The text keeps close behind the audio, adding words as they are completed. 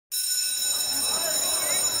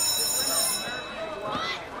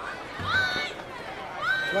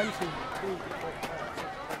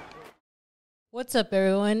What's up,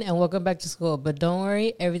 everyone, and welcome back to school. But don't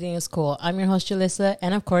worry, everything is cool. I'm your host, Jalissa,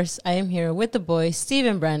 and of course, I am here with the boys, Steve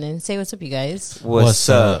and Brandon. Say what's up, you guys. What's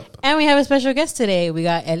up? And we have a special guest today. We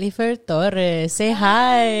got Elyfer Torres. Say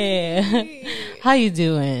hi. How you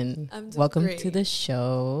doing? I'm doing welcome great. to the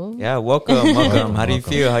show. Yeah, welcome. How do you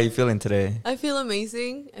feel? How you feeling today? I feel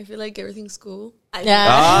amazing. I feel like everything's cool. She slipped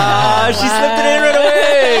it in right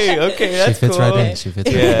away. Okay, that's she fits cool. right in. She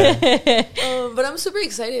fits right in. But I'm super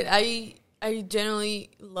excited. I genuinely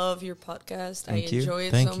love your podcast. Thank I you. enjoy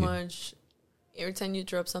it Thank so you. much. Every time you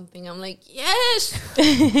drop something, I'm like, yes.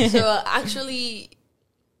 So actually,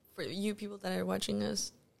 for you people that are watching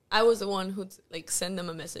us, I was the one who sent them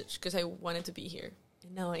a message because I wanted to be here,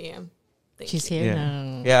 and now I am. She's you. here Yeah.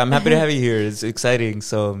 now. Yeah, I'm happy to have you here. It's exciting.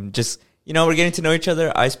 So just, we're getting to know each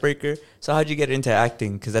other, icebreaker. So how'd you get into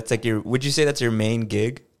acting? Because that's like would you say that's your main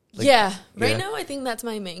gig? Right now I think that's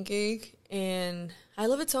my main gig, and I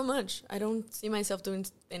love it so much. I don't see myself doing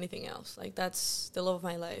anything else. Like, that's the love of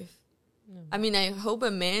my life. I mean, I hope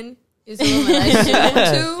a man is the love of my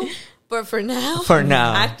life too, but for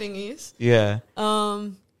now, acting is. Yeah.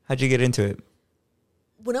 How'd you get into it?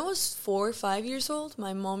 When I was 4 or 5 years old,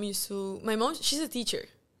 my mom, she's a teacher.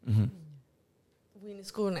 Mm-hmm. We're in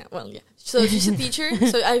school now. Well, yeah. So she's a teacher.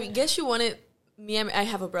 So I guess she wanted me. I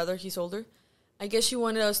have a brother. He's older. I guess she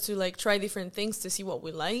wanted us to try different things to see what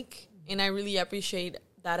we like. And I really appreciate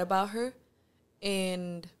that about her.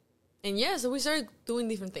 And yeah, so we started doing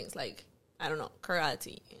different things like, I don't know,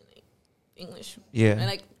 karate and English. Yeah.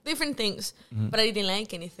 And different things. Mm-hmm. But I didn't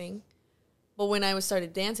like anything. But when I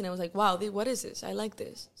started dancing, I was like, wow, what is this? I like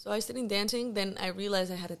this. So I started dancing. Then I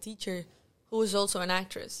realized I had a teacher who was also an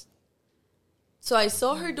actress. So I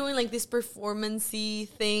saw her doing this performance-y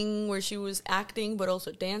thing where she was acting but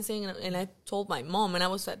also dancing. And I told my mom, and I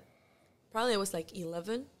was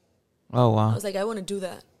 11. Oh, wow. I was like, I want to do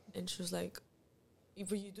that. And she was like,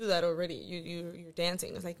 but you do that already. You're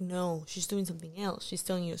dancing. I was like, no, she's doing something else. She's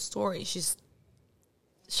telling you a story. She's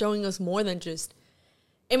showing us more than just...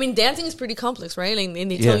 I mean, dancing is pretty complex, right?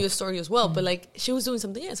 And they tell you a story as well. Mm-hmm. But she was doing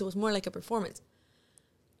something else. It was more like a performance.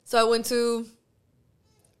 So I went to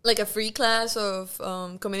a free class of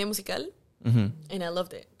comedia musical. Mm-hmm. And I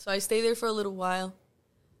loved it. So I stayed there for a little while.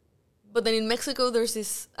 But then in Mexico, there's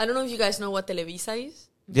this... I don't know if you guys know what Televisa is.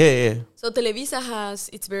 Yeah. So Televisa has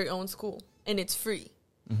its very own school, and it's free.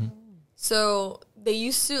 Mm-hmm. So they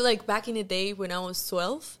used to, back in the day when I was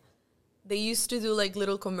 12, they used to do,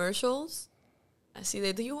 little commercials. I see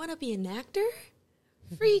that, do you want to be an actor?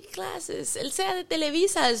 Free classes. El sea de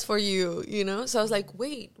Televisa is for you, So I was like,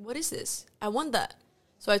 wait, what is this? I want that.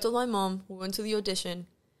 So I told my mom, we went to the audition,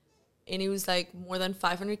 and it was, more than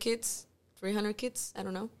 500 kids, 300 kids, I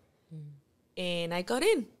don't know. And I got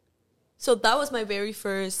in. So that was my very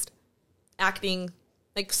first acting,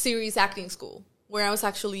 serious acting school, where I was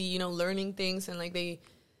actually, learning things. And, they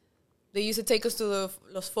used to take us to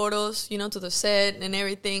los foros, to the set and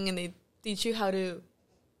everything. And they teach you how to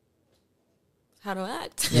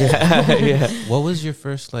act. Yeah. What was your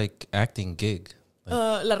first acting gig?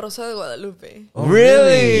 La Rosa de Guadalupe. Oh,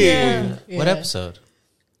 really? Yeah. What episode?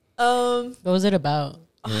 What was it about?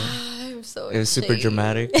 I'm so It was super ashamed.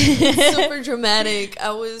 dramatic. Super dramatic.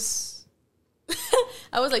 I was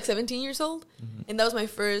 17 years old, and that was my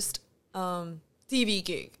first TV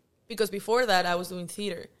gig. Because before that, I was doing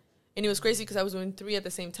theater, and it was crazy because I was doing 3 at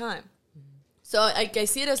the same time. So I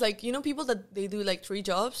see it as people that they do 3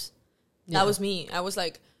 jobs. Yeah. That was me. I was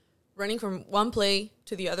running from one play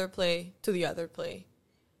to the other play to the other play,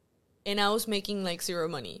 and I was making zero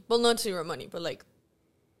money. Well, not zero money, but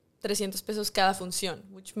 300 pesos cada función,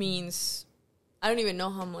 which means I don't even know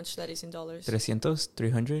how much that is in dollars.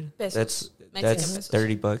 300? Pesos. That's pesos.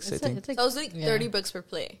 $30, I think. So I was $30 per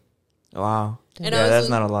play. Wow. And yeah, that's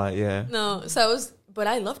not a lot, yeah. No, so but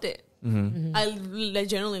I loved it. Mm-hmm. I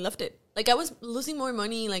genuinely loved it. I was losing more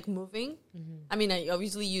money, moving. Mm-hmm. I mean, I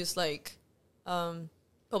obviously use,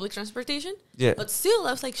 public transportation. Yeah. But still,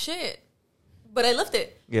 I was like, shit. But I loved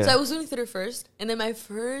it. Yeah. So I was doing theater first. And then my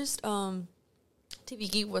first TV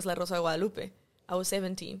gig was La Rosa de Guadalupe. I was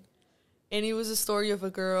 17. And it was a story of a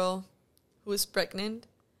girl who was pregnant.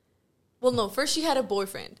 Well, no, first she had a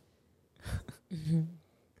boyfriend. Mm-hmm.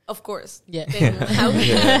 Of course. Yeah. Then how are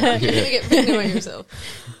you going to get pregnant by yourself?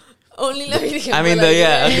 Only la Virgen. I mean,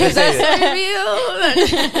 yeah. I was gonna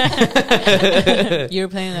say You were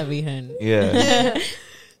playing La Virgen. Yeah.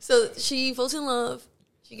 So she falls in love.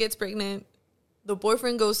 She gets pregnant. The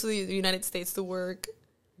boyfriend goes to the United States to work.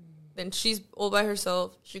 Then she's all by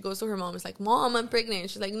herself. She goes to her mom. It's like, Mom, I'm pregnant.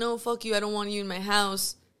 She's like, no, fuck you. I don't want you in my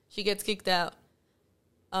house. She gets kicked out.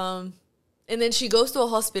 And And then she goes to a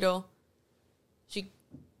hospital. She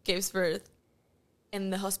gives birth.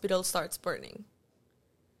 And the hospital starts burning.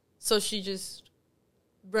 So she just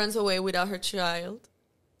runs away without her child.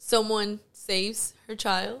 Someone saves her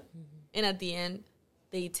child. And at the end,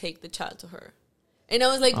 they take the child to her. And I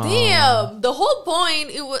was like, damn, the whole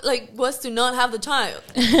point was to not have the child.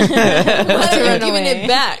 Why are you giving it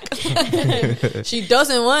back? She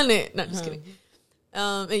doesn't want it. No, just kidding.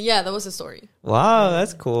 And yeah, that was the story. Wow,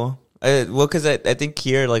 that's cool. Well, because I think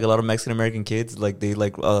here, like a lot of Mexican American kids, like they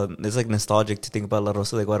like it's like nostalgic to think about La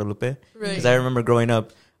Rosa de Guadalupe. Right. Because I remember growing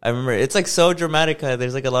up, it's like so dramatic.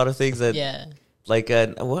 There's like a lot of things that, like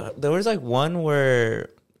what there was like one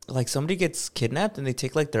where like somebody gets kidnapped and they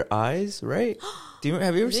take like their eyes, right?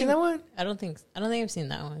 Have you ever seen that one? I don't think I've seen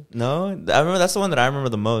that one. No, I remember that's the one that I remember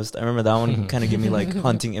the most. I remember that one kind of gave me like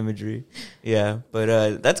haunting imagery. Yeah,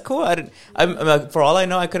 but that's cool. I'm for all I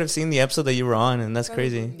know, I could have seen the episode that you were on, and that's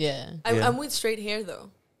crazy. Yeah, I'm with straight hair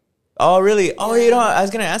though. Oh really? Oh, you know, I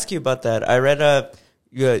was gonna ask you about that. I read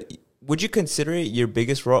would you consider it your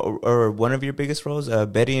biggest role or one of your biggest roles?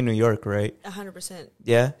 Betty in New York, right? 100%.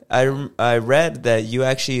 Yeah, I read that you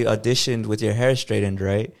actually auditioned with your hair straightened,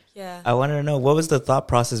 right? Yeah. I wanted to know, what was the thought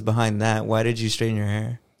process behind that? Why did you straighten your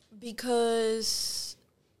hair? Because,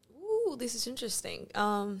 this is interesting.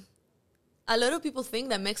 A lot of people think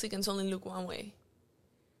that Mexicans only look one way.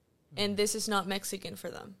 And this is not Mexican for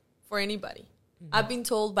them, for anybody. Mm-hmm. I've been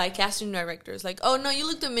told by casting directors, like, oh, no, you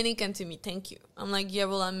look Dominican to me. Thank you. I'm like, yeah,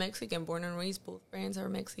 well, I'm Mexican, born and raised. Both parents are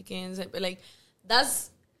Mexicans. But, like, that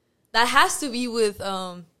has to be with,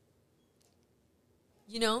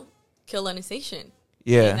 colonization.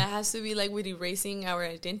 Yeah. And that has to be like with erasing our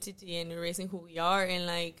identity and erasing who we are, and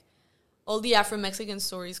like all the Afro-Mexican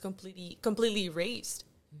stories completely erased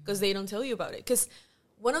because they don't tell you about it. Because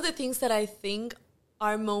one of the things that I think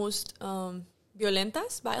are most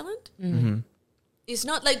violent, it's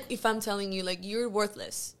not like if I'm telling you like you're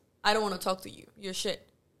worthless, I don't want to talk to you, you're shit.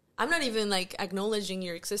 I'm not even like acknowledging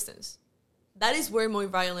your existence. That is way more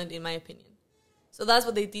violent in my opinion. So that's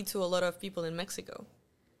what they did to a lot of people in Mexico.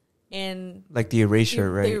 And like the erasure,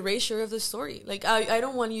 right? The erasure of the story. Like, I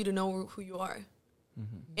don't want you to know who you are.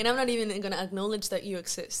 Mm-hmm. And I'm not even going to acknowledge that you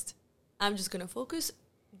exist. I'm just going to focus.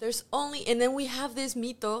 And then we have this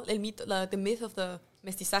mito, the myth of the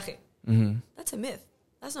mestizaje. Mm-hmm. That's a myth.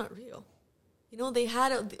 That's not real. You know, they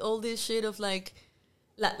had all this shit of like,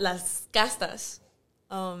 las castas.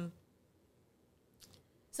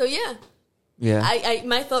 So yeah. Yeah.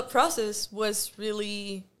 My thought process was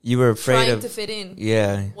really... You were afraid trying to fit in.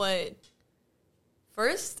 Yeah.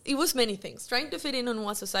 First, it was many things. Trying to fit in on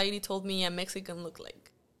what society told me a Mexican looked like,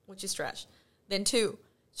 which is trash. Then 2,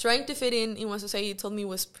 trying to fit in what society told me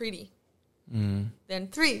was pretty. Mm. Then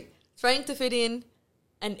 3, trying to fit in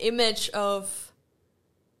an image of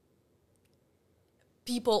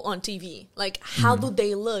people on TV. Like, how do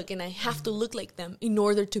they look? And I have to look like them in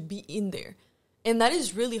order to be in there. And that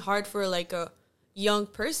is really hard for, like, a young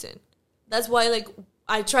person. That's why, like...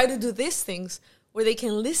 I try to do these things where they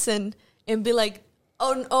can listen and be like,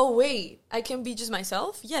 oh, wait, I can be just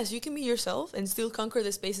myself? Yes, you can be yourself and still conquer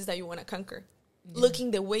the spaces that you want to conquer. Yeah.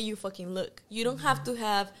 Looking the way you fucking look. You don't have to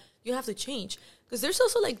you have to change. Because there's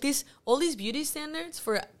also like all these beauty standards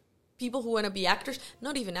for people who want to be actors.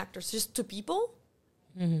 Not even actors, just to people.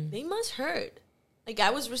 Mm-hmm. They must hurt. Like I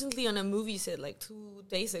was recently on a movie set like 2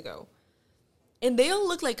 days ago. And they all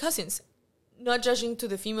look like cousins. Not judging to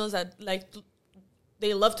the females that like...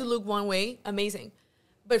 They love to look one way, amazing.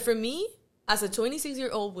 But for me, as a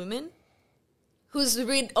 26-year-old woman who's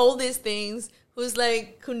read all these things,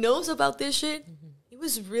 who knows about this shit, it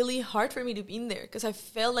was really hard for me to be in there because I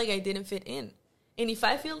felt like I didn't fit in. And if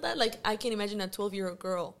I feel that, like, I can imagine a 12-year-old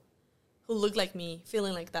girl who looked like me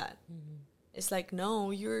feeling like that. Mm-hmm. It's like, no,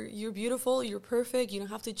 you're beautiful, you're perfect, you don't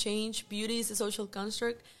have to change. Beauty is a social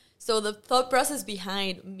construct. So the thought process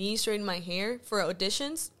behind me straightening my hair for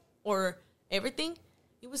auditions or everything,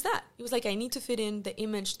 it was that. It was like I need to fit in the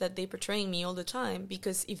image that they portraying me all the time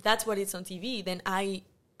because if that's what it's on TV, then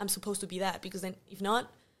I'm supposed to be that because then if not,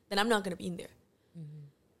 then I'm not going to be in there. Mm-hmm.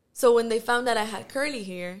 So when they found that I had curly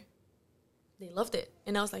hair, they loved it.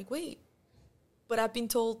 And I was like, wait, but I've been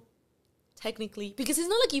told technically, because it's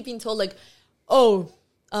not like you've been told like, oh,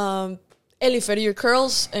 Elyfer, your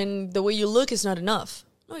curls and the way you look is not enough.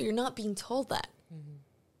 No, you're not being told that. Mm-hmm.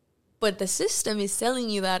 But the system is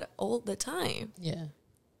telling you that all the time. Yeah.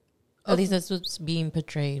 At least that's what's being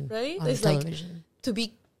portrayed right? On it's television. Like, to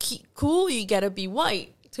be cool, you gotta be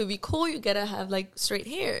white. To be cool, you gotta have, like, straight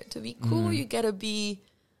hair. To be cool, you gotta be,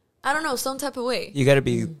 I don't know, some type of way. You gotta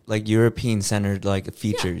be, like, European-centered, like,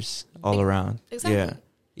 features all around. Exactly.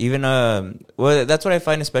 Even well, that's what I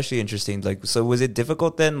find especially interesting. Like, so was it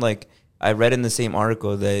difficult then? Like, I read in the same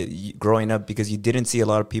article that growing up, because you didn't see a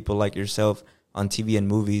lot of people like yourself on TV and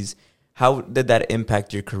movies, how did that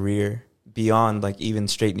impact your career beyond like even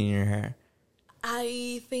straightening your hair?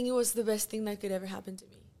 I think it was the best thing that could ever happen to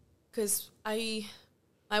me, because I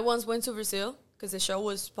once went to Brazil because the show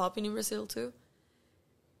was popping in Brazil too.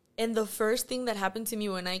 And the first thing that happened to me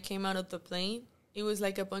when I came out of the plane, it was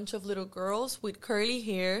like a bunch of little girls with curly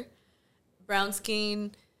hair, brown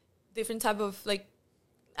skin, different type of like,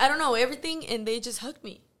 I don't know, everything. And they just hugged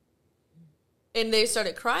me. And they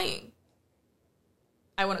started crying.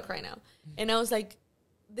 I want to cry now. And I was like,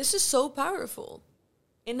 this is so powerful.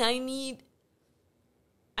 And I need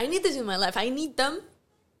this in my life. I need them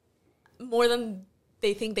more than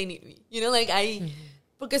they think they need me. You know, like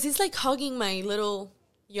because it's like hugging my little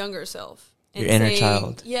younger self. Your inner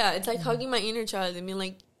child. Yeah, it's like hugging my inner child and being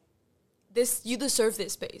like, this, you deserve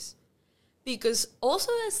this space. Because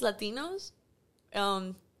also as Latinos,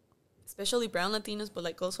 especially brown Latinos, but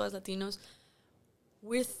like also as Latinos,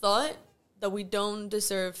 we're thought that we don't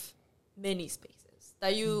deserve many spaces.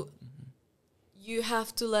 That you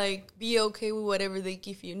have to like be okay with whatever they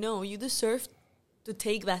give you. No, you deserve to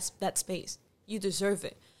take that space. You deserve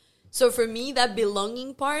it. So for me, that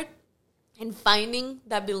belonging part and finding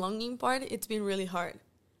that belonging part, it's been really hard.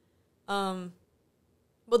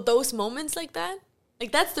 But those moments like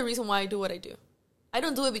that's the reason why I do what I do. I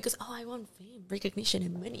don't do it because, I want fame, recognition,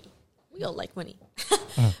 and money. We all like money.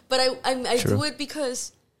 But I do it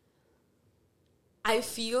because I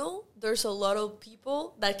feel there's a lot of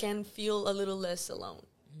people that can feel a little less alone.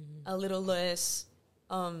 A little less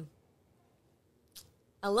alone.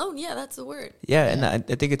 Yeah, that's the word. Yeah, and I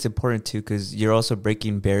think it's important too, because you're also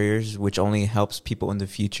breaking barriers, which only helps people in the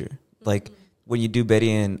future. Like when you do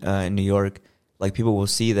Betty in New York, like people will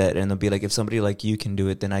see that and they'll be like, if somebody like you can do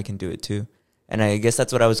it, then I can do it too. And I guess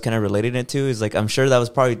that's what I was kind of relating it to, is like, I'm sure that was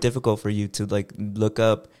probably difficult for you to like look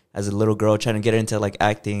up as a little girl trying to get into like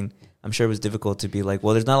acting. I'm sure it was difficult to be like,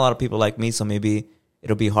 well, there's not a lot of people like me, so maybe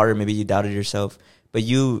it'll be harder.Maybe you doubted yourself. But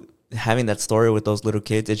you having that story with those little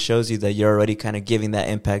kids, it shows you that you're already kind of giving that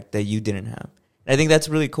impact that you didn't have. And I think that's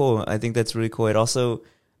really cool. It also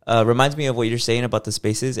reminds me of what you're saying about the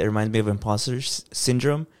spaces. It reminds me of imposter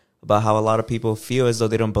syndrome, about how a lot of people feel as though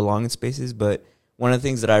they don't belong in spaces. But one of the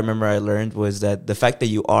things that I remember I learned was that the fact that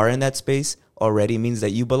you are in that space already means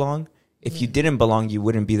that you belong. If you didn't belong, you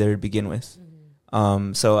wouldn't be there to begin with.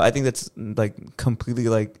 So I think that's like completely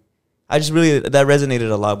like, that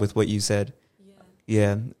resonated a lot with what you said.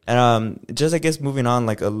 Yeah. And just I guess moving on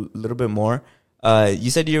like a little bit more,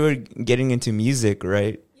 you said you were getting into music,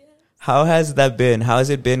 right? Yes. How has that been? How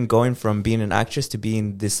has it been going from being an actress to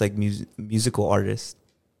being this like musical artist?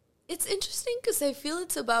 It's interesting because I feel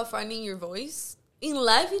it's about finding your voice. In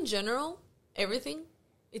life in general, everything,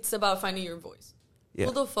 it's about finding your voice. Yeah.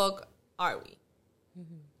 Who the fuck are we?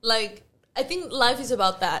 Like, I think life is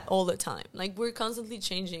about that all the time. Like, we're constantly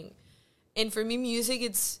changing. And for me,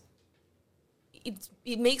 music,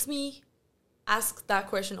 it makes me ask that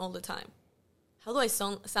question all the time. How do I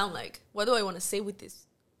sound like? What do I want to say with this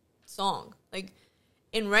song? Like,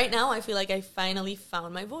 and right now, I feel like I finally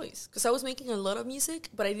found my voice. Because I was making a lot of music,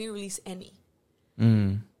 but I didn't release any.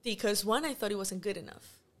 Because one, I thought it wasn't good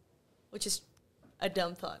enough, which is a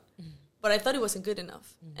dumb thought. But I thought it wasn't good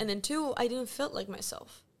enough. And then two, I didn't feel like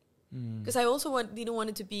myself. Because I also didn't want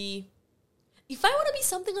it to be... If I want to be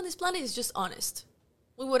something on this planet, it's just honest.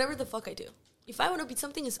 With whatever the fuck I do. If I want to be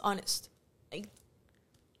something, it's honest. Like,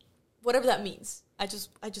 whatever that means. I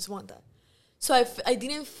just want that. So I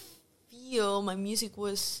didn't feel my music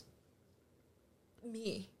was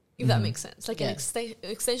me, if that makes sense. Like an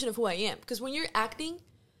extension of who I am. Because when you're acting,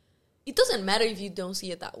 it doesn't matter if you don't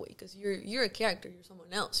see it that way. Because you're a character. You're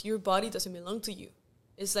someone else. Your body doesn't belong to you.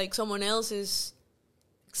 It's like someone else is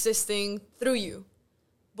existing through you.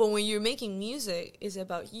 But when you're making music, it's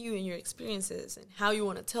about you and your experiences and how you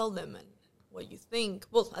want to tell them and what you think.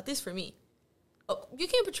 Well, at least for me. You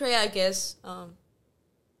can portray, I guess,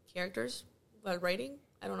 characters while writing.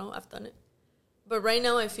 I don't know. I've done it. But right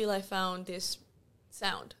now, I feel I found this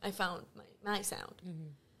sound. I found my sound.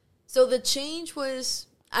 So the change was...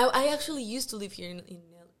 I actually used to live here in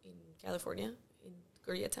California, in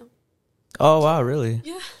Koreatown. Oh, wow, really?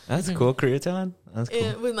 Yeah. That's cool. Koreatown? That's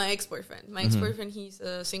cool. With my ex-boyfriend. My ex-boyfriend, he's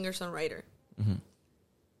a singer-songwriter.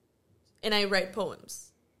 And I write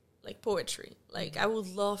poems, like poetry. Like, I would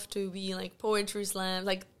love to be like poetry slam.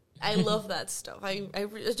 Like, I love that stuff. I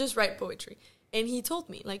just write poetry. And he told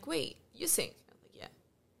me, like, wait, you sing? I was like, yeah.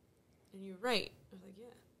 And you write? I was like,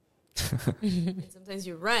 yeah. And sometimes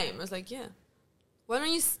you rhyme. I was like, yeah. Why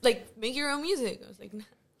don't you, like, make your own music? I was like, nah.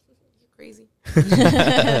 crazy.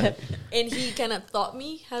 And he kind of taught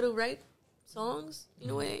me how to write songs in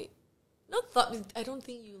a way. Not thought. I don't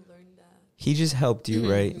think you learned that. He just helped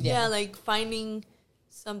you, right? Yeah, like finding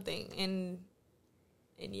something, and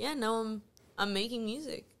yeah, now I'm making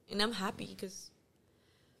music, and I'm happy because.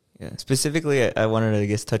 Yeah. Specifically, I wanted to, I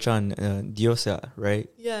guess, touch on Diosa, right?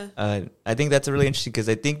 Yeah. I think that's really interesting because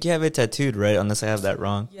I think you have it tattooed, right? Unless I have that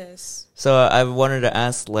wrong. Yes. So I wanted to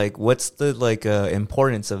ask, like, what's the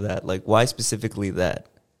importance of that? Like, why specifically that?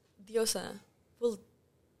 Diosa, well,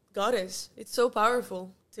 goddess. It's so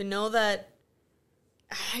powerful to know that.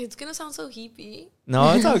 It's gonna sound so hippie.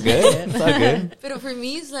 No, it's all good. It's all good. But for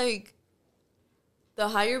me, it's like the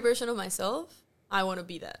higher version of myself. I want to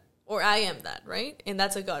be that. Or I am that, right? And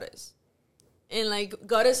that's a goddess. And like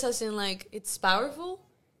goddess as in like it's powerful.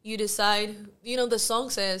 You decide, the song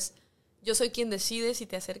says, Yo soy quien decide si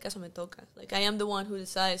te acercas o me tocas. Like I am the one who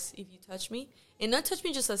decides if you touch me. And not touch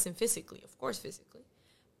me just as in physically, of course physically.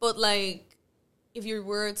 But like if your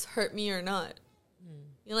words hurt me or not.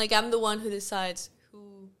 Like I'm the one who decides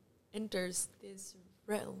who enters this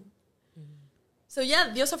realm. So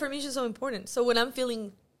yeah, Diosa for me is just so important. So when I'm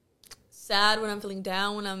feeling sad, when I'm feeling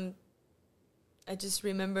down, I just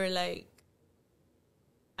remember like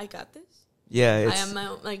I got this. Yeah, I am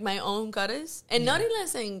my own goddess, and not in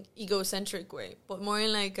an egocentric way, but more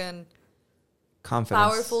in like an confidence,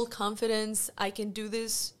 powerful confidence. I can do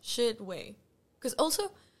this shit way, because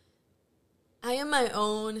also I am my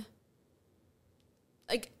own.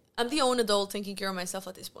 Like I'm the own adult taking care of myself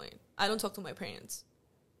at this point. I don't talk to my parents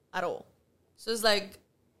at all, so it's like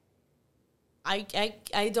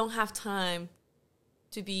I don't have time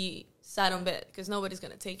to be sat on bed because nobody's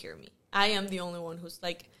gonna take care of me. I am the only one who's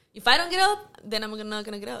like, if I don't get up, then I'm not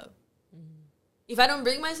gonna get up. If I don't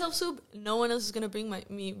bring myself soup, no one else is gonna bring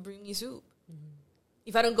me soup.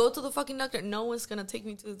 If I don't go to the fucking doctor, no one's gonna take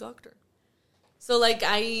me to the doctor. So like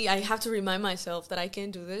I have to remind myself that I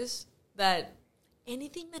can do this. That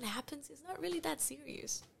anything that happens is not really that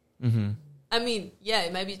serious. I mean, yeah,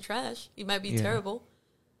 it might be trash, it might be terrible,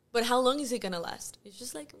 but how long is it gonna last? It's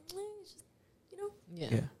just like,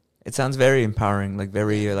 Yeah. It sounds very empowering, like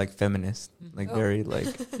very like feminist, like very like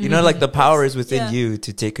like the power is within you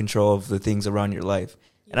to take control of the things around your life.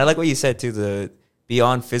 And I like what you said too, the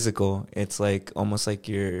beyond physical. It's like almost like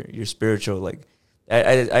your spiritual. Like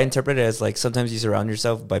I interpret it as like sometimes you surround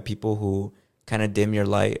yourself by people who kind of dim your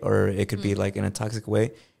light, or it could be like in a toxic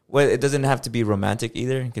way. Well, it doesn't have to be romantic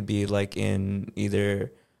either. It could be like in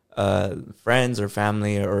either friends or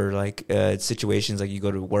family, or like situations like you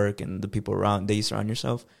go to work and the people around that you surround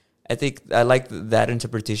yourself. I think I like that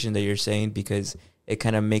interpretation that you're saying, because it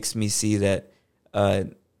kind of makes me see that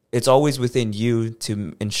it's always within you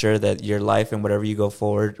to ensure that your life and whatever you go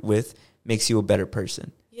forward with makes you a better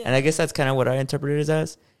person. Yeah. And I guess that's kind of what I interpret it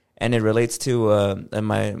as. And it relates to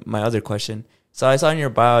my other question. So I saw in your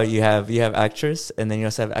bio you have actress, and then you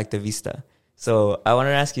also have activista. So I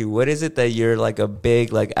wanted to ask you, what is it that you're like a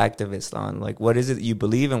big like activist on? Like, what is it you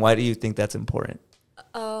believe, and why do you think that's important?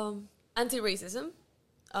 Anti-racism.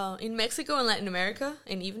 In Mexico and Latin America,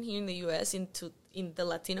 and even here in the U.S., in the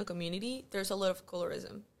Latino community, there's a lot of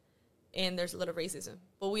colorism, and there's a lot of racism.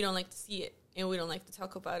 But we don't like to see it, and we don't like to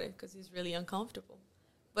talk about it because it's really uncomfortable.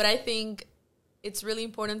 But I think it's really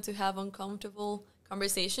important to have uncomfortable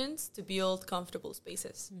conversations to build comfortable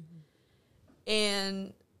spaces.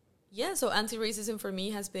 And yeah, so anti-racism for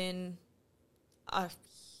me has been a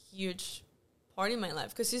huge part in my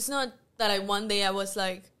life, because it's not that one day I was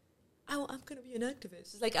like, oh, I'm going to be an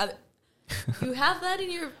activist. It's like, you have that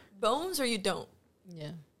in your bones or you don't.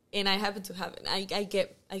 Yeah. And I happen to have it.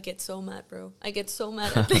 I get so mad, bro. I get so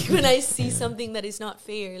mad like, when I see something that is not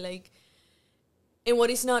fair. Like, and what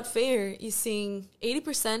is not fair is seeing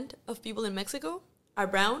 80% of people in Mexico are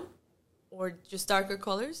brown or just darker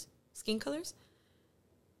colors, skin colors,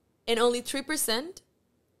 and only 3%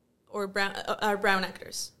 are brown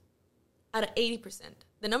actors out of 80%.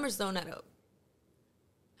 The numbers don't add up.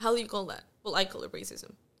 How do you call that? Well, I call it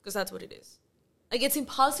racism, because that's what it is. Like, it's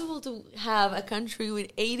impossible to have a country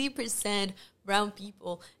with 80% brown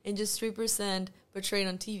people and just 3% portrayed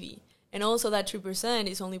on TV. And also that 3%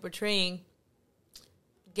 is only portraying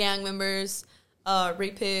gang members,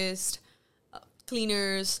 rapists,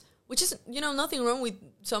 cleaners, which is, nothing wrong with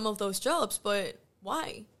some of those jobs, but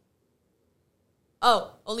why?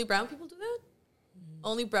 Oh, only brown people do that?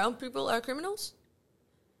 Only brown people are criminals?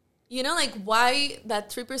 Like, why that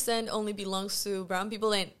 3% only belongs to brown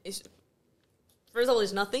people, and first of all,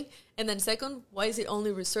 it's nothing, and then second, why is it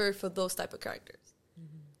only reserved for those type of characters?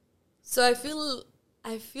 So I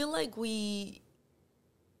feel like we,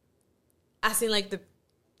 as in like the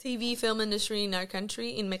TV film industry in our country,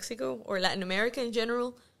 in Mexico, or Latin America in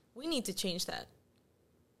general, we need to change that.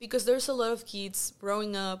 Because there's a lot of kids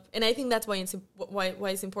growing up, and I think that's why it's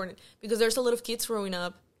important. Because there's a lot of kids growing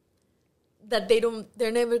up that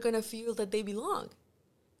they're never gonna feel that they belong.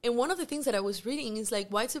 And one of the things that I was reading is like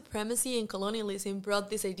white supremacy and colonialism brought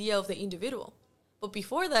this idea of the individual. But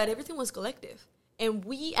before that, everything was collective. And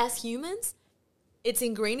we as humans, it's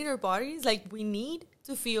ingrained in our bodies, like we need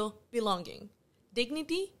to feel belonging,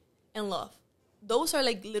 dignity, and love. Those are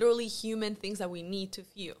like literally human things that we need to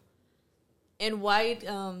feel. And white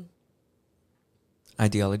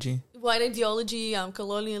ideology,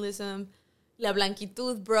 colonialism, la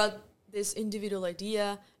blanquitud brought this individual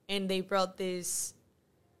idea, and they brought this,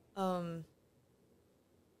 they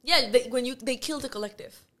killed the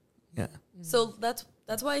collective. Yeah. So that's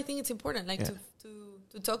why I think it's important, like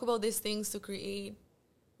to talk about these things, to create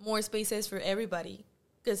more spaces for everybody.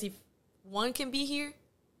 Because if one can be here,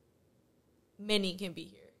 many can be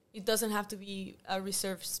here. It doesn't have to be a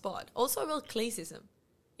reserved spot. Also about classism.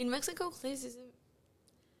 In Mexico, classism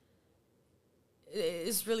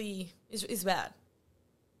is bad.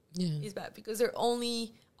 Yeah. It's bad because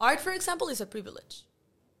art, for example, is a privilege.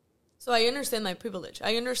 So I understand my privilege.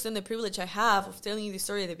 I understand the privilege I have of telling you the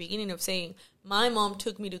story at the beginning of saying, my mom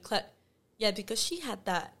took me to class. Yeah, because she had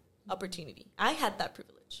that opportunity. I had that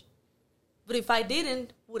privilege. But if I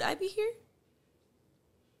didn't, would I be here?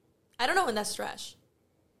 I don't know, and that's trash.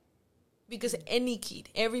 Because any kid,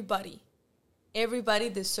 everybody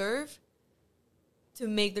deserve to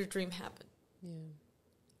make their dream happen.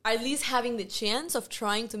 Yeah. At least having the chance of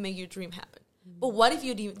trying to make your dream happen. But what if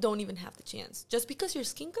you don't even have the chance? Just because your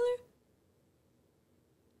skin color?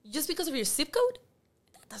 Just because of your zip code?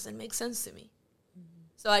 That doesn't make sense to me.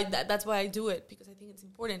 So that's why I do it, because I think it's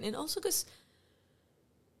important. And also because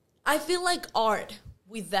I feel like art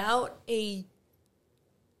without a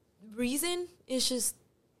reason is just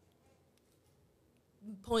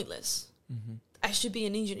pointless. Mm-hmm. I should be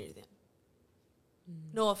an engineer then.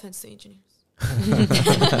 No offense to engineers.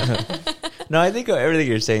 No, I think everything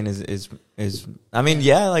you're saying is I mean,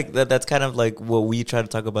 yeah, like that's kind of like what we try to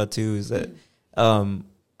talk about too, is that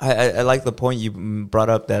I like the point you brought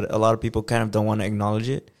up that a lot of people kind of don't want to acknowledge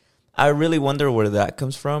it. I really wonder where that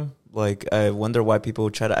comes from. Like, I wonder why people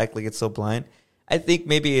try to act like it's so blind. I think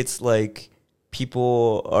maybe it's like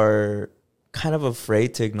people are kind of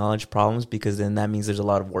afraid to acknowledge problems because then that means there's a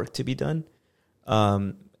lot of work to be done.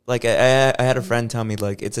 Like I had a friend tell me,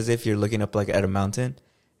 like, it's as if you're looking up like at a mountain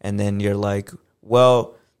and then you're like,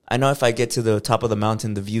 well, I know if I get to the top of the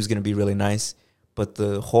mountain, the view's going to be really nice, but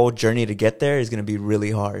the whole journey to get there is going to be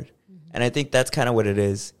really hard. Mm-hmm. And I think that's kind of what it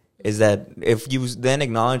is that if you then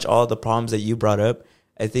acknowledge all the problems that you brought up,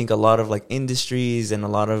 I think a lot of like industries and a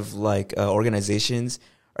lot of like organizations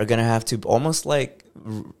are going to have to almost like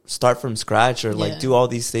start from scratch or like do all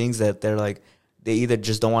these things that they're like, they either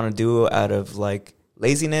just don't want to do out of like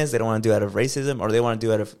laziness, they don't want to do out of racism, or they want to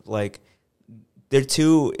do out of like, they're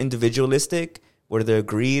too individualistic where they're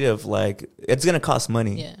greed of like, it's going to cost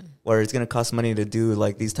money. Yeah. Or it's going to cost money to do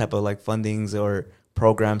like these type of like fundings or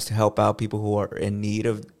programs to help out people who are in need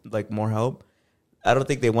of like more help. I don't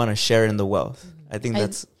think they want to share in the wealth. I think I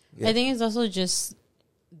think it's also just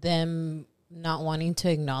them not wanting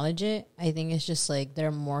to acknowledge it. I think it's just like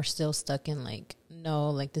they're more still stuck in like, no,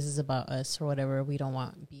 like this is about us or whatever. We don't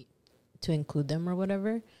want to include them or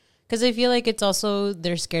whatever. Because I feel like it's also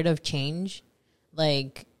they're scared of change.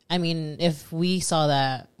 Like, I mean, if we saw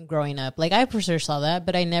that growing up, like I for sure saw that,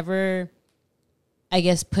 but I never, I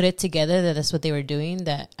guess, put it together that that's what they were doing.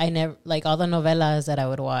 That I never, like all the novelas that I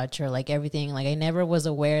would watch or like everything, like I never was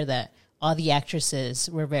aware that all the actresses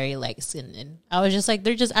were very like skinned. I was just like,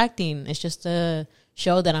 they're just acting. It's just a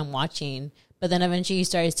show that I'm watching. But then eventually you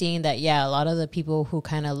started seeing that, yeah, a lot of the people who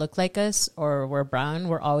kind of look like us or were brown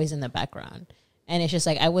were always in the background. And it's just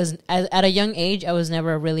like at a young age, I was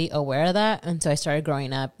never really aware of that until I started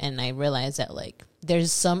growing up. And I realized that like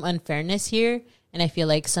there's some unfairness here. And I feel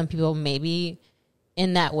like some people maybe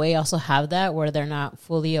in that way also have that where they're not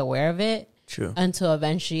fully aware of it. True. Until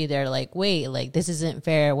eventually they're like, wait, like this isn't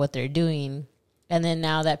fair what they're doing. And then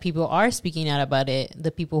now that people are speaking out about it,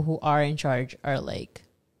 the people who are in charge are like,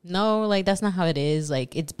 no, like that's not how it is.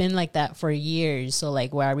 Like it's been like that for years. So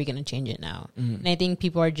like, why are we going to change it now? Mm-hmm. And I think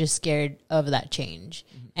people are just scared of that change.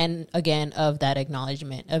 Mm-hmm. And again, of that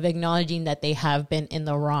acknowledgement, of acknowledging that they have been in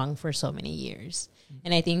the wrong for so many years. Mm-hmm.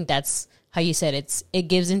 And I think that's how you said it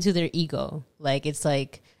gives into their ego. Like, it's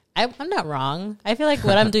like, I'm not wrong. I feel like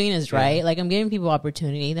what I'm doing is right. Like I'm giving people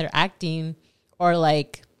opportunity. They're acting, or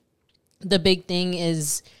like the big thing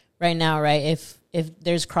is right now, right? If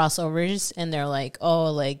there's crossovers and they're like,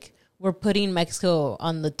 oh, like we're putting Mexico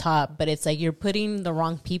on the top, but it's like you're putting the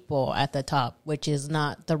wrong people at the top, which is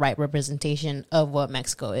not the right representation of what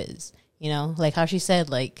Mexico is. You know, like how she said,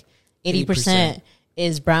 like 80%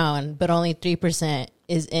 is brown, but only 3%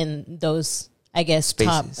 is in those, I guess,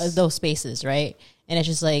 spaces. Top those spaces, right? And it's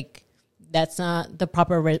just like, that's not the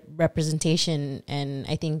proper representation, and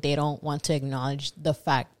I think they don't want to acknowledge the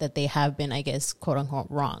fact that they have been, I guess, quote unquote,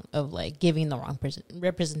 wrong of like giving the wrong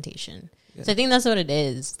representation. Yeah. So I think that's what it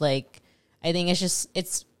is. Like, I think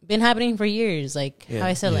it's been happening for years. Like how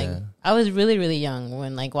I said, like I was really, really young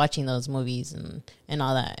when like watching those movies and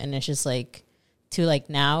all that, and it's just like to like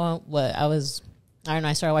now what I don't know.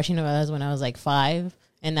 I started watching novellas when I was like 5,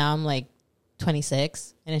 and now I'm like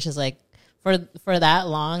 26, and it's just like. For that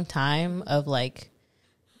long time of like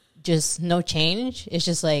just no change, it's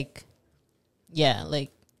just like, yeah, like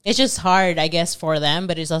it's just hard, I guess, for them.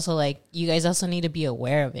 But it's also like you guys also need to be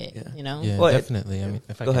aware of it, you know? Yeah, well, definitely. I mean,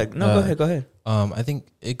 if go ahead. No, go ahead. I think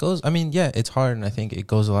it goes. I mean, yeah, it's hard, and I think it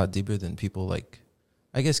goes a lot deeper than people like,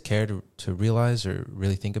 I guess, care to realize or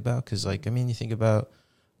really think about. Because, like, I mean, you think about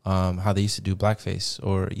how they used to do blackface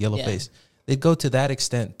or yellowface. They'd go to that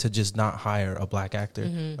extent to just not hire a black actor,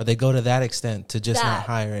 or they go to that extent to just not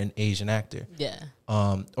hire an Asian actor. Yeah.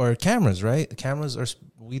 Or cameras, right? The cameras are.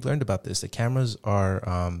 We learned about this. The cameras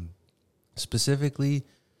are specifically,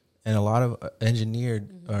 and a lot of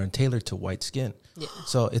engineered or tailored to white skin. Yeah.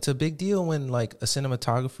 So it's a big deal when like a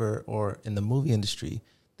cinematographer or in the movie industry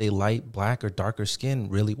they light black or darker skin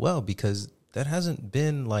really well, because that hasn't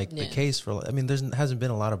been like the case for. I mean, hasn't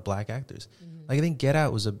been a lot of black actors. Like I think Get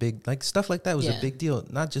Out was a big, like stuff like that was a big deal,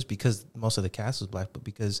 not just because most of the cast was black, but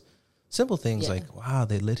because simple things like, wow,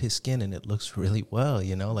 they lit his skin and it looks really well,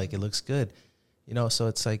 you know, like it looks good, you know. So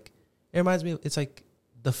it's like, it reminds me, it's like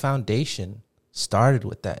the foundation started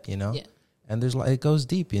with that, you know, and there's like, it goes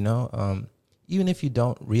deep, you know, even if you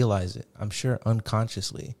don't realize it, I'm sure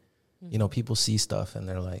unconsciously, you know, people see stuff and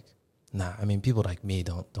they're like, nah, I mean, people like me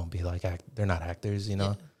don't be like, they're not actors, you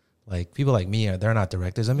know, like people like me, they're not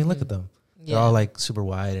directors. I mean, look at them. They're all like super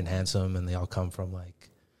white and handsome, and they all come from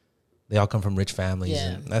rich families,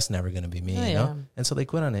 and that's never going to be me, you know? And so they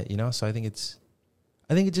quit on it, you know? So I think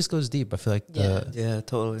it just goes deep. I feel like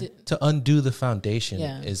totally. To undo the foundation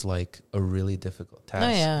is like a really difficult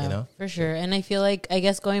task, you know? For sure. And I feel like, I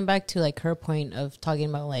guess going back to like her point of talking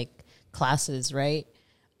about like classes, right?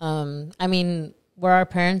 I mean, where our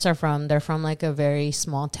parents are from, they're from like a very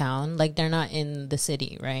small town. Like they're not in the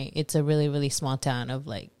city, right? It's a really, really small town of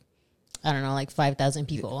like, I don't know, like 5,000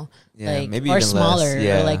 people, like, maybe or even smaller,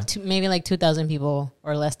 or like maybe like 2,000 people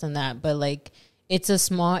or less than that. But like, it's a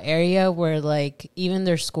small area where like even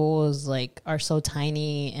their schools like are so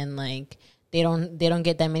tiny, and like they don't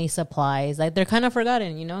get that many supplies. Like they're kind of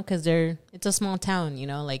forgotten, you know, because it's a small town, you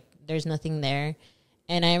know, like there's nothing there.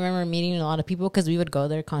 And I remember meeting a lot of people because we would go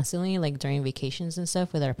there constantly, like during vacations and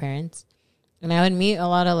stuff with our parents, and I would meet a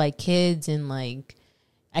lot of like kids, and like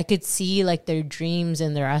I could see like their dreams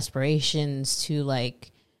and their aspirations to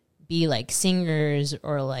like be like singers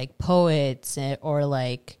or like poets or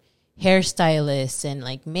like hairstylists and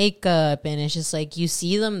like makeup. And it's just like you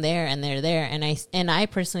see them there and they're there. And I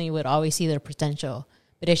personally would always see their potential,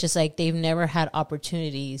 but it's just like they've never had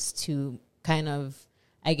opportunities to kind of,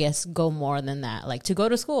 I guess, go more than that. Like to go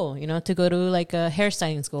to school, you know, to go to like a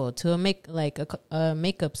hairstyling school, to a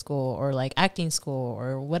makeup school, or like acting school,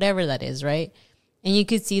 or whatever that is, right? And you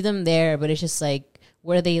could see them there, but it's just like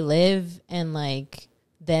where they live, and like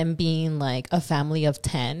them being like a family of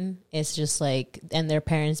 10. It's just like, and their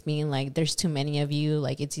parents being like, there's too many of you.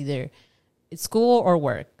 Like it's either it's school or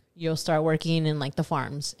work. You'll start working in like the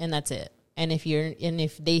farms, and that's it. And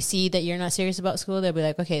if they see that you're not serious about school, they'll be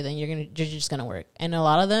like, okay, then you're just gonna work. And a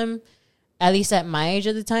lot of them, at least at my age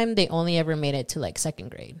at the time, they only ever made it to like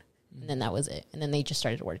second grade, and then that was it. And then they just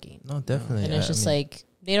started working. No, definitely. And it's just like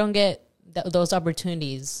they don't get those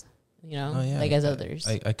opportunities, you know, like as others.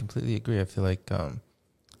 I completely agree. I feel like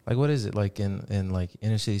what is it like in like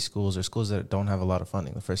inner city schools or schools that don't have a lot of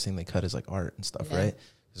funding? The first thing they cut is like art and stuff, right?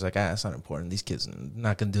 It's like, it's not important. These kids are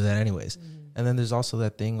not going to do that anyways. And then there's also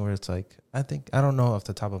that thing where it's like, I don't know off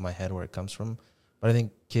the top of my head where it comes from, but I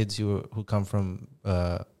think kids who come from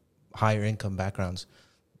higher income backgrounds,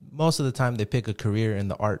 most of the time they pick a career in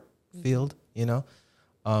the art field, you know,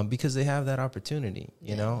 because they have that opportunity,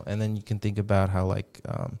 you know. And then you can think about how like,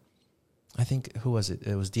 I think, who was it?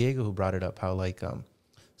 It was Diego who brought it up, how like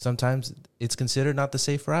sometimes it's considered not the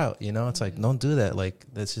safe route, you know. It's like, don't do that. Like,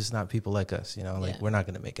 that's just not people like us, you know. Like, we're not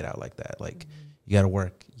going to make it out like that. Like, you got to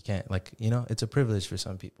work. You can't, like, you know, it's a privilege for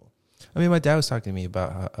some people. I mean, my dad was talking to me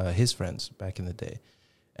about how, his friends back in the day,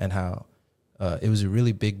 and how it was a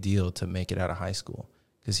really big deal to make it out of high school.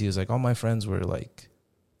 because he was like, all my friends were like,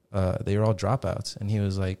 they were all dropouts. And he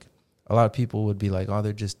was like, a lot of people would be like, oh,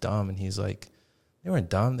 they're just dumb. And he's like, they weren't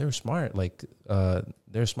dumb. They were smart. Like,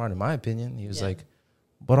 they're smart in my opinion. He was like,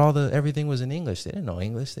 but everything was in English. They didn't know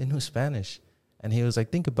English. They knew Spanish. And he was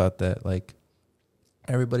like, think about that. Like,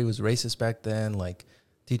 everybody was racist back then. Like,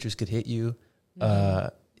 teachers could hit you.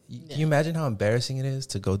 Can you imagine how embarrassing it is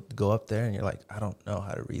to go up there and you're like, I don't know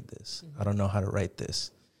how to read this. I don't know how to write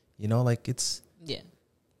this. You know, like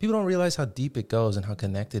people don't realize how deep it goes and how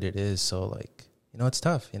connected it is. So like, you know, it's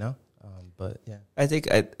tough, you know, but yeah. I think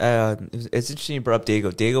it's interesting you brought up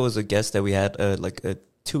Diego. Diego was a guest that we had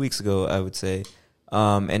 2 weeks ago, I would say.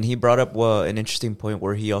 And he brought up an interesting point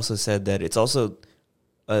where he also said that it's also,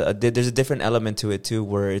 there's a different element to it too,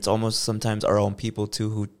 where it's almost sometimes our own people too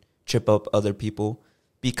who trip up other people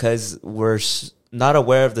because we're not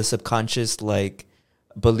aware of the subconscious like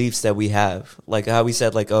beliefs that we have. Like how we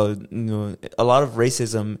said, like, oh, you know, a lot of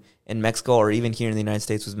racism in Mexico or even here in the United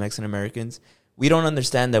States with Mexican Americans, we don't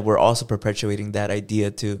understand that we're also perpetuating that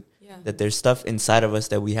idea too. Yeah. That there's stuff inside of us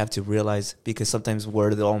that we have to realize because sometimes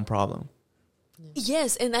we're the own problem.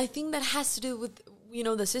 Yes, and I think that has to do with, you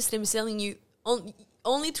know, the system is telling you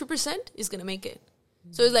only 2% is going to make it.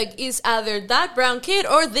 So it's like, it's either that brown kid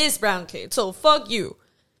or this brown kid. So fuck you.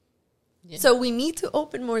 Yeah. So we need to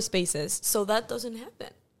open more spaces so that doesn't happen.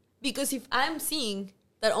 Because if I'm seeing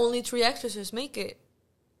that only 3 actresses make it,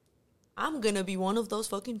 I'm going to be one of those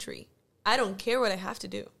fucking 3. I don't care what I have to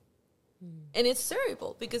do. And it's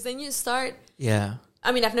terrible because then you start... Yeah.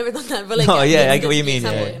 I mean, I've never done that, but like... Oh, yeah, I get what you mean.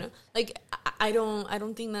 Example, yeah. You know? Like, I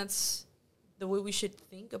don't think that's the way we should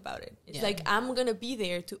think about it. It's like, I'm going to be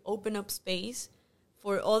there to open up space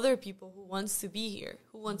for other people who wants to be here,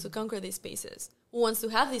 who wants to conquer these spaces, who wants to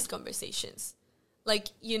have these conversations. Like,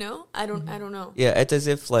 you know, I don't know. Yeah, it's as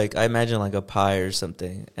if like I imagine like a pie or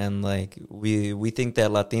something, and like we think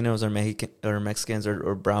that Latinos or Mexicans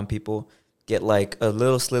or brown people get like a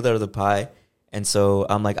little slither of the pie, and so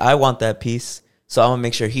I'm like, I want that piece, so I'm gonna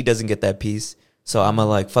make sure he doesn't get that piece. So I'm gonna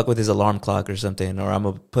like fuck with his alarm clock or something, or I'm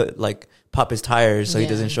gonna pop his tires so he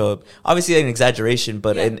doesn't show up. Obviously an exaggeration,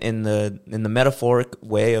 but in the metaphoric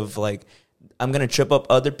way of like, I'm going to trip up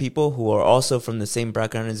other people who are also from the same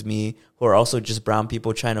background as me, who are also just brown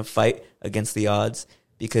people trying to fight against the odds.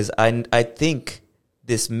 Because I think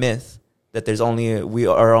this myth that we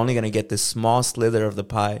are only going to get this small slither of the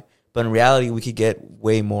pie, but in reality we could get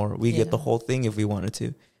way more. We get the whole thing if we wanted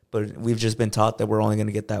to, but we've just been taught that we're only going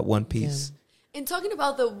to get that one piece. And talking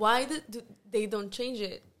about why they don't change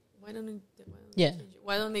it. Why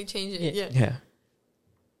don't they change it? Yeah.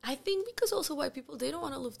 I think because also white people, they don't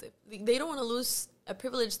want to lose a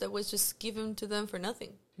privilege that was just given to them for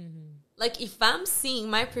nothing. Mm-hmm. Like if I'm seeing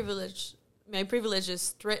my privilege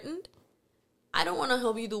is threatened, I don't want to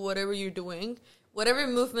help you do whatever you're doing, whatever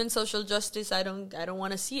movement, social justice. I don't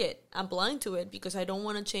want to see it. I'm blind to it because I don't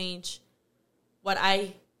want to change what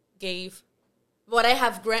I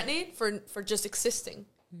have granted for just existing,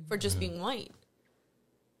 for just being white.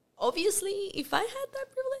 Obviously, if I had that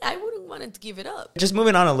privilege, I wouldn't want to give it up. Just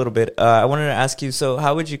moving on a little bit, I wanted to ask you, so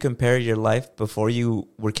how would you compare your life before you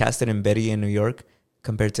were casted in Betty in New York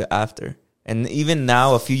compared to after? And even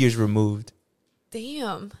now, a few years removed.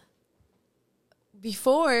 Damn.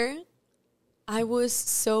 Before, I was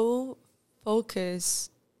so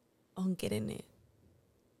focused on getting it.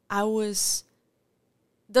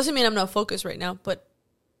 Doesn't mean I'm not focused right now, but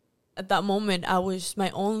at that moment,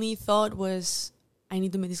 my only thought was, I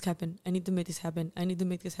need to make this happen. I need to make this happen. I need to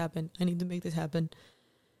make this happen. I need to make this happen.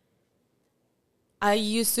 I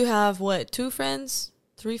used to have 3 friends?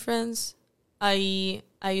 I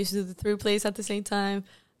used to do the 3 plays at the same time.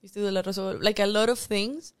 I used to do a lot of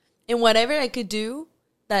things. And whatever I could do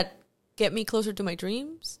that get me closer to my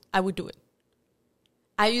dreams, I would do it.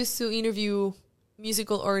 I used to interview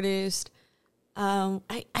musical artists.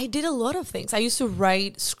 I did a lot of things. I used to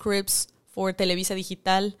write scripts for Televisa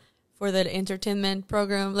Digital, for the entertainment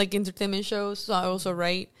program, like entertainment shows. So I also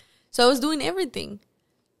write. So I was doing everything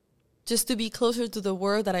just to be closer to the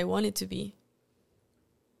world that I wanted to be.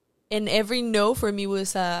 And every no for me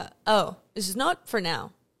was, this is not for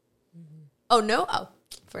now. Mm-hmm. Oh, no? Oh,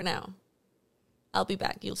 for now. I'll be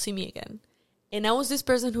back. You'll see me again. And I was this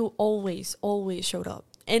person who always, always showed up.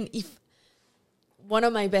 And if one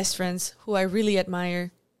of my best friends, who I really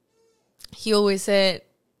admire, he always said,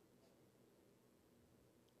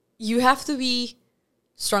 you have to be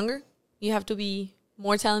stronger. You have to be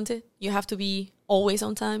more talented. You have to be always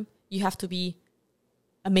on time. You have to be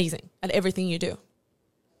amazing at everything you do.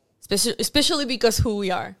 Especially because who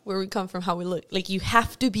we are, where we come from, how we look. Like, you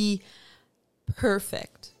have to be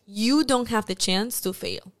perfect. You don't have the chance to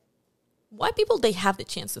fail. white people, they have the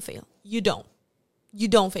chance to fail. You don't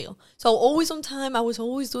fail. So always on time. I was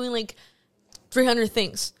always doing like 300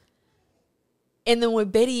 things. And then when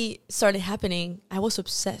Betty started happening, I was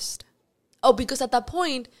obsessed. Oh, because at that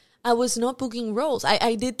point, I was not booking roles.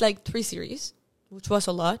 I did like 3 series, which was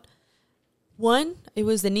a lot. One, it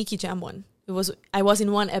was the Nicky Jam one. I was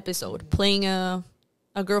in one episode playing a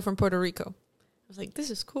girl from Puerto Rico. I was like, this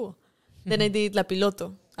is cool. Then I did La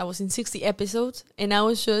Piloto. I was in 60 episodes, and I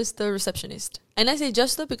was just the receptionist. And I say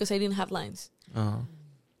just because I didn't have lines. Oh.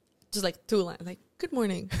 Just like 2 lines, like, good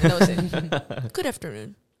morning. And that was it. Good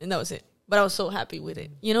afternoon. And that was it. But I was so happy with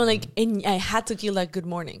it. You know, like, and I had to kill that good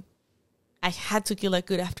morning. I had to kill that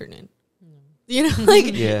good afternoon. You know, like,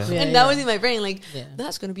 and that was in my brain, like,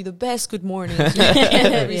 that's going to be the best good morning he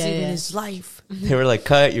can ever receive in his life. They were like,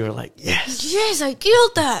 cut. You were like, yes. Yes, I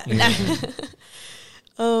killed that.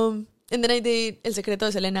 And then I did El Secreto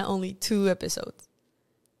de Selena, only 2 episodes.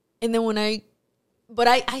 And then I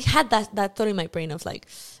had that thought in my brain of like,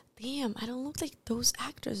 damn, I don't look like those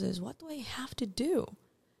actresses. What do I have to do?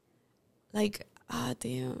 Like,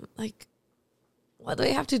 damn, like, what do I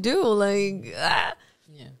have to do? Like,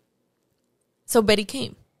 Yeah. So Betty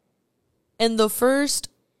came. And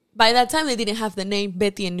by that time, they didn't have the name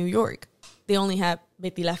Betty in New York. They only had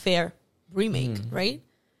Betty La Fea remake, right?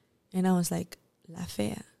 And I was like, La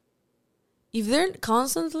Fea. If they're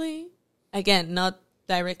constantly, again, not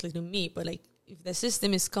directly to me, but like if the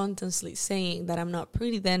system is constantly saying that I'm not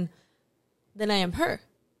pretty, then I am her.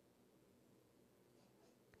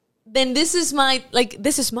 Then this is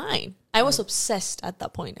mine. I was obsessed at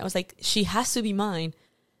that point. I was like, she has to be mine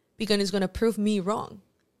because it's going to prove me wrong.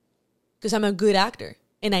 Because I'm a good actor.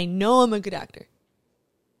 And I know I'm a good actor.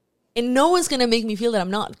 And no one's going to make me feel that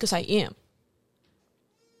I'm not, because I am.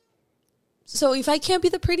 So if I can't be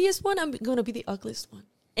the prettiest one, I'm going to be the ugliest one.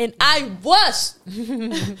 And I was.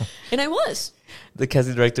 And I was. The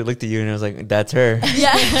casting director looked at you and was like, that's her.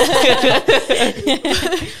 Yeah.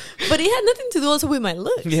 But it had nothing to do also with my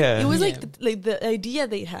looks. Yeah. It was like the idea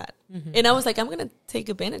they had. Mm-hmm. And I was like, I'm going to take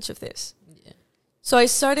advantage of this. Yeah. So I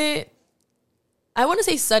started, I want to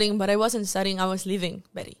say studying, but I wasn't studying. I was leaving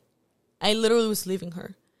Betty. I literally was leaving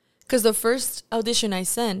her. Because the first audition I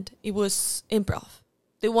sent, it was improv.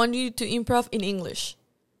 They wanted you to improv in English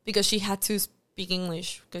because she had to speak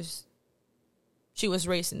English because she was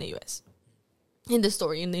raised in the U.S. In our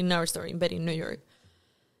story, in Betty in New York.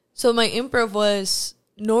 So my improv was,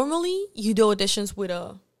 normally you do auditions with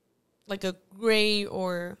a gray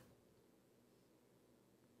or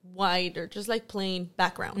white or just like plain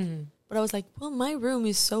background. Mm-hmm. But I was like, well, my room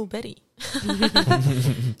is so Betty.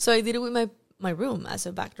 So I did it with my room as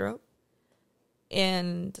a backdrop.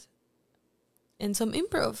 And some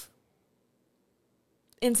improv.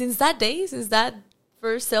 And since that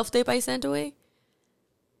first self-tape I sent away,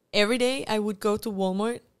 every day I would go to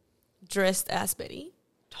Walmart dressed as Betty,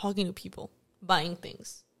 talking to people, buying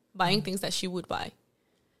things that she would buy,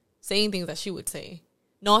 saying things that she would say,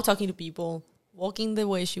 not talking to people, walking the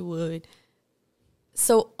way she would.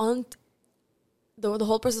 So the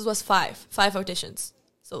whole process was five auditions.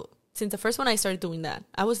 So since the first one I started doing that,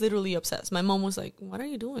 I was literally obsessed. My mom was like, what are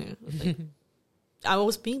you doing? I was like, I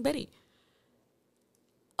was being Betty.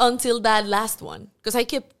 Until that last one. Because I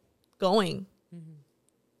kept going. Mm-hmm.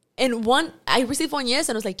 And I received one yes,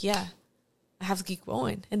 and I was like, yeah, I have to keep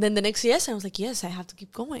going. And then the next yes, and I was like, yes, I have to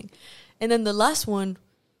keep going. And then the last one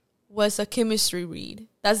was a chemistry read.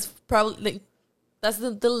 That's probably, that's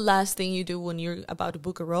the last thing you do when you're about to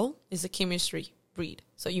book a role, is a chemistry read.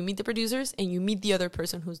 So you meet the producers, and you meet the other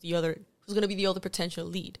person who's going to be the other potential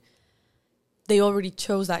lead. They already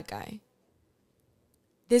chose that guy.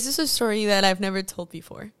 This is a story that I've never told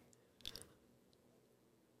before.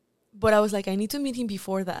 But I was like, I need to meet him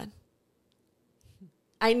before that.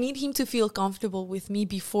 I need him to feel comfortable with me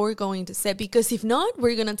before going to set. Because if not,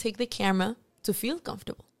 we're going to take the camera to feel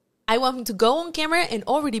comfortable. I want him to go on camera and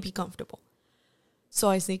already be comfortable. So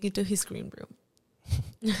I sneak into his green room.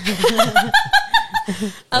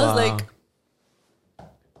 I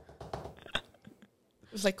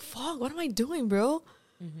was like, fuck, what am I doing, bro?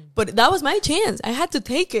 Mm-hmm. But that was my chance. I had to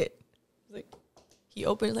take it. Like, he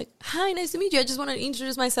opened, like, hi, nice to meet you. I just want to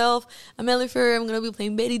introduce myself. I'm Elyfer. I'm going to be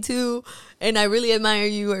playing Betty too. And I really admire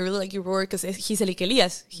you. I really like your work, because he's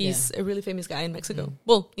Elias. He's a really famous guy in Mexico. Mm-hmm.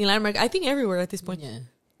 Well, in Latin America, I think everywhere at this point. Yeah.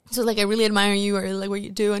 So, like, I really admire you. I really like what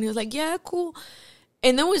you do. And he was like, yeah, cool.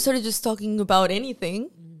 And then we started just talking about anything.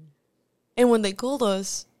 Mm-hmm. And when they called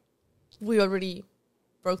us, we already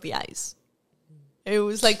broke the ice. It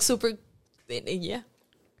was like super, yeah.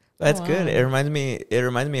 That's good. It reminds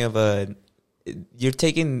me of you're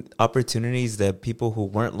taking opportunities that people who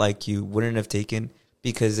weren't like you wouldn't have taken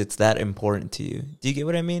because it's that important to you. Do you get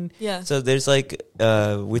what I mean? Yeah. So there's like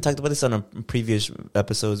we talked about this on a previous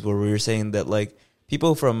episodes where we were saying that like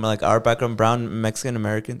people from like our background, brown Mexican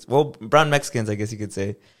Americans, well, brown Mexicans, I guess you could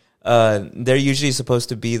say, they're usually supposed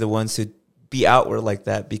to be the ones who be outward like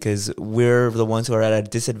that because we're the ones who are at a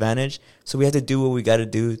disadvantage. So we have to do what we got to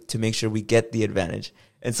do to make sure we get the advantage.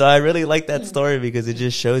 And so I really like that story because it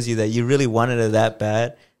just shows you that you really wanted it that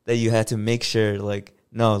bad that you had to make sure, like,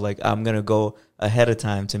 no, like, I'm going to go ahead of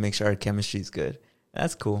time to make sure our chemistry is good.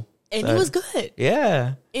 That's cool. And it was good.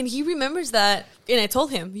 Yeah. And he remembers that. And I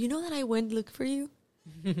told him, you know that I went look for you?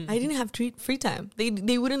 I didn't have free time.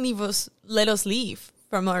 They wouldn't let us leave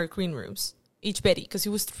from our green rooms, each Betty, because it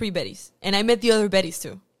was 3 Bettys. And I met the other Bettys,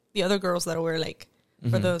 too. The other girls that were, like,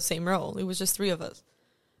 for the same role. It was just 3 of us.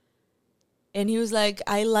 And he was like,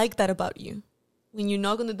 I like that about you. When you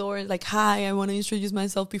knock on the door, like, hi, I want to introduce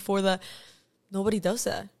myself before that. Nobody does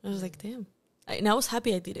that. I was like, damn. And I was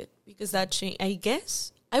happy I did it because that changed. I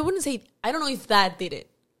guess, I wouldn't say, I don't know if that did it.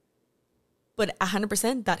 But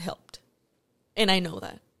 100% that helped. And I know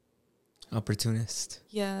that. Opportunist.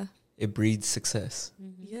 Yeah. It breeds success.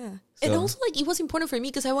 Yeah. So. And also, like, it was important for me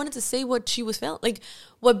because I wanted to say what she was feeling. Like,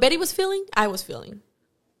 what Betty was feeling, I was feeling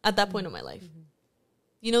at that point in my life.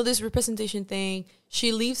 You know, this representation thing.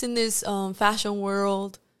 She lives in this fashion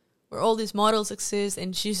world where all these models exist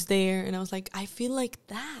and she's there. And I was like, I feel like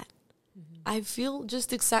that. I feel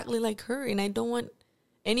just exactly like her. And I don't want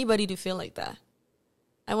anybody to feel like that.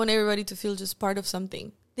 I want everybody to feel just part of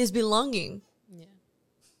something. This belonging. Yeah.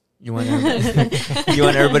 You want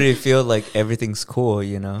everybody to feel like everything's cool,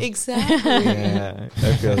 you know? Exactly. Yeah,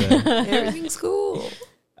 I feel that. Everything's cool.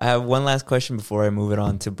 I have one last question before I move it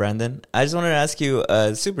on to Brandon. I just wanted to ask you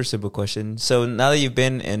a super simple question. So now that you've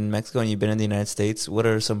been in Mexico and you've been in the United States, what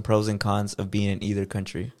are some pros and cons of being in either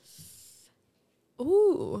country?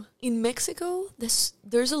 Ooh, in Mexico,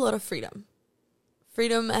 there's a lot of freedom.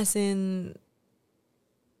 Freedom as in,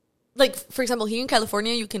 like, for example, here in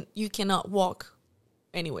California, you cannot walk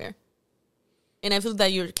anywhere. And I feel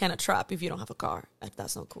that you're kind of trapped if you don't have a car. Like,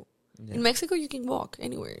 that's not cool. Yeah. In Mexico, you can walk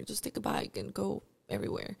anywhere. Just take a bike and go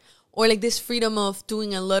everywhere. Or like this freedom of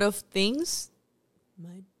doing a lot of things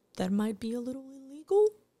that might be a little illegal.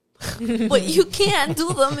 But you can't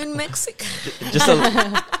do them in Mexico.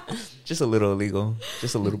 Just a little illegal.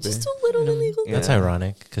 Just a little bit. Just a little illegal. Yeah. That's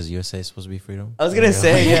ironic because USA is supposed to be freedom. I was going to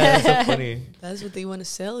say, yeah, that's so funny. That's what they want to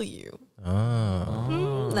sell you.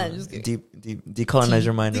 Oh. Nah, just kidding. Decolonize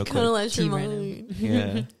your mind real quick. Decolonize your mind.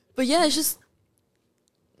 Yeah. But yeah, it's just,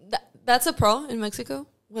 that's a pro in Mexico.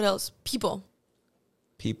 What else? People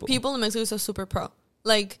in Mexico are super pro.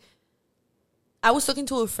 Like, I was talking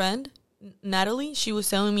to a friend, Natalie. She was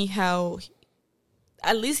telling me how,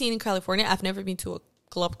 at least here in California, I've never been to a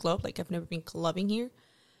club. Like, I've never been clubbing here.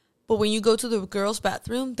 But when you go to the girls'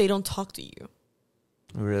 bathroom, they don't talk to you.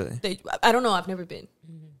 Really? I don't know. I've never been.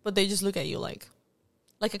 But they just look at you like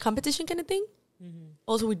a competition kind of thing.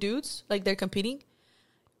 Also with dudes, like they're competing.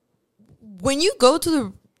 When you go to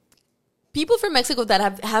the people from Mexico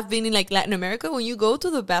that have been in like Latin America, when you go to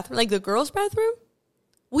the bathroom, like the girls' bathroom,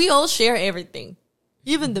 we all share everything.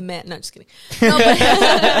 Even the men. No, just kidding. No,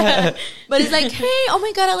 but it's like, hey, oh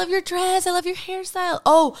my God, I love your dress. I love your hairstyle.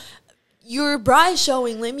 Oh, your bra is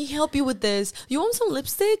showing. Let me help you with this. You want some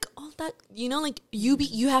lipstick? All that, you know, like you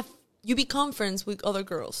become friends with other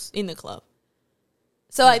girls in the club.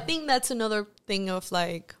 So I think that's another thing of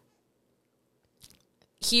like,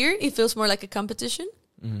 here it feels more like a competition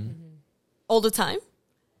all the time.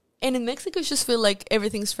 And in Mexico, it just feel like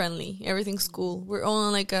everything's friendly. Everything's cool. We're all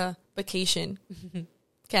on like a vacation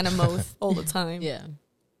kind of mode all the time. Yeah.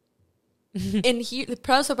 And here, the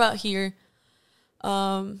pros about here,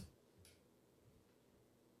 no.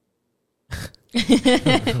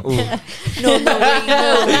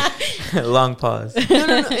 Long pause.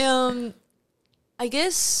 No. I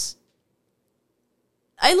guess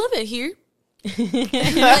I love it here.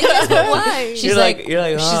 Why? She's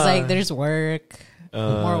like, there's work.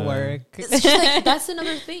 More work. It's just like, that's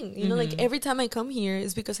another thing. You know, like every time I come here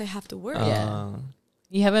is because I have to work. Yeah.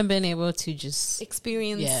 You haven't been able to just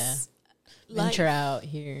experience venture out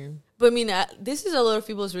here. But I mean, this is a lot of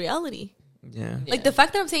people's reality. Yeah. Like the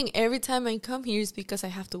fact that I'm saying every time I come here is because I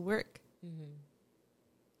have to work.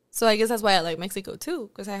 So I guess that's why I like Mexico too,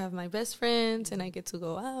 because I have my best friends and I get to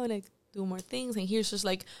go out and I do more things. And here's just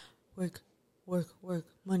like work,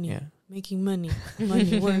 money, making money,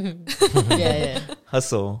 work. Yeah.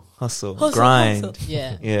 Hustle, grind. Hustle.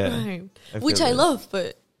 Yeah. Grind. Which I love,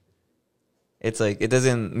 but it's like, it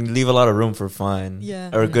doesn't leave a lot of room for fun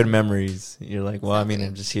or good memories. You're like, well, I mean,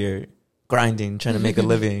 I'm just here grinding, trying to make a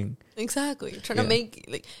living. Exactly. Trying to make,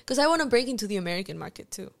 like, because I want to break into the American market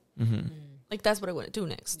too. Mm-hmm. Like, that's what I want to do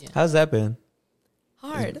next. Yeah. How's that been?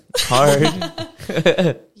 Hard.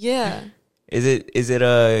 Yeah. Is it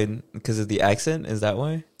because of the accent? Is that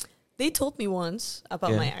why? They told me once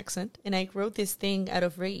about my accent, and I wrote this thing out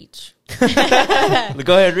of rage. Go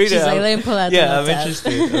ahead, read She's it. like, let me pull out Yeah, I'm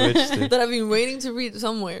interested. That I've been waiting to read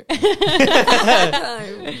somewhere.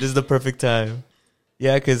 This is the perfect time.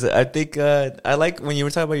 Yeah, because I think I like when you were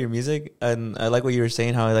talking about your music, and I like what you were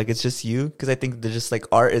saying, how like it's just you, because I think they're just like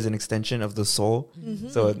art is an extension of the soul. Mm-hmm.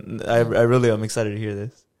 So I really am excited to hear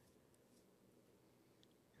this.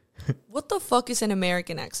 What the fuck is an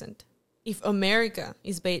American accent? If America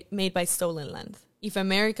is made by stolen land, if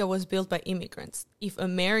America was built by immigrants, if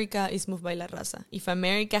America is moved by La Raza, if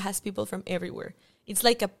America has people from everywhere, it's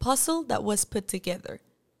like a puzzle that was put together.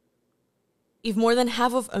 If more than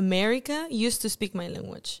half of America used to speak my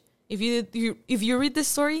language, if you read this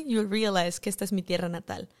story, you'll realize que esta es mi tierra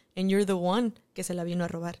natal, and you're the one que se la vino a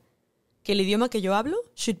robar. Que el idioma que yo hablo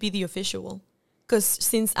should be the official. Because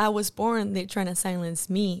since I was born, they're trying to silence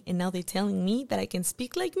me, and now they're telling me that I can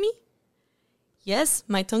speak like me? Yes,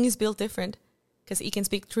 my tongue is built different, because it can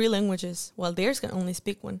speak 3 languages, while theirs can only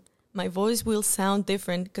speak 1. My voice will sound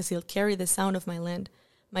different, because it'll carry the sound of my land.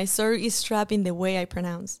 My story is trapped in the way I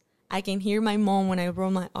pronounce. I can hear my mom when I roll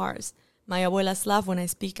my R's. My abuelas laugh when I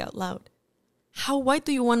speak out loud. How white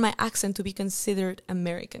do you want my accent to be considered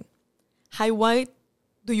American? How white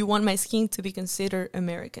do you want my skin to be considered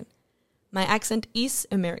American? My accent is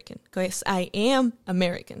American, because I am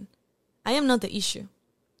American. I am not the issue.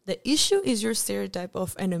 The issue is your stereotype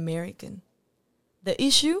of an American. The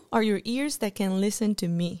issue are your ears that can listen to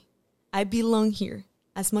me. I belong here,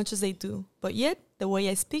 as much as they do, but yet the way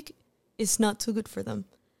I speak is not too good for them.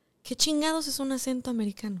 ¿Qué chingados es un acento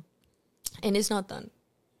americano? And it's not done.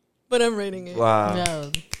 But I'm writing it. Wow.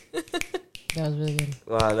 No. That was really good.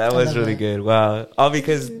 Wow, that was really good. Wow. All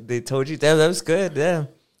because they told you that was good. Yeah.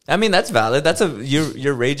 I mean, that's valid.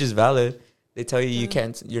 Your rage is valid. They tell you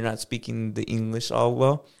you're not speaking the English all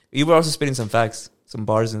well. You were also spitting some facts, some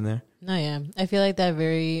bars in there. No, yeah. I feel like that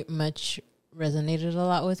very much resonated a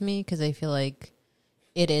lot with me, because I feel like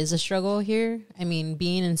it is a struggle here. I mean,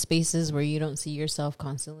 being in spaces where you don't see yourself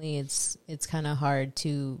constantly, it's kind of hard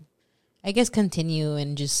to, I guess, continue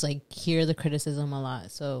and just like hear the criticism a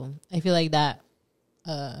lot. So I feel like that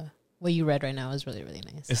what you read right now is really, really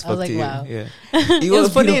nice. I was like, wow. Yeah. It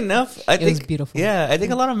was funny enough. I think it was beautiful. Yeah, I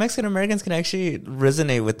think a lot of Mexican Americans can actually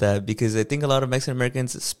resonate with that, because I think a lot of Mexican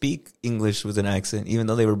Americans speak English with an accent, even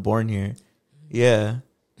though they were born here. Yeah.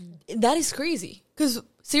 That is crazy. Because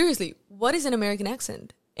seriously, what is an American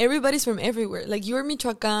accent? Everybody's from everywhere. Like, you're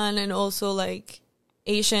Michoacan and also like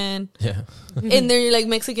Asian. Yeah. And then you're like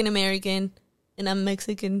Mexican American, and I'm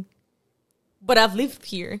Mexican, but I've lived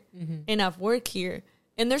here and I've worked here.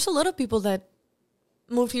 And there's a lot of people that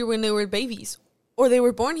moved here when they were babies, or they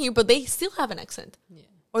were born here, but they still have an accent,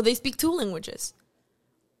 or they speak 2 languages,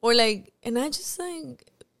 or like, and I just like,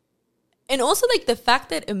 and also like the fact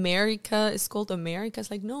that America is called America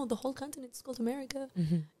is like, no, the whole continent is called America,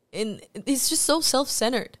 and it's just so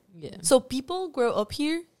self-centered. Yeah. So people grow up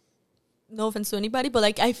here. No offense to anybody, but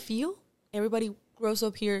like I feel everybody grows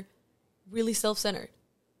up here really self-centered.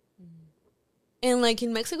 And, like,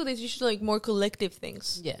 in Mexico, there's usually, like, more collective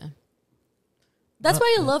things. Yeah. That's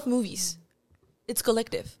why I love movies. It's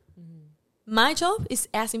collective. My job is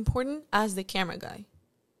as important as the camera guy.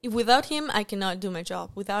 If without him, I cannot do my job.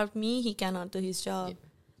 Without me, he cannot do his job. Yeah.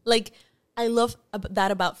 Like, I love that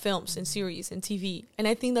about films and series and TV. And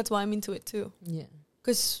I think that's why I'm into it, too. Yeah.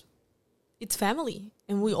 Because it's family.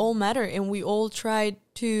 And we all matter. And we all try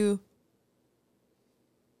to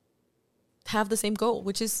have the same goal,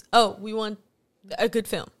 which is, we want a good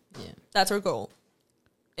film. Yeah. That's our goal.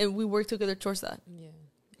 And we work together towards that. Yeah.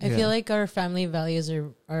 I feel like our family values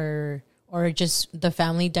are or just the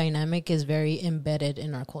family dynamic is very embedded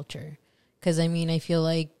in our culture. Because, I mean, I feel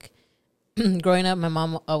like growing up, my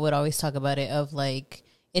mom would always talk about it of, like,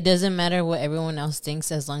 it doesn't matter what everyone else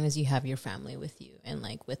thinks as long as you have your family with you and,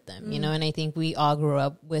 like, with them, you know? And I think we all grew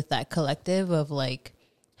up with that collective of, like,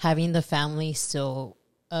 having the family still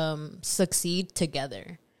succeed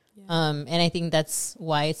together. And I think that's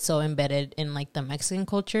why it's so embedded in, like, the Mexican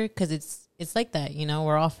culture, because it's like that, you know,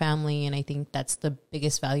 we're all family, and I think that's the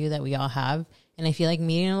biggest value that we all have. And I feel like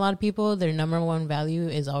meeting a lot of people, their number one value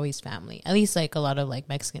is always family. At least, like, a lot of, like,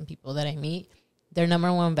 Mexican people that I meet, their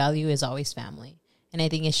number one value is always family. And I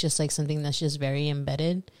think it's just, like, something that's just very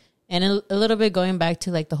embedded. And a little bit going back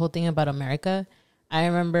to, like, the whole thing about America, I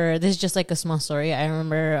remember, this is just, like, a small story. I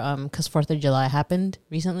remember, because 4th of July happened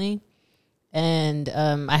recently. And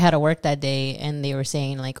I had to work that day, and they were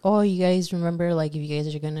saying like, "Oh, you guys remember like if you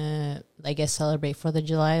guys are gonna, I guess, celebrate 4th of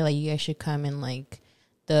July, like you guys should come in like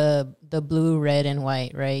the blue, red, and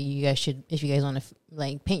white, right? You guys should, if you guys want to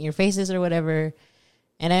like paint your faces or whatever."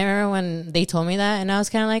 And I remember when they told me that, and I was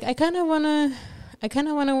kind of like, I kind of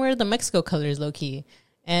wanna wear the Mexico colors, low key.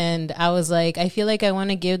 And I was like, I feel like I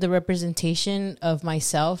want to give the representation of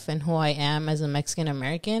myself and who I am as a Mexican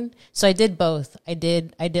American. So I did both. I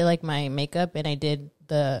did like my makeup, and I did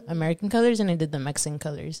the American colors, and I did the Mexican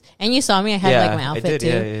colors. And you saw me. I had like my outfit too.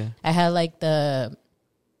 Yeah. I had like the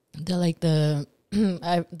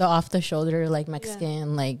off the shoulder like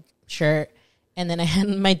Mexican like shirt, and then I had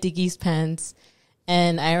my Dickies pants.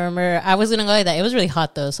 And I remember I was gonna go like that. It was really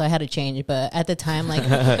hot though, so I had to change. But at the time, like,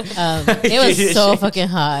 it was so fucking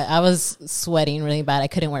hot. I was sweating really bad. I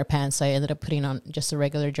couldn't wear pants, so I ended up putting on just a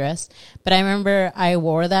regular dress. But I remember I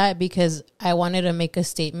wore that because I wanted to make a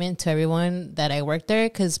statement to everyone that I worked there.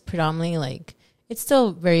 Because predominantly, like, it's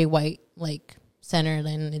still very white, like centered,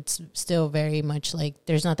 and it's still very much like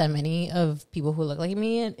there's not that many of people who look like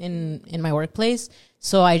me in my workplace.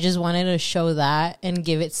 So I just wanted to show that and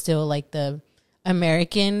give it still like the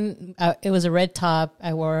American. It was a red top,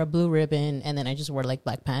 I wore a blue ribbon, and then I just wore like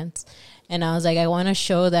black pants. And I was like, I want to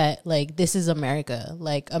show that like this is America.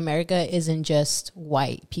 Like America isn't just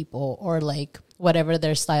white people or like whatever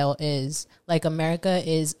their style is. Like America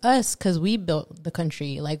is us, because we built the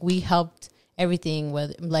country. Like we helped everything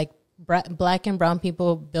with like black and brown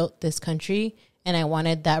people built this country. And I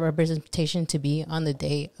wanted that representation to be on the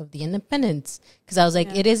day of the independence, because I was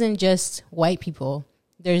like, it isn't just white people.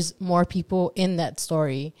 There's more people in that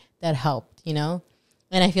story that helped, you know?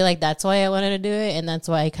 And I feel like that's why I wanted to do it. And that's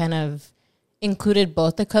why I kind of included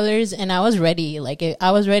both the colors. And I was ready. Like,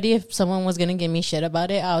 I was ready if someone was going to give me shit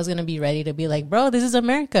about it. I was going to be ready to be like, bro, this is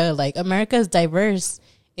America. Like, America is diverse.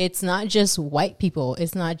 It's not just white people.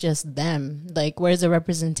 It's not just them. Like, where's the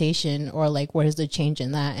representation, or like, where's the change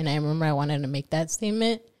in that? And I remember I wanted to make that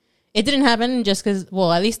statement. It didn't happen just because,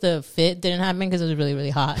 well, at least the fit didn't happen because it was really, really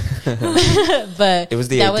hot. But it was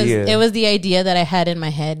the idea. It was the idea that I had in my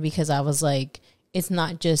head, because I was like, it's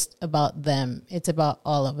not just about them. It's about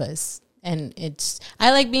all of us. And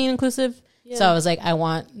I like being inclusive. Yeah. So I was like, I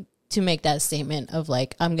want to make that statement of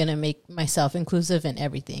like, I'm going to make myself inclusive in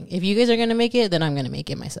everything. If you guys are going to make it, then I'm going to make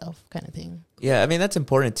it myself, kind of thing. Yeah, I mean, that's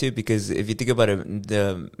important too, because if you think about it,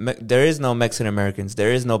 there is no Mexican Americans.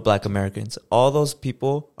 There is no Black Americans. All those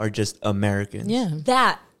people are just Americans.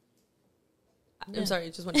 Yeah. I'm sorry, I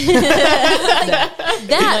just want to that.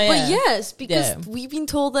 Yeah. But yes, because we've been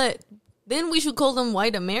told that then we should call them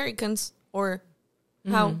white Americans, or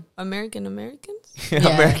how American Americans?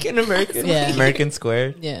 American Americans? Yeah. American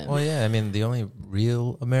squared? Yeah. Well, yeah, I mean, the only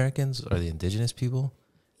real Americans are the indigenous people.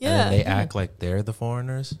 Yeah. And then they act like they're the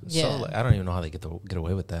foreigners. Yeah. So like, I don't even know how they get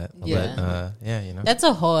away with that. Yeah. But yeah, you know. That's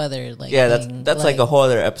a whole other like that's like a whole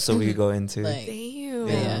other episode we could go into. Like, damn.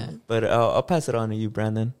 Yeah. But I'll pass it on to you,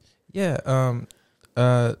 Brandon. Yeah.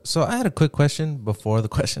 So I had a quick question before the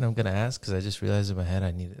question I'm gonna ask, because I just realized in my head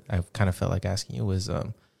I kind of felt like asking you was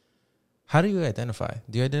how do you identify?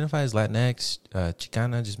 Do you identify as Latinx,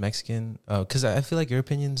 Chicana, just Mexican? Because I feel like your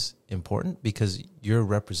opinion's important because you're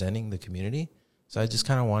representing the community. So I just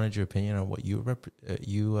kind of wanted your opinion on what you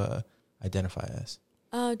identify as.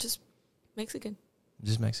 Just Mexican.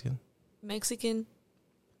 Just Mexican. Mexican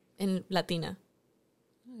and Latina.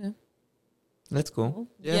 Okay. That's cool.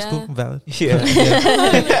 Yeah, it's cool. Valid. Yeah.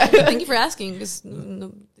 Thank you for asking, because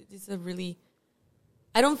it's a really,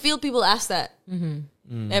 I don't feel people ask that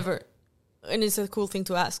ever, and it's a cool thing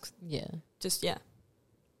to ask. Yeah. Just I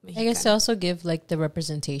guess to also give like the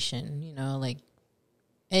representation, you know, like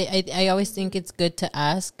I always think it's good to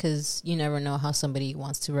ask, because you never know how somebody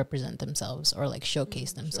wants to represent themselves or like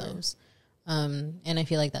showcase themselves. And I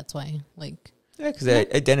feel like that's why, like, yeah, because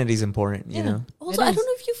identity is important, you know. Also, I don't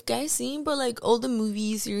know if you've guys seen, but like all the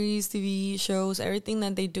movies, series, TV shows, everything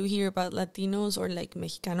that they do here about Latinos or like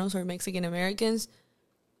Mexicanos or Mexican Americans,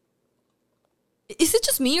 is it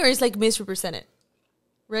just me or is like misrepresented?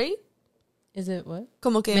 Right? is it what?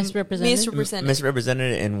 Como que Misrepresented?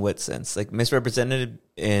 Misrepresented in what sense? Like misrepresented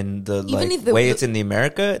in the Even like if the way it's in the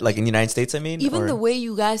America, like in the United States, I mean? Even or? the way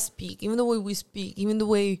you guys speak, even the way we speak, even the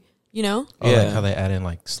way, you know? Oh, Yeah. like how they add in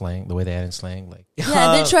like slang, the way they add in slang, like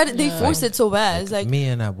Yeah, they force it so bad. It's like, me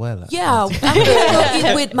and abuela. yeah, I'm gonna go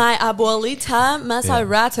eat with my abuelita más al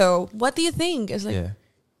rato. What do you think? It's like, Yeah.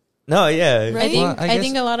 No, yeah. Right? Well, I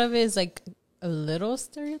think a lot of it is like a little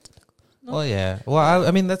stereotypical. No? Well, yeah. Well,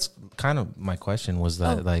 I mean, that's kind of my question was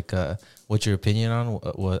that like, what's your opinion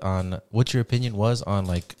on what your opinion was on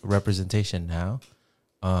like representation now,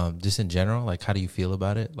 just in general? Like, how do you feel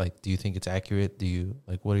about it? Like, do you think it's accurate?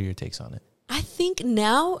 What are your takes on it? I think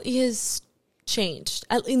now is changed.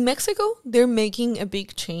 In Mexico, they're making a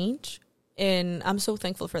big change, and I'm so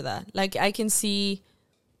thankful for that. Like, I can see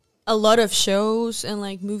a lot of shows and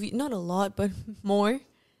like movies, not a lot, but more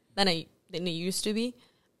than it used to be,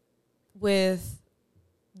 with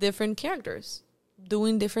different characters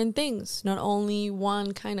doing different things. Not only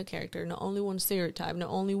one kind of character, not only one stereotype, not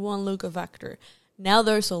only one look of actor. Now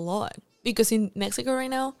there's a lot, because in Mexico right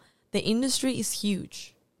now, the industry is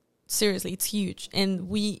huge. Seriously, it's huge. And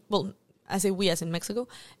I say we as in Mexico,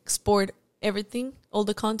 export everything, all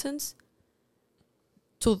the contents,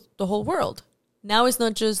 to the whole world. Now it's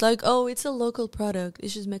not just like, oh, it's a local product,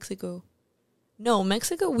 it's just Mexico. No,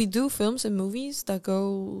 Mexico, we do films and movies that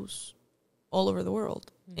goes all over the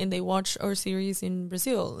world. And they watch our series in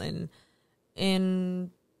Brazil and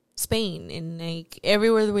in Spain and like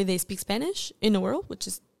everywhere where they speak Spanish in the world, which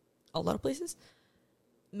is a lot of places.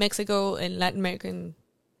 Mexico and Latin American,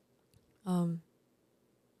 I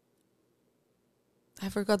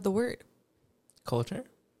forgot the word. Culture?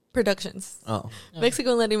 Productions. Oh.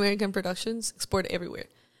 Mexico and Latin American productions export everywhere.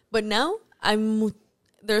 But now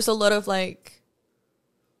there's a lot of like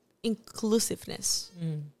inclusiveness.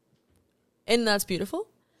 And that's beautiful.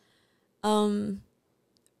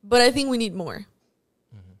 But I think we need more.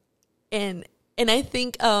 And I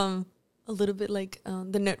think a little bit like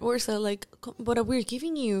the networks are like, but we're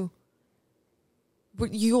giving you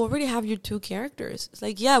already have your 2 characters. It's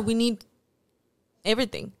like, yeah, we need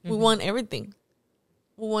everything. We want everything.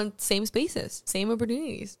 We want same spaces, same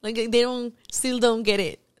opportunities. Like they still don't get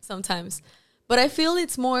it sometimes. But I feel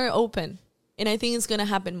it's more open, and I think it's gonna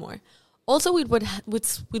happen more. Also with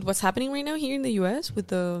what's happening right now here in the US with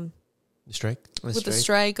the strike? The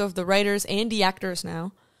strike of the writers and the actors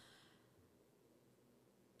now,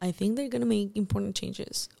 I think they're going to make important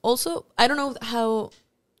changes. Also, I don't know how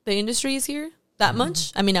the industry is here that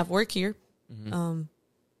much. I mean, I've worked here.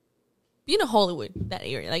 You know, Hollywood, that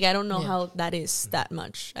area. Like, I don't know how that is that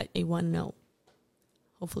much. I want to know.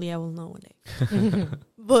 Hopefully, I will know one day.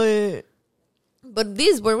 But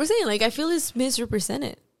this, what we're saying, like, I feel it's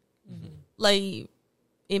misrepresented. Like,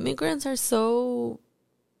 immigrants are so...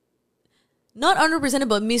 not underrepresented,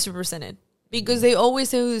 but misrepresented. Because they always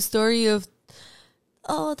tell the story of,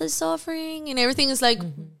 oh, the suffering, and everything is like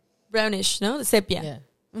brownish, no? The sepia. Yeah.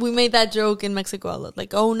 We made that joke in Mexico a lot.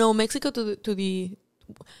 Like, oh no, Mexico to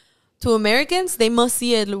Americans, they must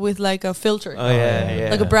see it with like a filter. Oh yeah.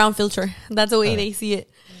 Like a brown filter. That's the way they see it.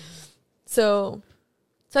 So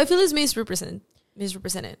I feel it's misrepresented.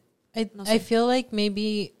 I feel like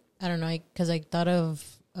maybe, I don't know, because I thought of,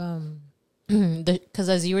 because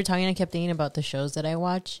as you were talking, I kept thinking about the shows that I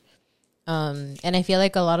watch. And I feel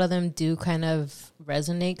like a lot of them do kind of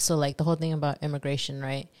resonate. So like the whole thing about immigration,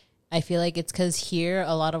 right? I feel like it's because here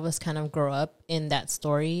a lot of us kind of grow up in that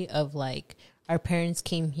story of like our parents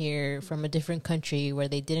came here from a different country where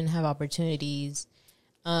they didn't have opportunities.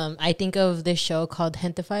 I think of this show called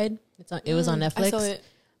Gentified. It was on Netflix. I saw it.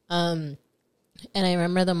 And I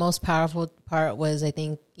remember the most powerful part was I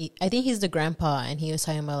think he's the grandpa, and he was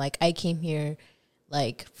talking about like, I came here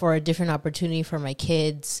like for a different opportunity for my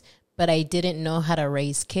kids, but I didn't know how to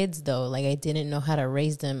raise kids though. Like I didn't know how to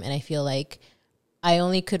raise them, and I feel like I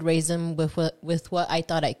only could raise them with what I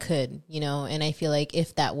thought I could, you know. And I feel like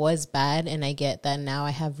if that was bad, and I get that now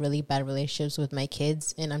I have really bad relationships with my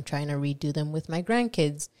kids, and I'm trying to redo them with my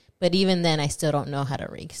grandkids, but even then I still don't know how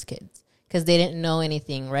to raise kids because they didn't know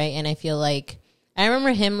anything, right? And I feel like I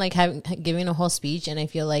remember him like giving a whole speech, and I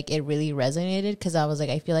feel like it really resonated because I was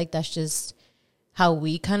like, I feel like that's just how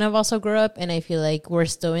we kind of also grew up, and I feel like we're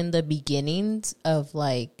still in the beginnings of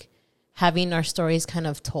like having our stories kind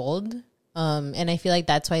of told. And I feel like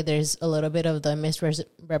that's why there's a little bit of the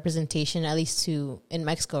misrepresentation, at least in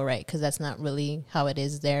Mexico, right? Because that's not really how it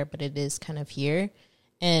is there, but it is kind of here.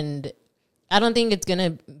 And I don't think it's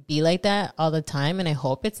going to be like that all the time. And I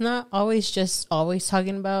hope it's not always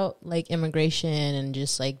talking about like immigration and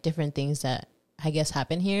just like different things that I guess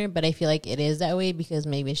happen here. But I feel like it is that way because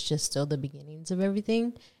maybe it's just still the beginnings of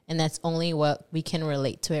everything. And that's only what we can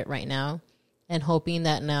relate to it right now. And hoping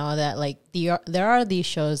that now that like there are these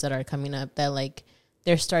shows that are coming up that like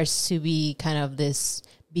there starts to be kind of this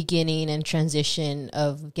beginning and transition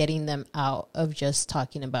of getting them out of just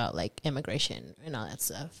talking about like immigration and all that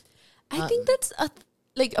stuff. I think that's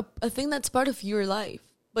a thing that's part of your life,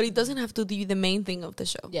 but it doesn't have to be the main thing of the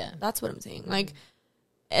show. Yeah, that's what I'm saying. Like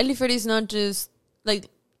Elyfer is not just like,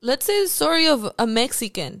 let's say the story of a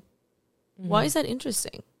Mexican. Why is that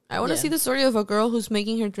interesting? I want to see the story of a girl who's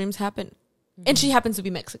making her dreams happen. And she happens to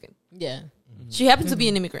be Mexican. Yeah. She happens to be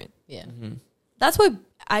an immigrant. Yeah. That's why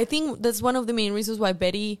I think that's one of the main reasons why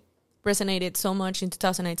Betty resonated so much in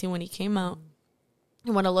 2019 when it came out,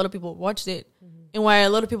 and when a lot of people watched it, and why a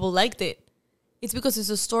lot of people liked it. It's because it's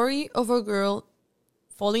a story of a girl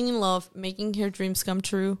falling in love, making her dreams come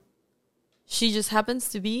true. She just happens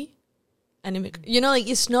to be an immigrant. You know, like,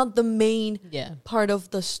 it's not the main part of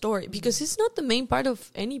the story, because it's not the main part of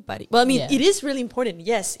anybody. Well, I mean, it is really important.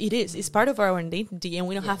 Yes, it is. It's part of our identity, and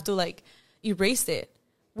we don't have to, like, erase it.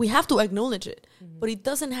 We have to acknowledge it, but it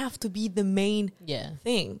doesn't have to be the main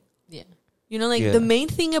thing. Yeah. You know, like, the main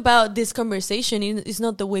thing about this conversation is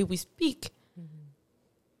not the way we speak.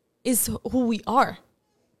 Is who we are,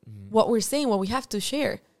 what we're saying, what we have to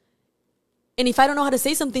share. And if I don't know how to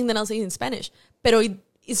say something, then I'll say it in Spanish. Pero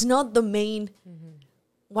it's not the main.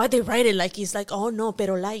 Why they write it like it's like, oh no,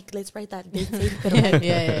 pero like, let's write that. They say pero like.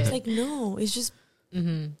 It's like, no, it's just.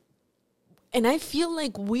 And I feel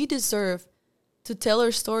like we deserve to tell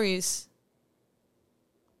our stories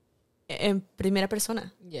en primera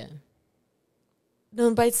persona. Yeah.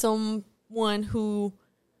 Not by someone who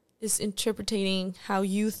is interpreting how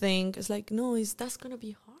you think. It's like, no, that's gonna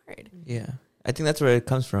be hard. Yeah, I think that's where it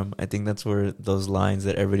comes from. I think that's where those lines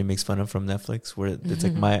that everybody makes fun of from Netflix, where it's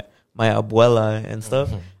like my abuela and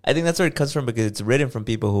stuff. I think that's where it comes from, because it's written from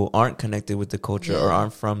people who aren't connected with the culture or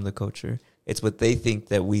aren't from the culture. It's what they think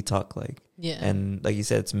that we talk like. Yeah, and like you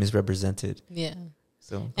said, it's misrepresented. Yeah.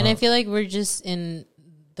 So, and I feel like we're just in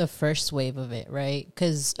the first wave of it, right?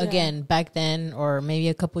 Because again, back then, or maybe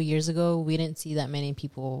a couple years ago, we didn't see that many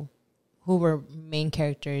people who were main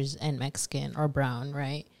characters and Mexican or brown,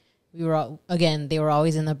 right? We were all, again, they were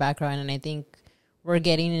always in the background, and I think we're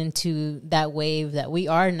getting into that wave that we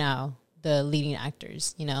are now the leading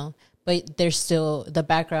actors, you know. But there's still, the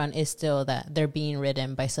background is still that they're being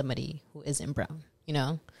written by somebody who isn't brown, you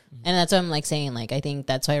know. And that's what I'm like saying. Like, I think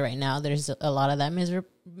that's why right now there's a lot of that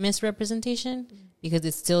misrepresentation. Because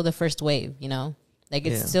it's still the first wave, you know? Like,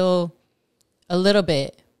 it's still a little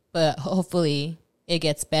bit, but hopefully it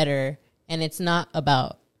gets better. And it's not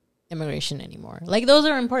about immigration anymore. Like, those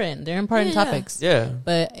are important. They're important topics. Yeah.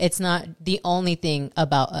 But it's not the only thing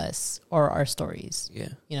about us or our stories. Yeah.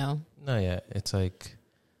 You know? No, yeah. It's like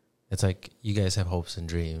you guys have hopes and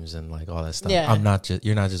dreams and, like, all that stuff. Yeah.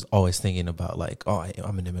 You're not just always thinking about, like, oh,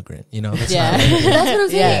 I'm an immigrant. You know? That's that's what I'm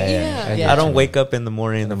saying. Yeah. I don't wake up in the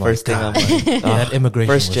morning and the first thing I'm like, that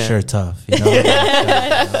immigration was sure tough. You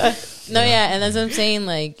know? No, and that's what I'm saying.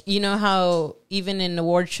 Like, you know how even in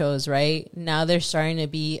award shows, right? Now there's starting to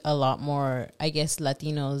be a lot more, I guess,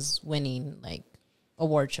 Latinos winning, like,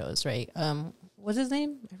 award shows, right? What's his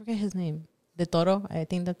name? I forget his name. De Toro, I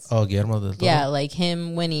think that's... Oh, Guillermo del Toro. Yeah, like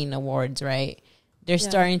him winning awards, right? There's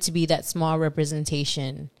starting to be that small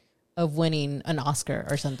representation of winning an Oscar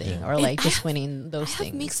or something, or like just winning those things. I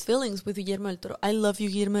have mixed feelings with Guillermo del Toro. I love you,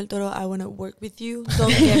 Guillermo del Toro. I want to work with you. Don't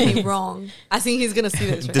get me wrong. I think he's gonna see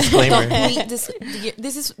this. Right? Disclaimer.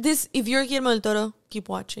 This. If you're Guillermo del Toro, keep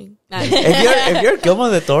watching. if you're Guillermo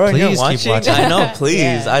del Toro and you're watching, I know.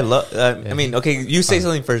 Please, I love. I mean, okay, you say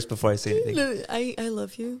something first before I say anything. No, I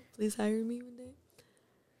love you. Please hire me one day.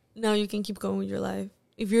 Now you can keep going with your life.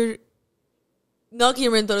 If you're not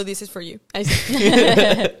Guillermo del Toro, this is for you. I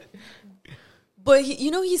say. But you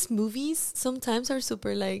know, his movies sometimes are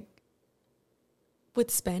super, like, with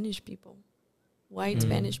Spanish people, white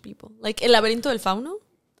Spanish people, like El Laberinto del Fauno,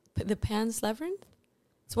 the Pan's Labyrinth.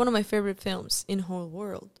 It's one of my favorite films in the whole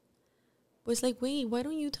world. But it's like, wait, why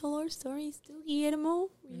don't you tell our stories too, Guillermo?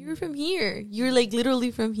 You're from here. You're, like, literally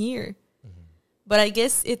from here. But I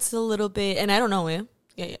guess it's a little bit, and I don't know, I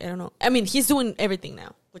don't know. I mean, he's doing everything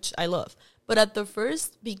now, which I love. But at the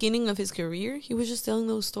first beginning of his career, he was just telling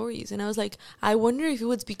those stories. And I was like, I wonder if it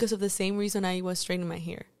was because of the same reason I was straightening my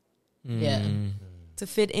hair. Yeah. To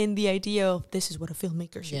fit in the idea of this is what a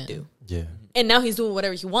filmmaker should do. Yeah. And now he's doing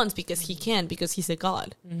whatever he wants because he can, because he's a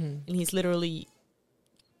god. And he's literally...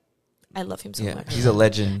 I love him so much. He's a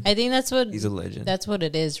legend. I think he's a legend. That's what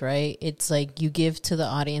it is, right? It's like you give to the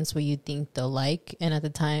audience what you think they'll like. And at the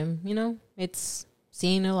time, you know, it's...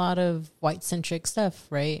 seeing a lot of white-centric stuff,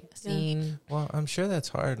 right? Well, I'm sure that's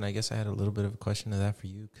hard, and I guess I had a little bit of a question to that for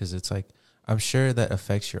you, because it's like, I'm sure that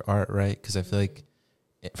affects your art, right? Because I feel like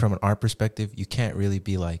from an art perspective, you can't really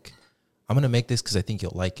be like, I'm going to make this because I think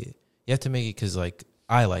you'll like it. You have to make it because, like,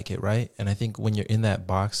 I like it, right? And I think when you're in that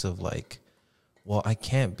box of, like, well, I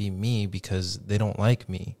can't be me because they don't like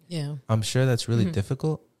me. Yeah. I'm sure that's really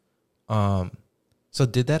difficult. So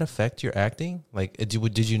did that affect your acting? Like,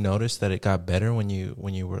 did you notice that it got better when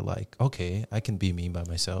you were like, okay, I can be me by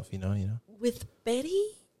myself, you know? With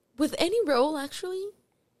Betty, with any role, actually,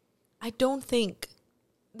 I don't think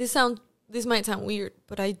this might sound weird,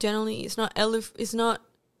 but I generally, it's not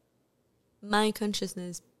my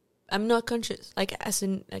consciousness. I'm not conscious, like as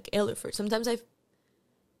in like Elyfer. Sometimes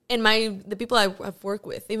the people I've worked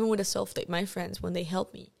with, even with a self-tape, my friends, when they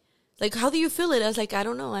help me, like, how do you feel it? I was like, I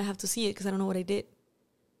don't know. I have to see it because I don't know what I did.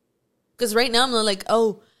 Because right now I'm not like,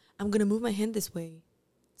 oh, I'm going to move my hand this way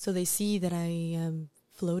so they see that I am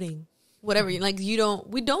floating. Whatever. Like, we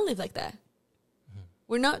don't live like that.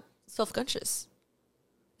 We're not self-conscious.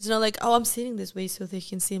 It's not like, oh, I'm sitting this way so they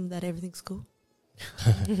can see that everything's cool.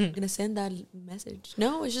 I'm going to send that message.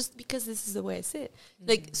 No, it's just because this is the way I sit.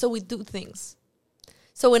 Like, so we do things.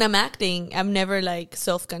 So when I'm acting, I'm never like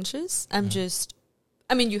self-conscious. I'm just,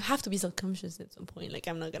 I mean, you have to be self-conscious at some point. Like,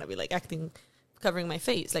 I'm not going to be like acting, covering my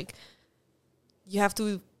face. Like, you have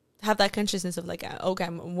to have that consciousness of like, okay,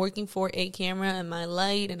 I'm working for a camera and my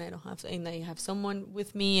light, and and I have someone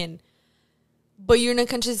with me, but you're not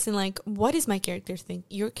conscious in like, what is my character think?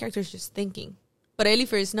 Your character is just thinking, but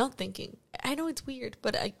Elyfer is not thinking. I know it's weird,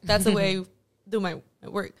 but that's the way I do my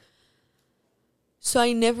work. So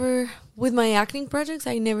I never, with my acting projects,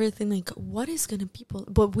 I never think like, what is gonna people?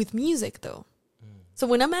 But with music though, so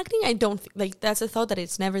when I'm acting, I don't like, that's a thought that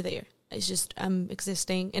it's never there. It's just I'm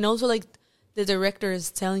existing, and also like the director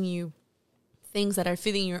is telling you things that are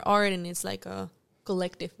fitting your art, and it's like a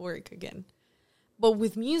collective work again. But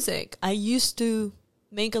with music, I used to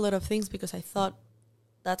make a lot of things because I thought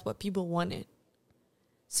that's what people wanted.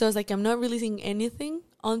 So it's like, I'm not releasing anything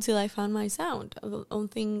until I found my sound,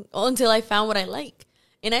 until I found what I like.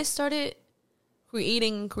 And I started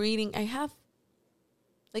creating. I have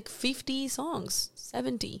like 50 songs,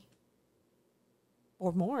 70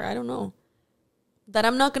 or more, I don't know, that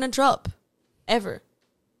I'm not going to drop ever,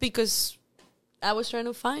 because I was trying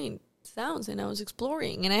to find sounds and I was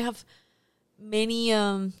exploring, and I have many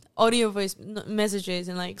audio voice messages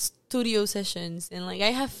and like studio sessions, and like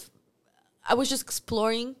I was just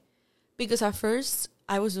exploring, because at first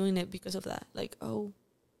I was doing it because of that, like, oh,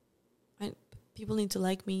 people need to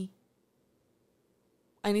like me,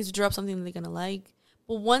 I need to drop something they're gonna like.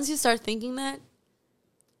 But once you start thinking that,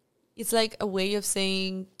 it's like a way of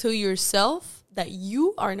saying to yourself that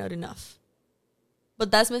you are not enough. But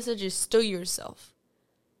that message is to yourself.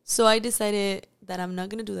 So I decided that I'm not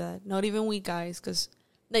going to do that. Not even with guys. Because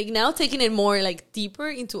like now, taking it more like deeper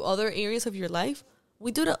into other areas of your life,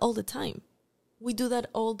 we do that all the time. We do that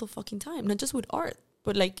all the fucking time. Not just with art,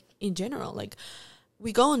 but like in general. Like,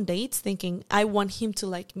 we go on dates thinking, I want him to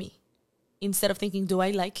like me, instead of thinking, do I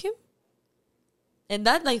like him? And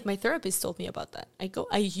that, like, my therapist told me about that.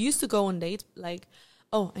 I used to go on dates like,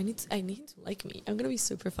 oh, I need to like me. I'm going to be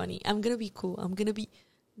super funny. I'm going to be cool.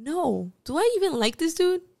 No. Do I even like this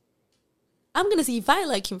dude? I'm going to see if I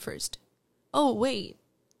like him first. Oh, wait.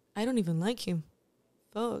 I don't even like him.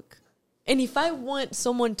 Fuck. And if I want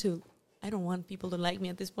someone to, I don't want people to like me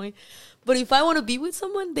at this point, but if I want to be with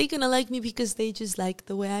someone, they're going to like me because they just like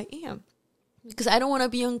the way I am. Because I don't want to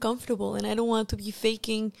be uncomfortable, and I don't want to be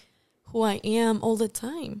faking who I am all the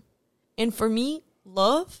time. And for me,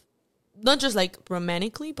 love, not just like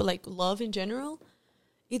romantically, but like love in general,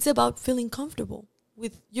 it's about feeling comfortable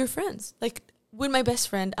with your friends. Like with my best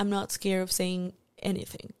friend, I'm not scared of saying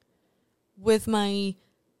anything. With my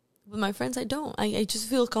friends, I don't. I just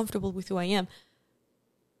feel comfortable with who I am.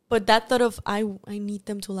 But that thought of I need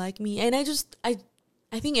them to like me, and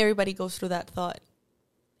I think everybody goes through that thought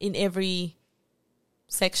in every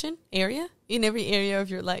in every area of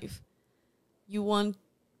your life.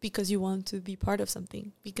 Because you want to be part of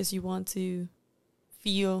something, because you want to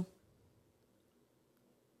feel,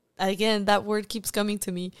 again, that word keeps coming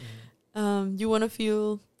to me. You want to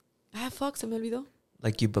feel, se me olvidó.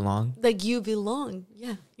 Like you belong? Like you belong,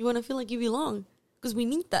 yeah. You want to feel like you belong, because we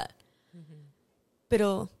need that.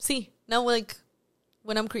 Pero, sí, now like,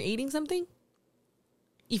 when I'm creating something,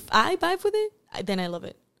 if I vibe with it, then I love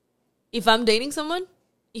it. If I'm dating someone,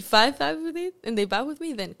 if I vibe with it and they vibe with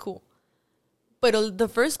me, then cool. But the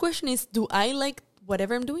first question is, do I like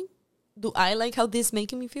whatever I'm doing? Do I like how this is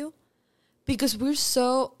making me feel? Because we're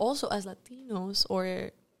so, also as Latinos or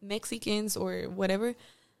Mexicans or whatever,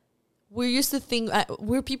 we're used to think,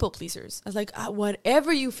 we're people pleasers. As like,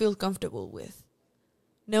 whatever you feel comfortable with.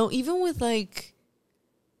 No, even with like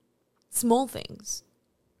small things.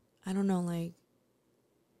 I don't know, like,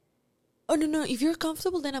 oh, no, if you're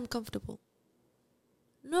comfortable, then I'm comfortable.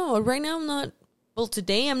 No, right now I'm not. Well,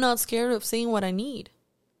 today I'm not scared of saying what I need.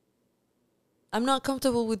 I'm not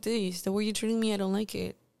comfortable with this. The way you're treating me, I don't like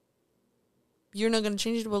it. You're not going to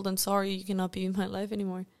change it. Well, then sorry, you cannot be in my life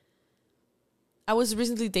anymore. I was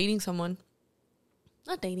recently dating someone.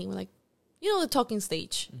 Not dating, but like, you know, the talking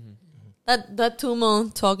stage. Mm-hmm. That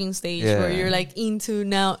 2-month talking stage where you're like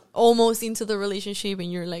almost into the relationship,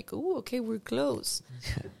 and you're like, oh, okay, we're close.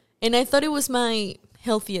 And I thought it was my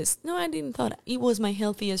healthiest. No, I didn't thought it was my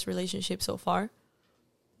healthiest relationship so far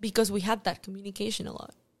because we had that communication a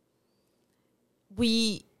lot.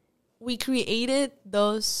 We created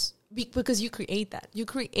those because you create that. You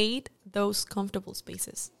create those comfortable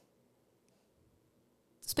spaces.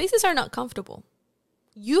 Spaces are not comfortable.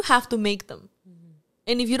 You have to make them. Mm-hmm.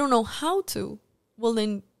 And if you don't know how to, well,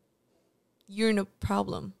 then you're in a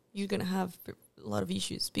problem. You're going to have a lot of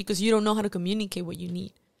issues because you don't know how to communicate what you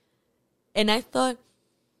need. And I thought,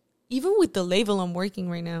 even with the label I'm working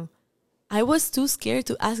right now, I was too scared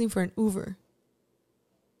to asking for an Uber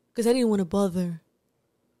because I didn't want to bother.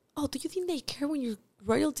 Oh, do you think they care when your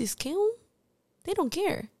royalties count? They don't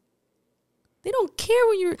care. They don't care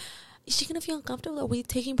when you're... Is she going to feel uncomfortable that we're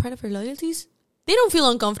taking part of her loyalties? They don't feel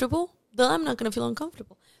uncomfortable. Then I'm not going to feel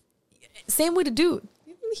uncomfortable. Same with the dude.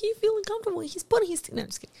 He feel uncomfortable. He's putting his... No, I'm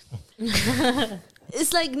just kidding.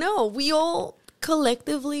 It's like, no, we all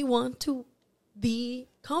collectively want to be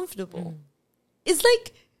comfortable. It's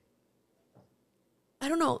like... I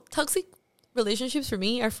don't know. Toxic relationships for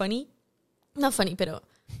me are funny. Not funny, pero...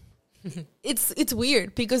 it's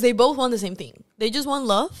weird because they both want the same thing. They just want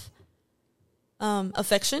love,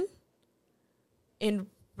 affection, and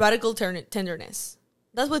radical tenderness.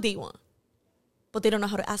 That's what they want. But they don't know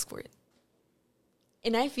how to ask for it.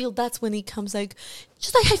 And I feel that's when it comes like,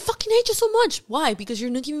 just like, I fucking hate you so much. Why? Because you're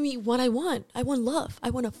not giving me what I want. I want love. I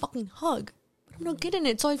want a fucking hug. But I'm not getting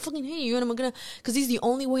it. So I fucking hate you. And I'm going to, because this is the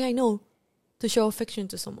only way I know to show affection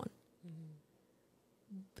to someone.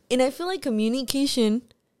 Mm-hmm. And I feel like communication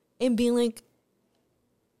and being like,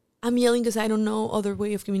 I'm yelling because I don't know other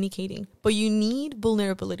way of communicating. But you need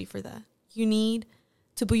vulnerability for that. You need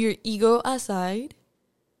to put your ego aside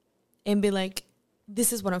and be like,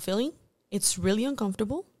 this is what I'm feeling. It's really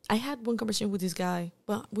uncomfortable. I had one conversation with this guy,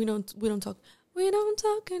 but we don't talk. We don't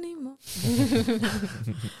talk anymore.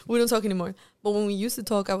 We don't talk anymore. But when we used to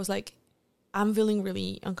talk, I was like, I'm feeling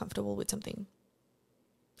really uncomfortable with something.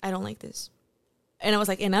 I don't like this. And I was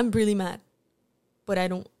like, and I'm really mad. But I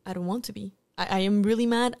don't want to be. I am really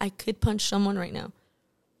mad. I could punch someone right now.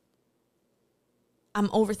 I'm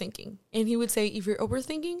overthinking. And he would say, if you're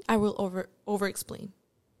overthinking, I will over explain.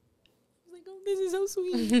 I was like, oh, this is so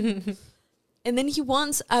sweet. And then we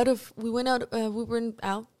went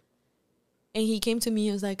out, and he came to me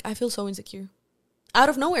and was like, I feel so insecure. Out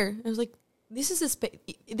of nowhere. I was like, this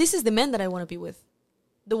is the man that I want to be with.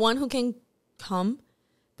 The one who can come,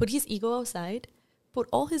 put his ego outside, put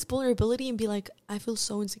all his vulnerability and be like, I feel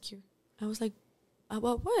so insecure. I was like,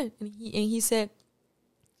 about what? And he said,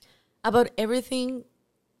 about everything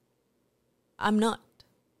I'm not.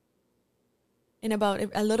 And about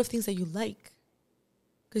a lot of things that you like.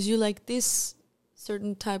 Because you like this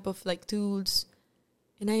certain type of like tools.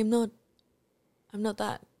 And I'm not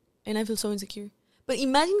that. And I feel so insecure. But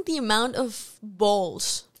imagine the amount of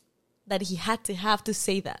balls that he had to have to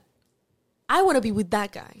say that. I want to be with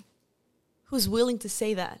that guy who's willing to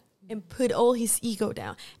say that and put all his ego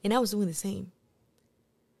down. And I was doing the same.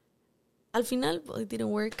 Al final, it didn't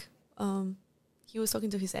work. He was talking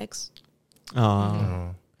to his ex.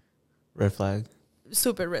 Oh, red flag.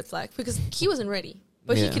 Super red flag. Because he wasn't ready.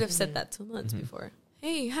 But he could have said that 2 months before.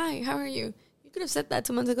 Hey, hi, how are you? You could have said that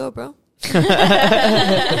 2 months ago, bro. How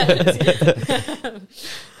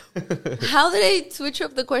did I switch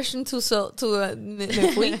up the question to me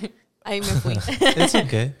fui? Me fui. It's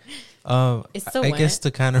okay. I guess to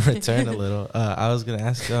kind of return a little, I was gonna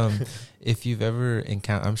ask if you've ever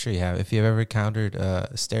encountered. I'm sure you have. If you've ever encountered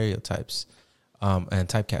stereotypes and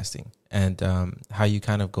typecasting, and how you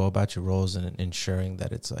kind of go about your roles and ensuring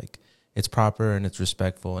that it's like it's proper and it's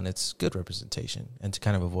respectful and it's good representation, and to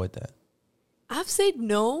kind of avoid that. I've said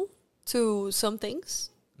no to some things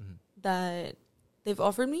that they've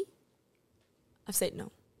offered me. I've said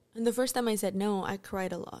no. And the first time I said no, I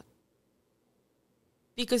cried a lot.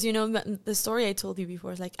 Because, you know, the story I told you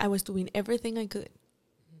before is like I was doing everything I could.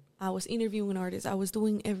 I was interviewing artists. I was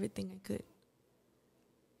doing everything I could.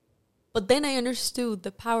 But then I understood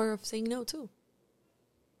the power of saying no too.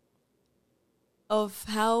 Of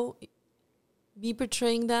how me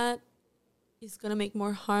portraying that is going to make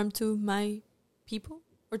more harm to my people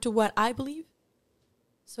or to what I believe.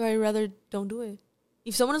 So I rather don't do it.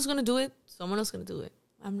 If someone is going to do it, someone else is going to do it.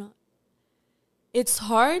 I'm not. It's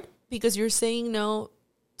hard because you're saying no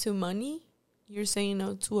to money. You're saying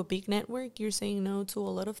no to a big network. You're saying no to a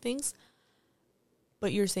lot of things.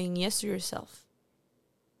 But you're saying yes to yourself.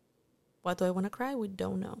 What do I want to cry? We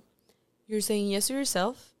don't know. You're saying yes to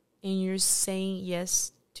yourself and you're saying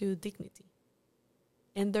yes to dignity.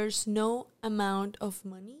 And there's no amount of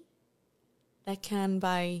money that can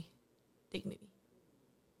buy dignity.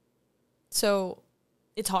 So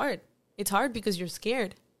it's hard. It's hard because you're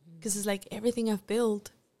scared. Because it's like everything I've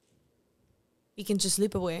built, it can just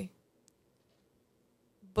slip away.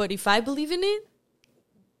 But if I believe in it,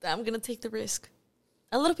 I'm going to take the risk.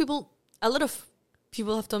 A lot of people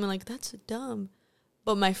have told me, like, that's so dumb.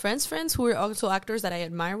 But my friends who are also actors that I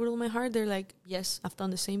admire with all my heart, they're like, yes, I've done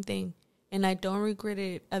the same thing. And I don't regret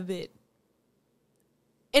it a bit.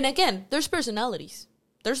 And again, there's personalities.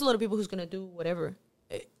 There's a lot of people who's going to do whatever.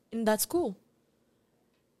 And that's cool.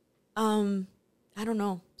 I don't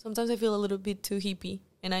know. Sometimes I feel a little bit too hippie.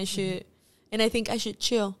 And I should, and I think I should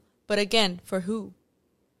chill. But again, for who?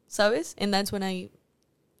 ¿Sabes? And that's when I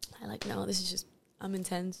like, no, this is just, I'm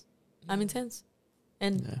intense. I'm intense.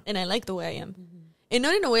 And I like the way I am. And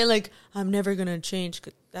not in a way like, I'm never going to change.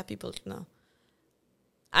 'Cause that people, no.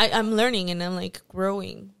 I'm learning and I'm like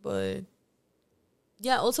growing. But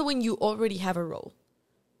yeah, also when you already have a role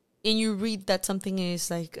and you read that something is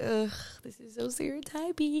like, ugh, this is so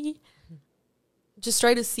stereotypy. Just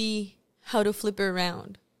try to see how to flip it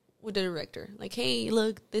around with the director. Like, hey,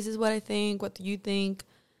 look, this is what I think. What do you think?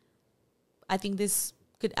 I think this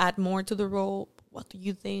could add more to the role. What do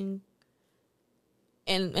you think?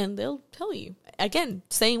 And they'll tell you. Again,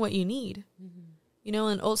 saying what you need. You know,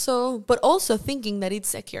 and also thinking that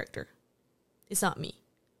it's a character. It's not me.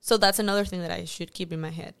 So that's another thing that I should keep in my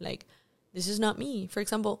head. Like, this is not me. For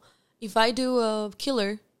example, if I do a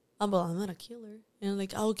killer, I'm not a killer. And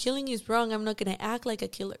like, oh, killing is wrong. I'm not going to act like a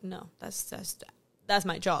killer. No, that's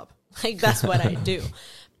my job. Like, that's what I do.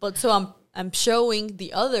 But so I'm showing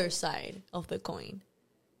the other side of the coin.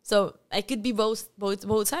 So I could be both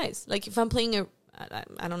sides. Like, if I'm playing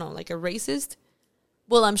I don't know, like a racist,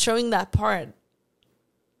 well, I'm showing that part.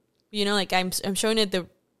 You know, like I'm showing it el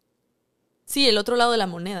otro lado de la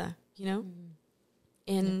moneda, you know?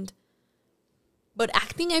 And, but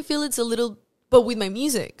acting, I feel it's a little, but with my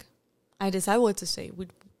music, I decide what to say,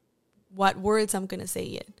 with what words I'm going to say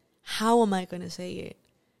it. How am I going to say it?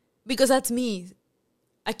 Because that's me.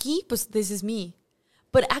 Aquí, pues, this is me.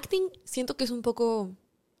 But acting, siento que es un poco,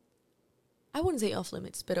 I wouldn't say off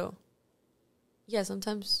limits, pero yeah,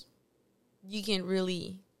 sometimes you can't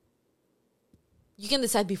really, you can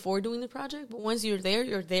decide before doing the project, but once you're there,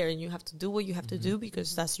 and you have to do what you have to do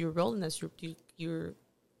because that's your role and that's you're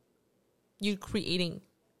creating.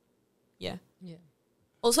 Yeah.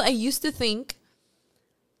 Also, I used to think,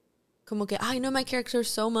 como que, I know my character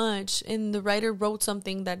so much, and the writer wrote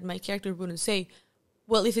something that my character wouldn't say.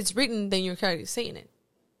 Well, if it's written, then your character is saying it.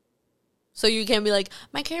 So you can't be like,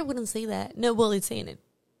 my character wouldn't say that. No, well, it's saying it.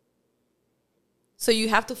 So you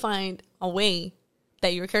have to find a way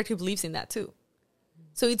that your character believes in that too.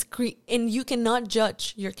 So it's and you cannot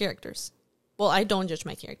judge your characters. Well, I don't judge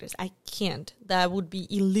my characters. I can't. That would be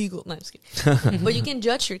illegal. No, I'm just kidding. But you can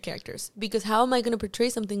judge your characters because how am I going to portray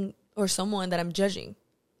something or someone that I'm judging?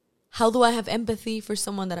 How do I have empathy for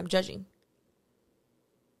someone that I'm judging?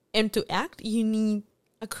 And to act, you need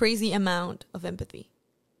a crazy amount of empathy.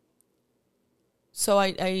 So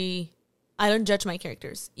I don't judge my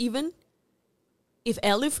characters. Even if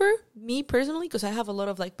Elyfer, me personally, because I have a lot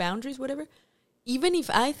of like boundaries, whatever, even if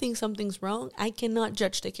I think something's wrong, I cannot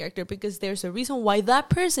judge the character because there's a reason why that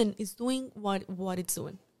person is doing what it's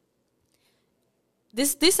doing.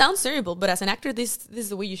 This sounds terrible, but as an actor, this is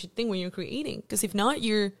the way you should think when you're creating. Because if not,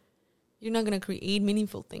 you're not going to create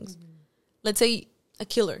meaningful things. Let's say a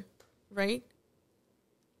killer, right?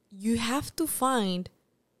 You have to find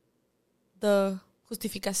the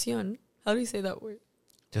justificación. How do you say that word?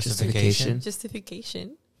 Justification.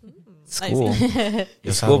 School.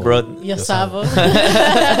 School, bro. Yo sabo.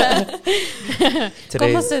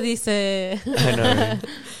 ¿Cómo se dice? I know, right?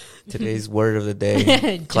 Today's word of the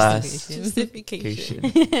day. Class.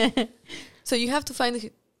 Justification. So you have to find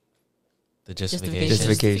the justification.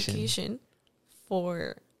 Justification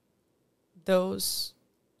for those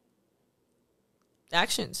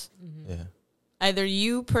actions. Yeah. Either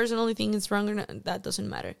you personally think it's wrong or not, that doesn't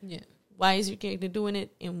matter. Yeah. Why is your character doing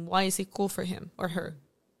it, and why is it cool for him or her?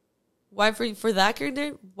 Why for that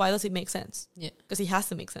character? Why does it make sense? Yeah, because it has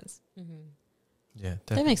to make sense. Yeah,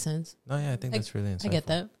 definitely. That makes sense. No, yeah, I think that's really insightful. I get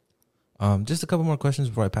that. Just a couple more questions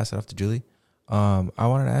before I pass it off to Julie. I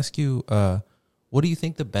wanted to ask you, what do you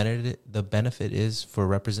think the benefit is for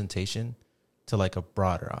representation to like a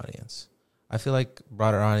broader audience? I feel like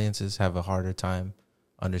broader audiences have a harder time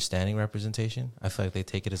understanding representation. I feel like they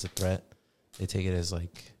take it as a threat. They take it as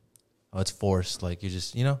like, oh, it's forced. Like, you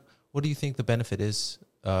just, what do you think the benefit is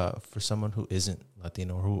for someone who isn't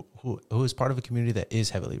Latino or who is part of a community that is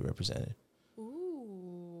heavily represented?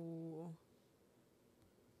 Ooh.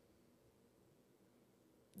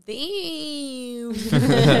 Damn.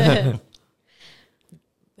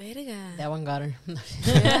 Verga. That one got her.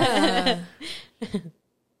 Yeah.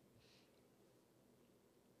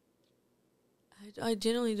 I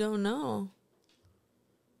genuinely don't know.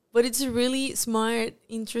 But it's a really smart,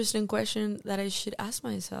 interesting question that I should ask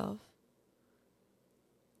myself.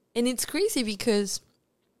 And it's crazy because,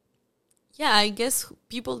 yeah, I guess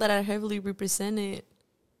people that are heavily represented.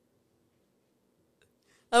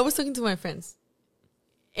 I was talking to my friends.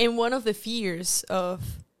 And one of the fears of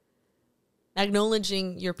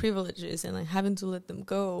acknowledging your privileges and like having to let them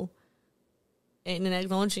go and then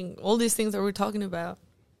acknowledging all these things that we're talking about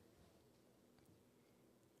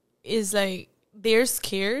is like they're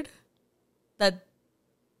scared that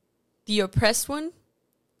the oppressed one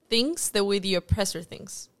thinks the way the oppressor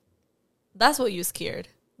thinks. That's what you're scared.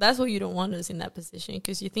 That's why you don't want us in that position,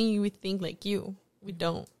 because you think we think like you. We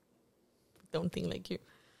don't. We don't think like you.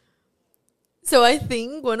 So I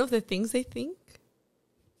think one of the things I think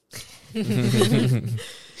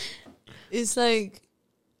is like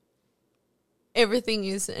everything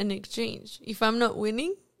is an exchange. If I'm not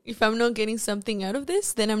winning, if I'm not getting something out of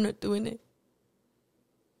this, then I'm not doing it.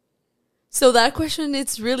 So that question,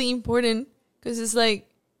 it's really important because it's like,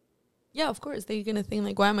 yeah, of course they're gonna think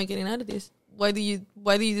like, why am I getting out of this? Why do you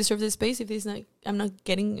deserve this space if it's like I'm not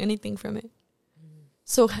getting anything from it?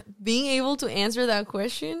 So being able to answer that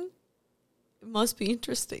question must be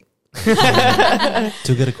interesting. Too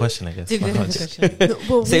good a question, I guess. Too good a question.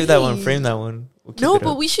 No, Save that one. Frame that one. No,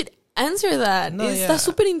 but we should answer that. No, Está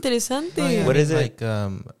súper interesante. No, yeah, What is it? Like,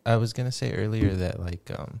 I was gonna say earlier that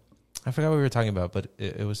like, I forgot what we were talking about, but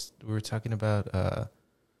it was we were talking about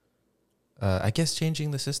I guess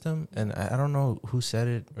changing the system, and I don't know who said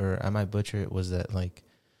it, or I might butcher it. Was that like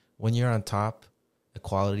when you're on top,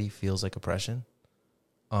 equality feels like oppression.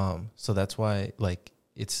 So that's why like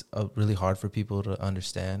it's really hard for people to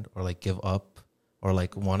understand or like give up or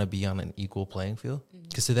like want to be on an equal playing field,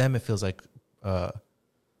 because to them it feels like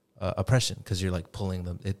oppression, because you're like pulling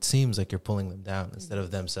them. It seems like you're pulling them down instead of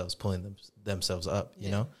themselves pulling themselves up.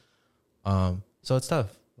 You know, so it's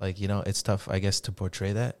tough. Like, you know, it's tough, I guess, to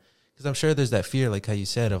portray that, because I'm sure there's that fear, like how you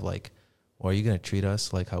said, of like, well, are you gonna treat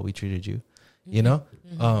us like how we treated you? You know,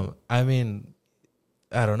 I mean,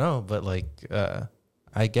 I don't know, but like,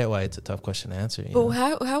 I get why it's a tough question to answer. But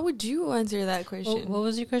how would you answer that question? What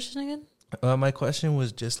was your question again? My question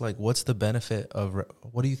was just like, what's the benefit of,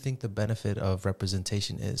 what do you think the benefit of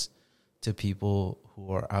representation is to people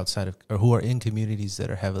who are outside of, or who are in communities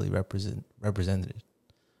that are heavily represented?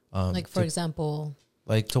 Like, for example,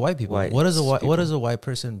 like to white people, what does a white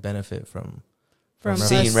person benefit from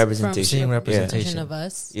seeing representation? Seeing representation of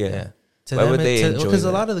us. Yeah. To Why them, would they enjoy because that?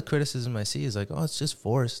 a lot of the criticism I see is like, oh, it's just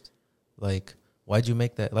forced. Like, why'd you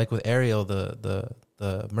make that? Like with Ariel, the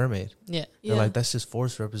mermaid. Yeah. They're like, that's just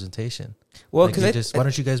forced representation. Well, like, because why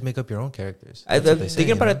don't you guys make up your own characters? I'm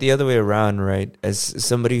thinking about it the other way around, right? As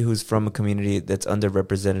somebody who's from a community that's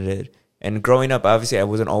underrepresented, and growing up, obviously, I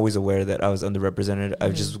wasn't always aware that I was underrepresented. I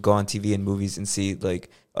would just go on TV and movies and see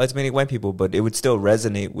like, oh, it's mainly white people, but it would still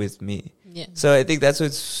resonate with me. Yeah. So I think that's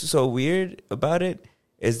what's so weird about it,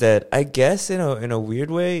 is that I guess in a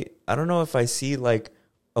weird way, I don't know if I see like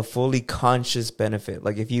a fully conscious benefit.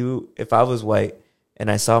 Like if I was white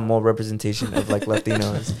and I saw more representation of like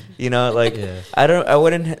Latinos, you know, like I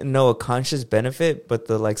wouldn't know a conscious benefit, but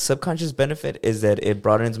the like subconscious benefit is that it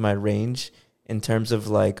broadens my range in terms of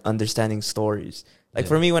like understanding stories. Like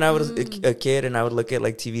for me, when I was a kid and I would look at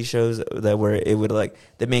like TV shows that where it would like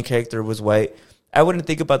the main character was white, I wouldn't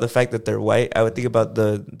think about the fact that they're white. I would think about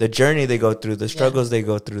the journey they go through, the struggles they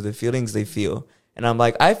go through, the feelings they feel. And I'm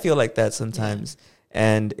like, I feel like that sometimes.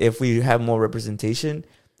 And if we have more representation,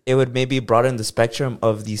 it would maybe broaden the spectrum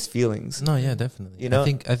of these feelings. No, yeah, definitely. You know?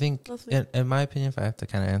 I think in my opinion, if I have to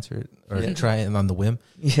kind of answer it or try it on the whim,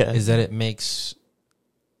 is that it makes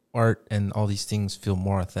art and all these things feel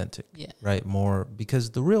more authentic, right? More,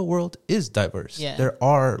 because the real world is diverse. There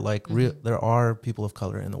are like there are people of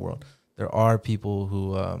color in the world. There are people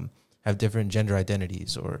who have different gender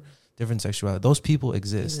identities or different sexuality. Those people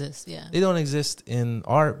exist. They don't exist in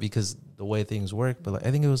art because the way things work. But like,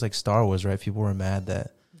 I think it was like Star Wars, right? People were mad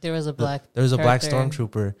that there was a black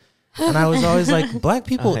stormtrooper. And I was always like, black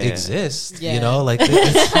people exist, you know, like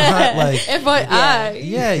it's not like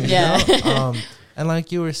FYI. You know, and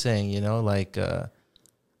like you were saying, you know, like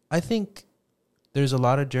I think there's a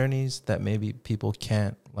lot of journeys that maybe people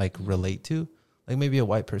can't like relate to. Like maybe a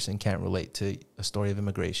white person can't relate to a story of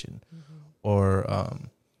immigration, or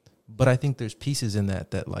but I think there's pieces in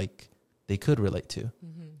that like they could relate to.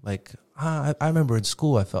 Like I remember in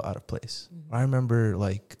school I felt out of place. I remember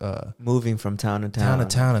like moving from town to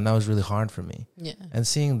town, and that was really hard for me. Yeah. And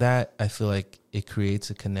seeing that, I feel like it creates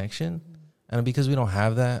a connection. And because we don't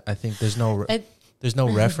have that, I think there's no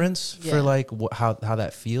reference for like how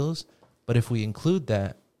that feels. But if we include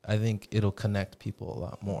that, I think it'll connect people a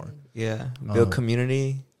lot more. Yeah, build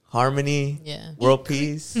community, harmony, world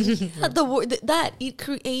peace. It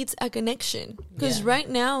creates a connection, because right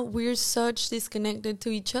now we're such disconnected to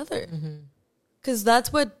each other. Because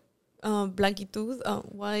that's what blanquitud,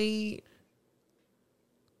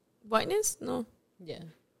 whiteness, no,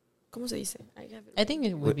 ¿Cómo se dice? I think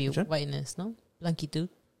it would be whiteness, no? Blanquitud.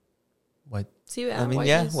 White. See, I mean,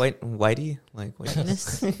 whiteness. whitey, like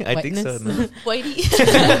whiteness. I think so. No? Whitey.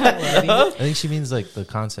 I think she means like the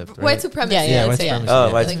concept, right? White supremacy. Yeah, white supremacy.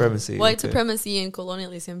 Oh, white supremacy. White supremacy and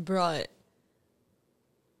colonialism brought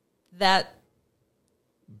that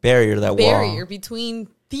barrier wall between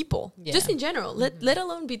people, just in general, let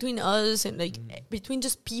alone between us and like between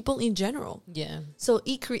just people in general. So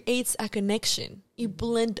it creates a connection. It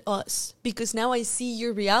blends us, because now I see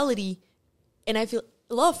your reality and I feel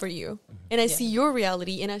love for you, and I see your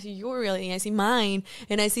reality, and I see your reality, and I see mine,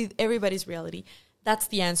 and I see everybody's reality. That's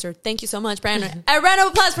the answer. Thank you so much, Brian. A round of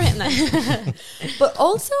applause for him. But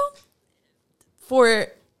also for,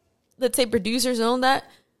 let's say, producers and all that,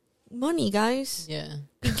 money, guys.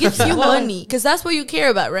 It gives you money, because that's what you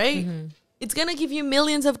care about, right? It's gonna give you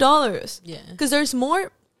millions of dollars. Because there's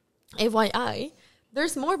more, FYI,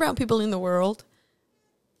 there's more brown people in the world.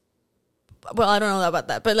 Well, I don't know about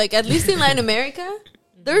that, but like at least in Latin America,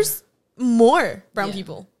 there's more brown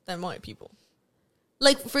people than white people.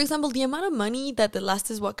 Like, for example, the amount of money that the Last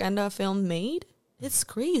is Wakanda film made, it's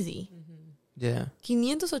crazy. Yeah.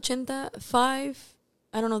 585,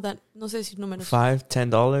 I don't know that, no sé si números.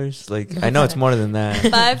 $5-10, like, I know it's more than that.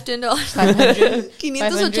 $5-10. 580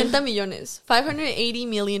 millones. $580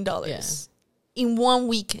 million in one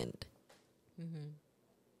weekend.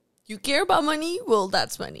 You care about money? Well,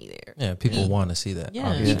 that's money there. Yeah, people want to see that.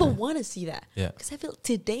 People want to see that. Because I feel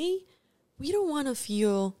today, we don't want to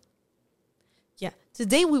feel...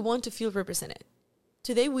 Today we want to feel represented.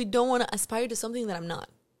 Today we don't want to aspire to something that I'm not.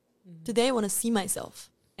 Today I want to see myself,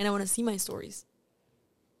 and I want to see my stories.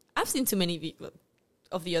 I've seen too many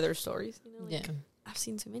of the other stories. You know, I've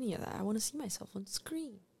seen too many of that. I want to see myself on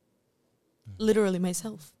screen. Literally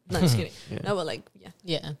myself. No, just kidding. No, but like,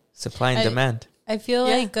 supply and demand. I feel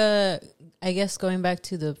like, I guess going back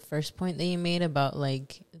to the first point that you made about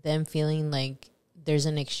like them feeling like there's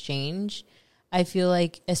an exchange, I feel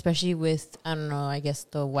like, especially with, I don't know, I guess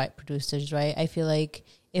the white producers, right? I feel like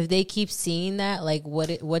if they keep seeing that, like,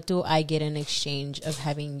 what do I get in exchange of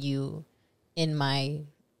having you in my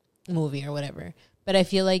movie or whatever? But I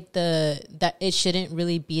feel like that it shouldn't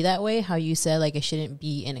really be that way. How you said, like, it shouldn't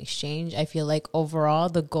be an exchange. I feel like overall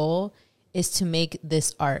the goal is to make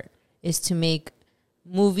this art, is to make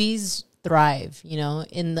movies thrive, you know?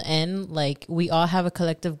 In the end, like, we all have a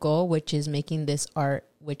collective goal, which is making this art,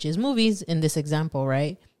 which is movies in this example,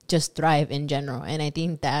 right? Just thrive in general. And I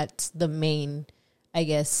think that's the main, I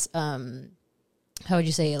guess, how would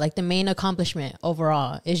you say it? Like, the main accomplishment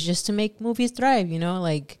overall is just to make movies thrive, you know?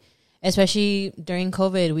 Like, especially during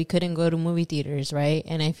COVID, we couldn't go to movie theaters, right?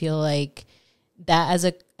 And I feel like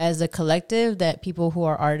that as a collective, that people who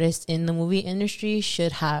are artists in the movie industry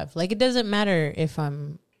should have. Like, it doesn't matter if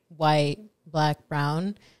I'm white, black,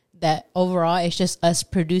 brown, that overall it's just us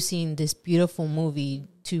producing this beautiful movie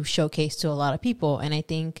to showcase to a lot of people. And I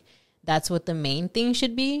think that's what the main thing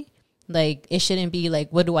should be. Like, it shouldn't be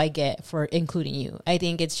like, what do I get for including you? I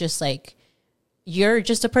think it's just like, you're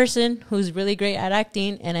just a person who's really great at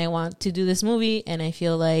acting, and I want to do this movie, and I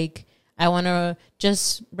feel like I want to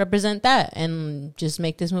just represent that and just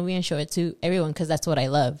make this movie and show it to everyone, because that's what I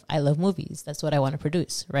love. I love movies. That's what I want to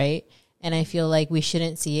produce, right? And I feel like we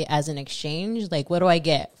shouldn't see it as an exchange. Like, what do I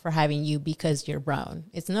get for having you because you're brown?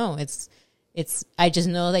 It's I just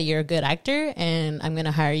know that you're a good actor, and I'm going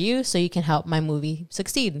to hire you so you can help my movie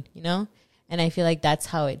succeed, you know? And I feel like that's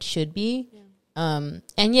how it should be. Yeah.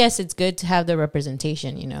 And yes, it's good to have the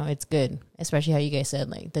representation, you know, it's good, especially how you guys said,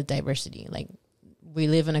 like, the diversity. Like, we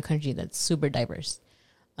live in a country that's super diverse.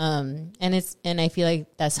 And I feel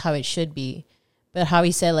like that's how it should be. But how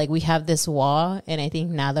he said, like, we have this wall, and I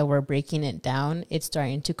think now that we're breaking it down, it's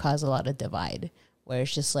starting to cause a lot of divide, where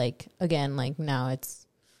it's just like, again, like, now it's,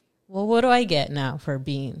 well, what do I get now for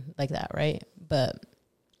being like that, right? But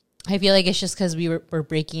I feel like it's just because we're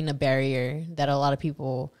breaking a barrier that a lot of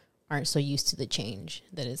people aren't so used to the change,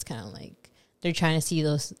 that it's kind of like they're trying to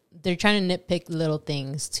nitpick little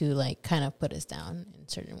things to, like, kind of put us down in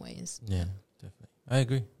certain ways. Yeah, definitely. I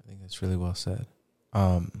agree. I think that's really well said.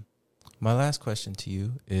 My last question to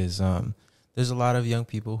you is, there's a lot of young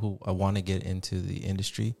people who want to get into the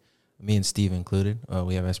industry, me and Steve included.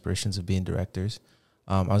 We have aspirations of being directors.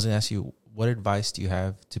 I was going to ask you, what advice do you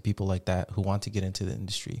have to people like that who want to get into the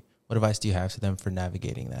industry? What advice do you have to them for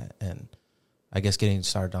navigating that and I guess getting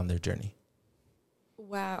started on their journey?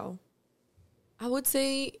 Wow. I would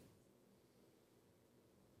say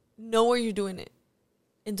know where you're doing it.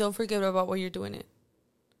 And don't forget about where you're doing it.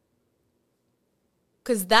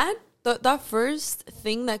 Because that first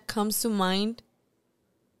thing that comes to mind,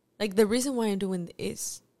 like the reason why I'm doing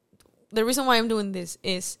this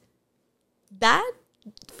is that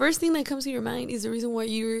first thing that comes to your mind is the reason why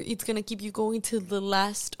it's going to keep you going till the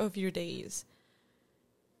last of your days.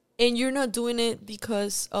 And you're not doing it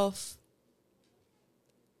because of,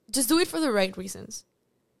 just do it for the right reasons.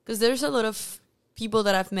 Because there's a lot of people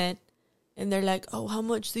that I've met and they're like, oh, how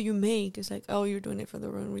much do you make? It's like, oh, you're doing it for the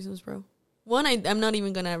wrong reasons, bro. One, I'm not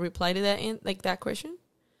even going to reply to that question.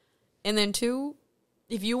 And then two,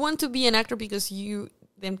 if you want to be an actor because no,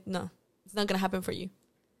 it's not going to happen for you.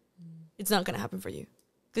 It's not going to happen for you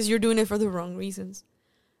because you're doing it for the wrong reasons.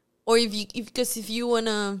 Or if you want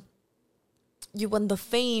the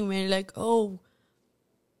fame and you're like, oh,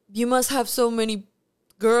 you must have so many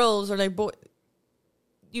girls or like boy,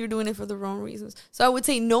 you're doing it for the wrong reasons. So I would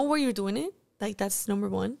say know where you're doing it. Like that's number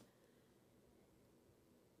one.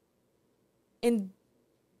 And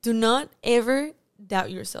do not ever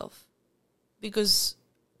doubt yourself because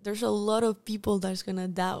there's a lot of people that's going to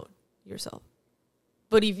doubt yourself.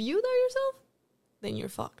 But if you doubt yourself, then you're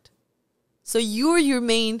fucked. So you're your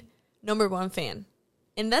main number one fan.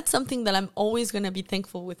 And that's something that I'm always going to be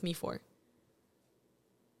thankful with me for.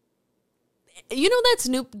 You know that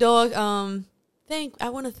Snoop Dogg, I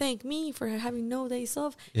want to thank me for having no days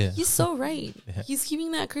off. Yeah. He's so right. Yeah. He's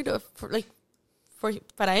giving that credit for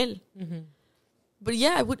para él. Mm-hmm. But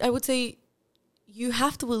yeah, I would say you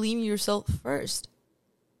have to believe in yourself first.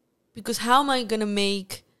 Because how am I going to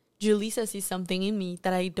make Julissa see something in me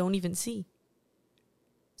that I don't even see?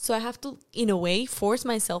 So I have to, in a way, force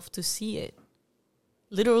myself to see it.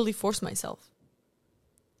 Literally force myself.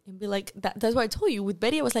 And be like, that's what I told you. With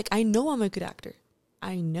Betty, I was like, I know I'm a good actor.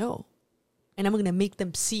 I know. And I'm going to make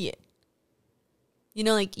them see it. You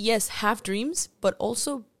know, like, yes, have dreams, but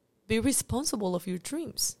also be responsible of your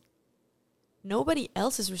dreams. Nobody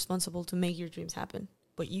else is responsible to make your dreams happen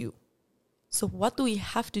but you. So what do we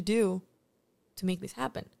have to do to make this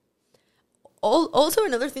happen? Also,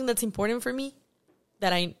 another thing that's important for me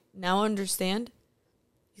that I now understand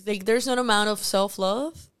is like there's an amount of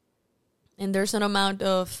self-love and there's an amount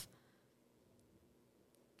of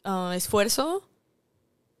esfuerzo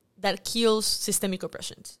that kills systemic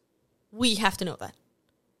oppressions. We have to know that.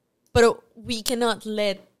 But we cannot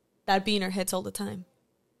let that be in our heads all the time.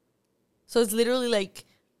 So it's literally like,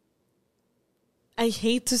 I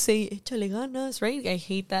hate to say échale ganas, right? I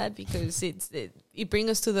hate that because it brings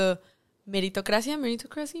us to the meritocracy.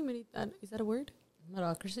 Is that a word?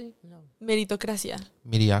 Meritocracy? No. Meritocracia.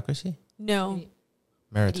 Mediocrity? No.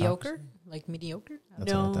 Mediocre? Like mediocre?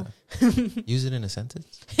 That's no. what I thought. Use it in a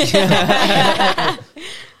sentence.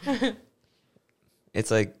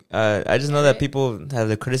 It's like, I just know that people have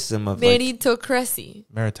the criticism of meritocracy.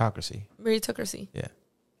 Meritocracy. Yeah.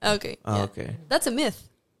 Okay. Oh, yeah. okay. That's a myth.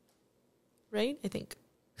 Right? I think.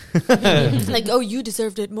 Like, oh, you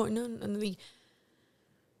deserved it more. No.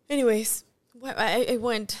 Anyways, I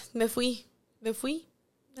went. Me fui.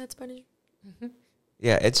 That's Spanish. Mm-hmm.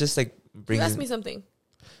 Yeah, it's just like you asked me something.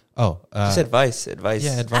 Oh. Just advice.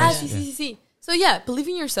 Yeah, advice. See. So yeah, believe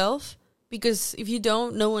in yourself because if you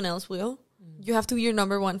don't, no one else will. You have to be your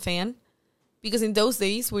number one fan. Because in those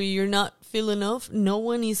days where you're not feel enough, no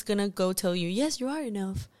one is going to go tell you, yes, you are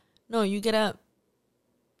enough. No, you gotta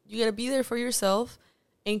be there for yourself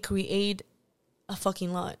and create a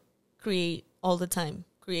fucking lot. Create all the time.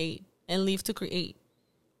 Create and live to create.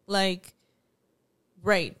 Like,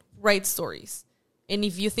 write stories. And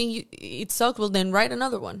if you think it sucks, well, then write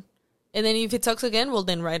another one. And then if it sucks again, well,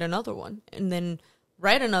 then write another one. And then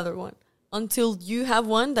write another one. Until you have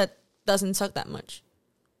one that doesn't suck that much.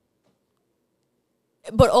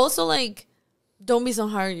 But also, like, don't be so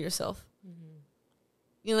hard on yourself. Mm-hmm.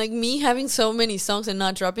 You know, like me having so many songs and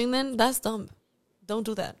not dropping them, that's dumb. Don't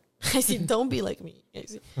do that. I see, don't be like me.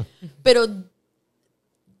 But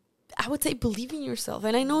I would say believe in yourself.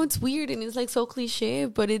 And I know it's weird and it's like so cliche,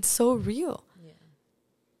 but it's so real. Yeah.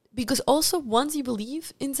 Because also, once you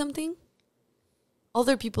believe in something,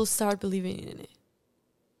 other people start believing in it.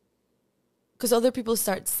 Because other people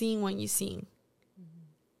start seeing what you're seeing.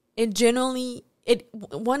 Mm-hmm. And generally,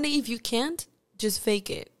 one day if you can't, just fake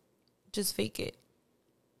it.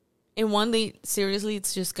 And one day, seriously,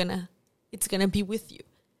 it's gonna be with you.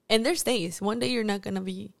 And there's days, one day you're not gonna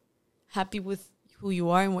be happy with who you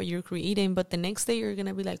are and what you're creating, but the next day you're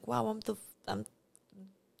gonna be like, wow,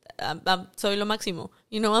 I'm soy lo máximo.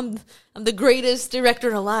 You know, I'm the greatest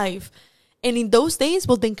director alive. And in those days,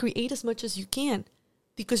 well, then create as much as you can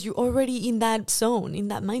because you're already in that zone, in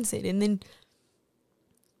that mindset. And then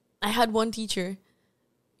I had one teacher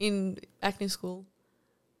in acting school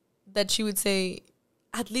that she would say,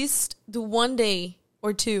 at least do 1 day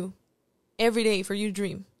or 2 every day for your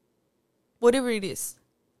dream. Whatever it is.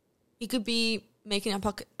 It could be making a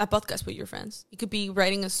podcast with your friends. It could be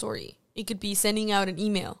writing a story. It could be sending out an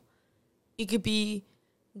email. It could be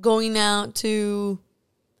going out to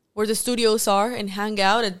where the studios are and hang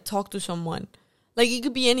out and talk to someone. Like, it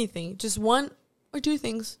could be anything. Just 1 or 2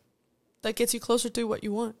 things that gets you closer to what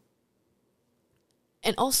you want.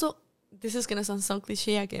 And also, this is going to sound so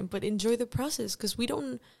cliche again, but enjoy the process because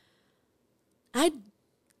of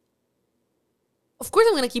course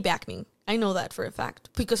I'm going to keep acting. I know that for a fact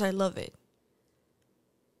because I love it.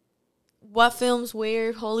 What films,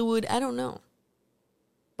 where, Hollywood, I don't know.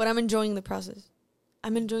 But I'm enjoying the process.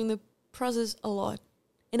 I'm enjoying the process a lot.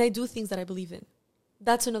 And I do things that I believe in.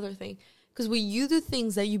 That's another thing. Because when you do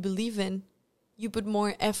things that you believe in, you put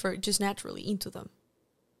more effort just naturally into them.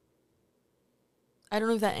 I don't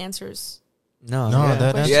know if that answers. No,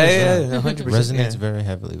 that answers. Yeah, 100%. Resonates very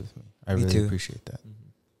heavily with me. I really too. appreciate that.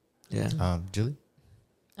 Yeah. Julie?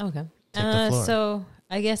 Okay. Take the floor. So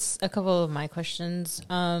I guess a couple of my questions.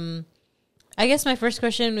 I guess my first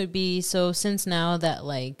question would be, so since now that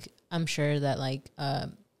like I'm sure that like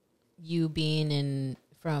you being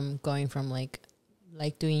going from like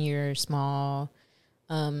doing your small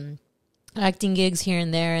acting gigs here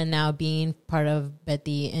and there and now being part of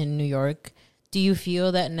Betty in New York, do you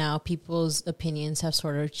feel that now people's opinions have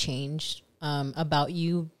sort of changed about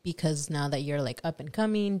you because now that you're like up and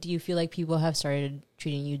coming? Do you feel like people have started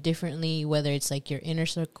treating you differently, whether it's like your inner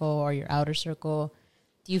circle or your outer circle?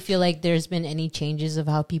 Do you feel like there's been any changes of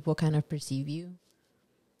how people kind of perceive you?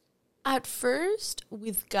 At first,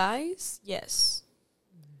 with guys, yes.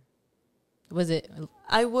 Was it?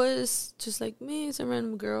 I was just like, me, it's a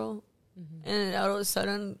random girl. Mm-hmm. And all of a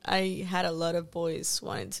sudden, I had a lot of boys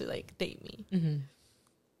wanting to like date me. Mm-hmm.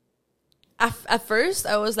 At first,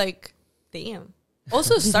 I was like, damn.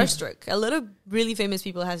 Also starstruck. A lot of really famous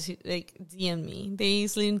people has like DM'd me. They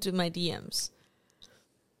slid into my DMs.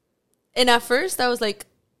 And at first, I was like,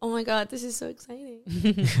 oh my God, this is so exciting.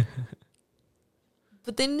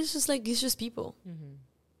 But then it's just people. Mm-hmm.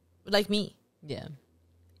 Like me. Yeah.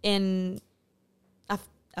 And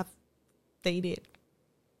I've dated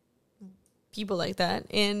people like that.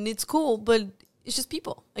 And it's cool, but it's just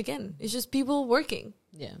people. Again, it's just people working.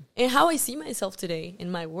 Yeah. And how I see myself today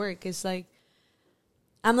in my work is like,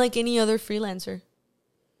 I'm like any other freelancer.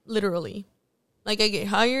 Literally. Like I get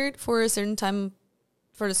hired for a certain time,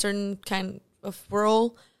 for a certain kind of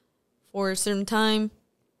role, for a certain time,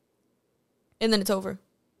 and then it's over.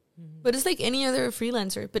 Mm-hmm. But it's like any other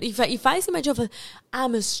freelancer. But if I see my job as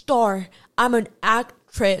I'm a star, I'm an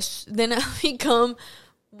actress, then I'll become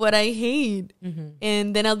what I hate. Mm-hmm.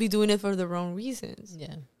 And then I'll be doing it for the wrong reasons.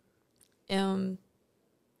 Yeah.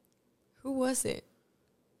 Who was it?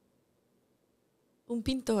 Un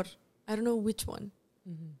pintor. I don't know which one.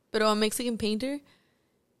 Mm-hmm. But a Mexican painter,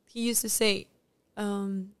 he used to say,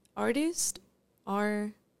 artists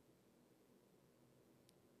are...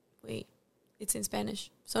 Wait, it's in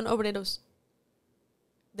Spanish. Son obreros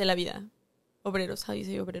de la vida. Obreros. How do you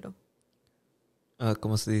say obrero?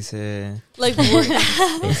 ¿Cómo se dice? Like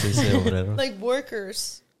like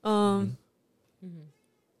workers.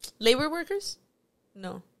 Labor workers?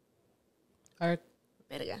 No.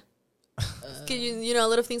 Verga. You know, a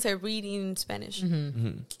lot of things I read in Spanish. Mm-hmm.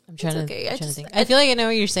 Mm-hmm. I'm trying to think. I feel like I know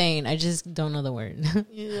what you're saying. I just don't know the word.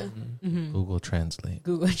 Yeah. Mm-hmm. Google Translate.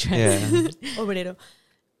 Yeah. Obrero.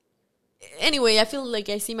 Anyway, I feel like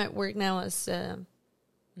I see my work now as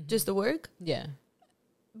just the work. Yeah.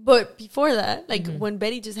 But before that, like when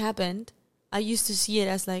Betty just happened, I used to see it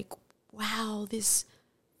as like, wow, this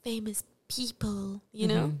famous people, you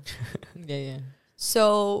know? Yeah.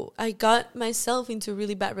 So I got myself into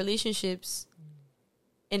really bad relationships.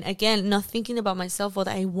 And again, not thinking about myself, but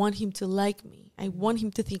I want him to like me. I want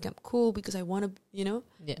him to think I'm cool because I want to, you know?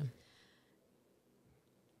 Yeah.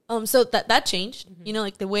 So that changed, you know,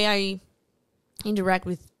 like the way I interact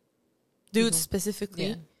with dudes specifically.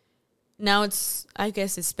 Yeah. Now I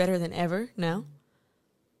guess it's better than ever now.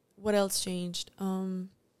 What else changed? Well,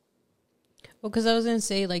 because I was going to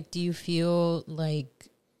say, like, do you feel like,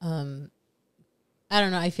 I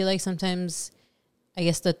don't know. I feel like sometimes, I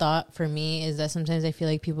guess the thought for me is that sometimes I feel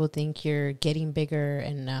like people think you're getting bigger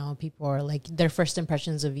and now people are like, their first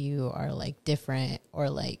impressions of you are like different, or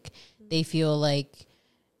like they feel like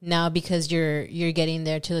now because you're getting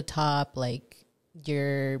there to the top, like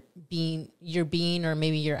you're being or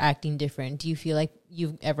maybe you're acting different? Do you feel like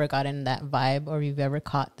you've ever gotten that vibe or you've ever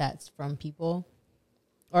caught that from people?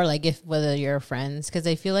 Or like whether you're friends? Because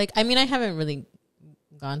I feel like, I mean, I haven't really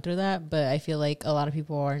gone through that, but I feel like a lot of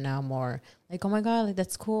people are now more like, oh my God, like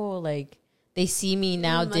that's cool. Like they see me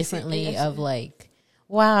now differently of like,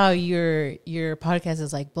 wow, your podcast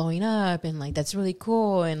is like blowing up and like that's really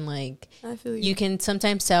cool. And like I feel you can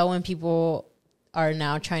sometimes tell when people are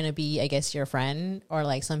now trying to be, I guess, your friend, or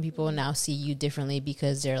like some people now see you differently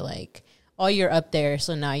because they're like, oh, you're up there,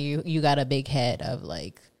 so now you got a big head of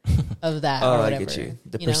like of that. Oh, or whatever, I get you.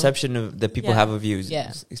 The you perception of that people have of you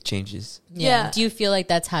it changes. Yeah. Do you feel like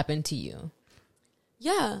that's happened to you?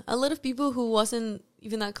 Yeah, a lot of people who wasn't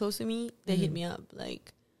even that close to me, they hit me up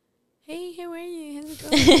like, hey, how are you? How's it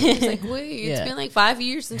going? It's like, wait, it's been like 5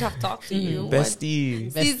 years since I've talked to you.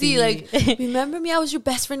 Bestie. Bestie, like, remember me? I was your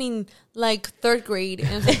best friend in like 3rd grade. And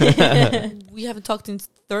I was like, we haven't talked in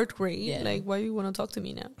 3rd grade. Yeah. Like, why do you want to talk to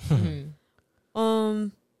me now?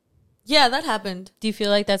 Yeah, that happened. Do you feel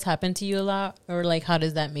like that's happened to you a lot? Or like, how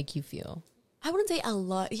does that make you feel? I wouldn't say a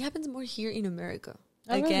lot. It happens more here in America.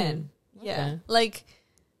 Oh, again. Really? Yeah. Okay. Like,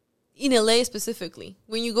 in LA specifically,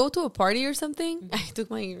 when you go to a party or something, I took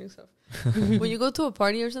my earrings off. When you go to a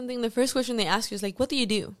party or something, the first question they ask you is like, what do you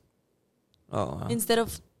do? Oh, wow. Instead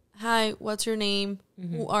of, hi, what's your name?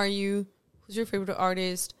 Who are you? Who's your favorite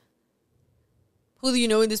artist? Who do you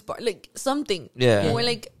know in this party? Like, something. Yeah. More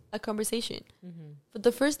like a conversation. But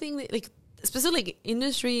the first thing, like, especially like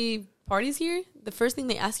industry parties here, the first thing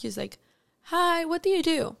they ask you is like, hi, what do you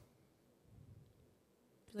do?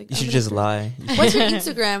 Like, you should just lie. What's your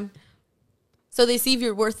Instagram? So they see if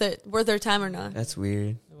you're worth their time or not. That's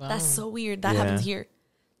weird. Wow. That's so weird. That happens here.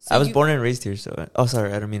 So I was born and raised here, so... Oh,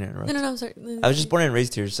 sorry, I don't mean to interrupt. No, I'm sorry. I was just born and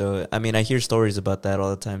raised here, so... I mean, I hear stories about that all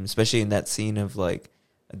the time, especially in that scene of, like,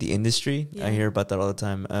 the industry. Yeah. I hear about that all the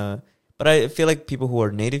time. But I feel like people who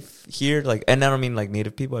are native here, like... And I don't mean, like,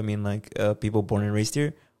 native people. I mean, like, people born and raised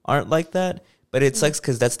here aren't like that. But it sucks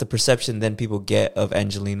because that's the perception then people get of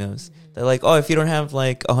Angelinos. They're like, oh, if you don't have,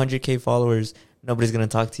 like, 100K followers... Nobody's going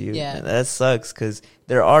to talk to you. Yeah. And that sucks because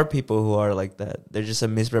there are people who are like that. They're just a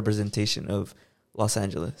misrepresentation of Los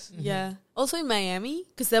Angeles. Yeah. Also in Miami,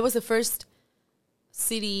 because that was the first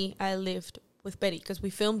city I lived with Betty, because we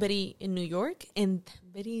filmed Betty in New York and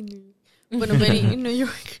Betty in New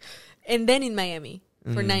York. And then in Miami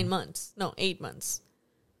for 9 months. No, 8 months.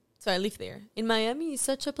 So I lived there. In Miami is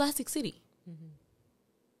such a plastic city.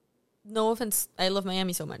 No offense. I love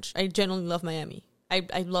Miami so much. I genuinely love Miami.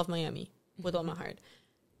 I love Miami. With all my heart,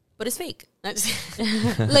 but it's fake.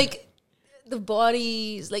 Like the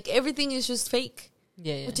bodies, like everything is just fake.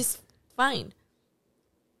 Yeah, which is fine.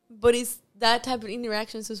 But it's that type of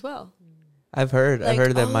interactions as well. I've heard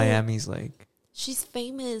that Miami's like, she's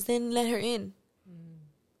famous, then let her in.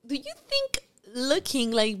 Do you think looking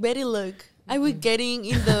like Betty look, I would getting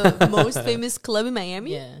in the most famous club in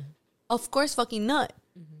Miami? Yeah, of course, fucking not.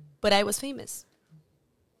 But I was famous.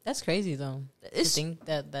 That's crazy though. I think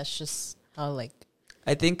that's just. How like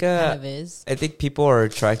I think kind of is. I think people are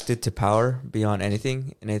attracted to power beyond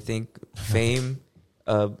anything, and I think fame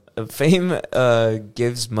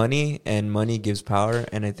gives money and money gives power,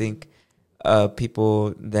 and I think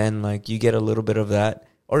people then like you get a little bit of that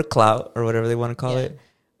or clout or whatever they want to call it.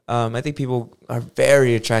 I think people are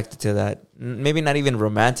very attracted to that. Maybe not even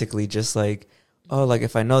romantically, just like like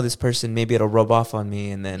if I know this person, maybe it'll rub off on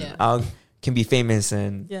me, and then can be famous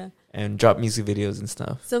and drop music videos and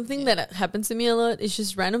stuff. Something that happens to me a lot is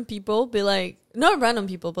just random people be like, not random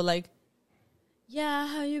people, but like, yeah,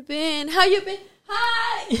 how you been? How you been?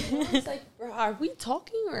 Hi! It's like, bro, are we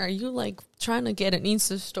talking or are you like trying to get an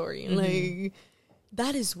Insta story? Like,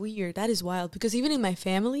 that is weird. That is wild. Because even in my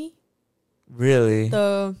family, really,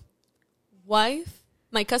 the wife,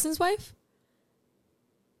 my cousin's wife,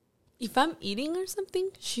 if I'm eating or something,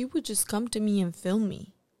 she would just come to me and film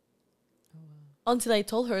me. Until I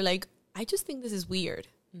told her, like, I just think this is weird.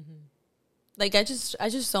 Like, I just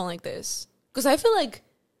don't like this. Because I feel like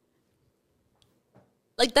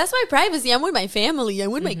that's my privacy. I'm with my family. I'm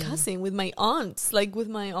with my cousin, with my aunts, like, with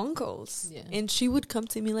my uncles. Yeah. And she would come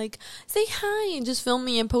to me, like, say hi, and just film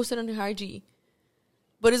me and post it on her IG.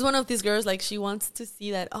 But it's one of these girls, like, she wants to see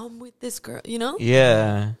that, I'm with this girl, you know?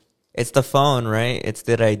 Yeah. It's the phone, right? It's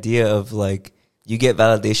that idea of, like, you get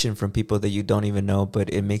validation from people that you don't even know, but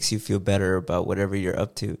it makes you feel better about whatever you're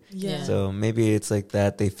up to. Yeah. So maybe it's like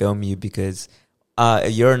that. They film you because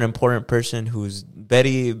you're an important person who's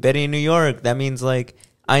Betty in New York. That means like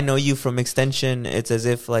I know you from extension. It's as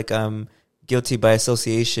if like I'm guilty by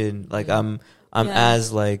association. Like I'm I'm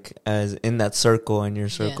as in that circle in your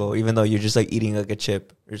circle, even though you're just like eating like a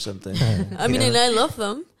chip or something. I mean, and I love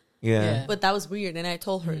them. Yeah. But that was weird. And I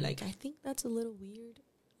told her, like, I think that's a little weird.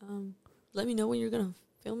 Let me know when you're going to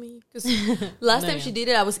film me. Because last time she did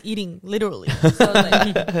it, I was eating, literally. So I was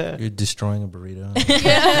like, you're destroying a burrito.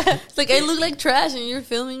 Yeah. It's like, I look like trash and you're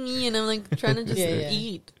filming me and I'm like trying to just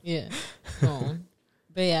eat. Yeah. Oh.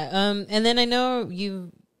 But yeah. And then I know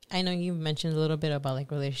you mentioned a little bit about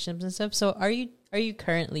like relationships and stuff. So are you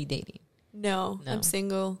currently dating? No. I'm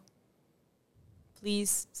single.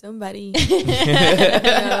 Please, somebody.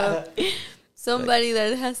 Somebody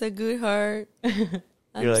that has a good heart.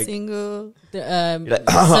 I'm single.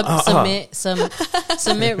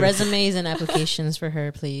 Submit resumes and applications for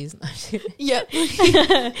her, please. Yep.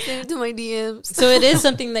 Send it to my DMs. So it is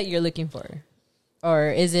something that you're looking for, or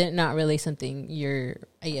is it not really something you're,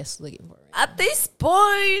 I guess, looking for? Right At this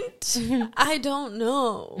point, I don't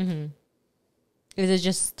know. Mm-hmm. Is it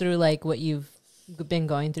just through like what you've been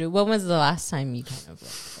going through? When was the last time you kind of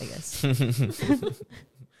like, I guess?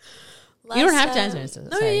 You don't have to answer this.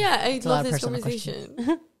 No, I love this conversation.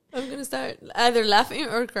 I'm going to start either laughing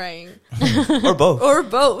or crying. Or both. Or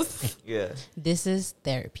both. Yeah. This is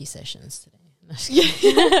therapy sessions today.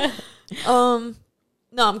 No,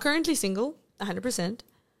 I'm currently single, 100%.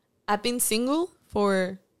 I've been single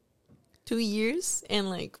for 2 years and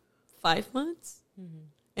like 5 months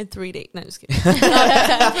and 3 days. No, just kidding. For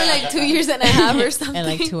like 2 years and a half or something. And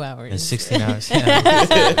like 2 hours. And 16 hours.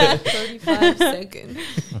 35 seconds.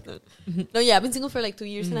 No, I've been single for like 2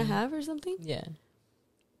 years and a half or something. Yeah.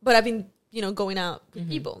 But I've been, going out with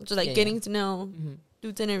people. Just like getting to know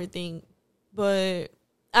dudes and everything. But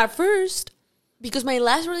at first, because my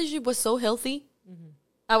last relationship was so healthy,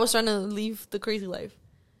 I was trying to live the crazy life.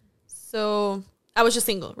 So I was just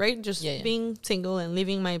single, right? Just being single and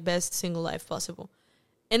living my best single life possible.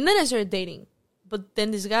 And then I started dating. But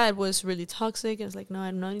then this guy was really toxic. I was like, no,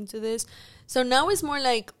 I'm not into this. So now it's more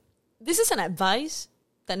like, this is an advice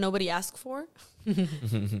that nobody asked for.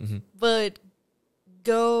 But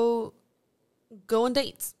go on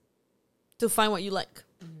dates to find what you like.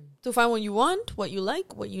 To find what you want, what you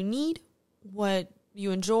like, what you need, what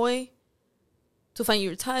you enjoy. To find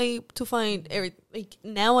your type, to find everything. Like,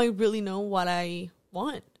 now I really know what I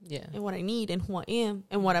want. Yeah. And what I need and who I am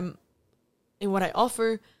and what I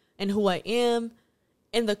offer and who I am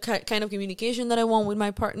and the kind of communication that I want with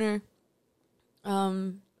my partner.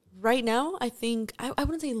 Right now, I think I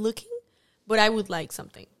wouldn't say looking, but I would like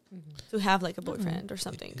something to have like a boyfriend or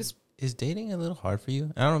something. Cause is dating a little hard for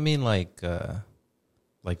you? I don't mean like I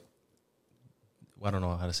don't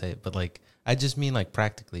know how to say it, but like I just mean like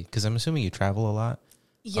practically, because I'm assuming you travel a lot.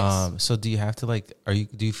 Yes. So do you have to like?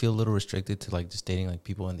 Do you feel a little restricted to like just dating like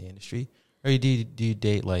people in the industry, or do you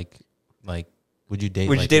date like would you date?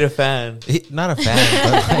 Would like, you date a fan? Not a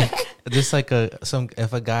fan, but like just like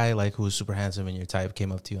if a guy like who was super handsome and your type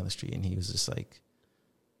came up to you on the street and he was just like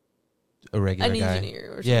a regular guy,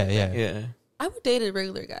 engineer or something. Yeah. I would date a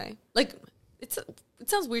regular guy. Like it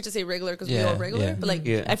sounds weird to say regular because we're all regular, but like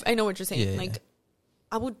I know what you're saying. Like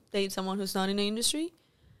I would date someone who's not in the industry.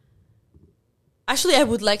 Actually, I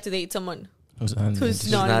would like to date someone who's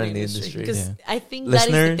not in the industry because I think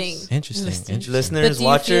Listeners, that is the thing. Interesting. Listeners,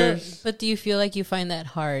 watchers. But do you feel like you find that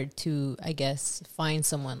hard to, I guess, find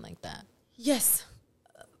someone like that? Yes.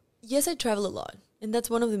 Yes, I travel a lot. And that's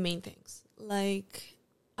one of the main things. Like,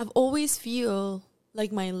 I've always feel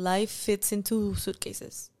like my life fits into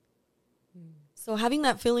suitcases. So having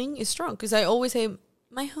that feeling is strong because I always say,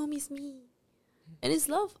 my home is me. And it's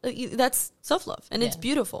love. That's self-love. And it's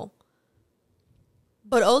beautiful.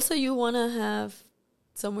 But also you want to have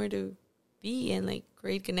somewhere to be and like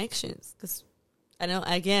great connections. Because, I know,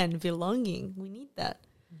 again, belonging. We need that.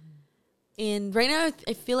 And right now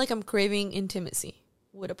I feel like I'm craving intimacy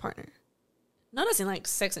with a partner. Not as in like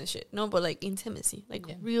sex and shit. No, but like intimacy. Like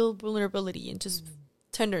real vulnerability and just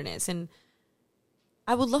tenderness. And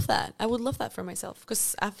I would love that. I would love that for myself.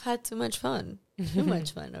 Because I've had too much fun. Too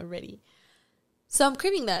much fun already. So I'm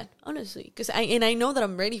craving that, honestly. Because I know that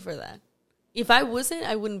I'm ready for that. If I wasn't,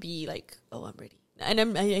 I wouldn't be like, oh, I'm ready.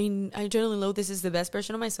 And I generally know this is the best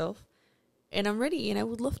version of myself. And I'm ready. And I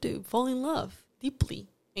would love to fall in love deeply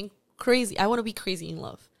and crazy. I want to be crazy in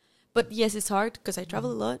love. But yes, it's hard because I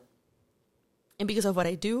travel a lot. And because of what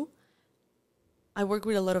I do, I work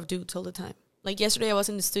with a lot of dudes all the time. Like yesterday, I was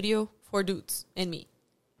in the studio, 4 dudes and me.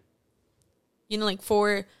 You know, like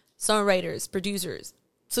 4 songwriters, producers,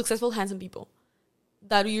 successful, handsome people.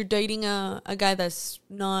 That you're dating a guy that's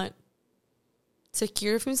not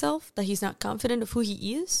secure of himself, that he's not confident of who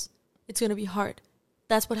he is, it's going to be hard.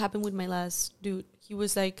 That's what happened with my last dude. He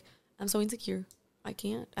was like, I'm so insecure. I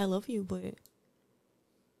can't. I love you, but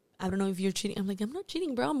I don't know if you're cheating. I'm like, I'm not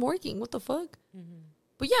cheating, bro. I'm working. What the fuck?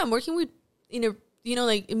 But yeah, I'm working with, in a, you know,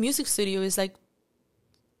 like a music studio is like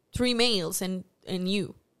 3 males and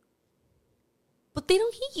you. But they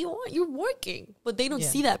don't hit you on. You're working. But they don't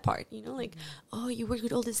see that part, you know? Like, oh, you work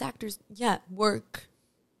with all these actors. Yeah, work.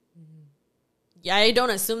 Yeah, I don't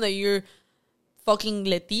assume that you're fucking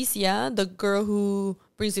Leticia, the girl who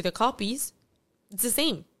brings you the copies. It's the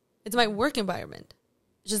same. It's my work environment.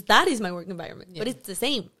 Just that is my work environment. But it's the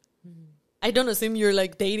same. I don't assume you're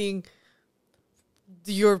like dating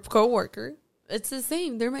your coworker. It's the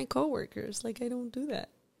same. They're my coworkers. Like, I don't do that.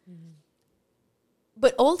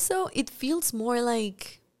 But also, it feels more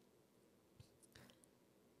like,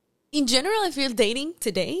 in general, I feel dating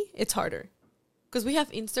today, it's harder. Because we have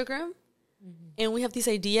Instagram, and we have this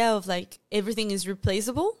idea of, like, everything is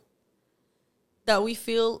replaceable, that we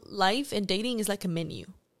feel life and dating is like a menu.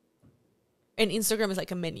 And Instagram is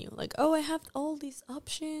like a menu. Like, oh, I have all these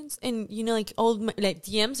options. And, you know, like, all my, like,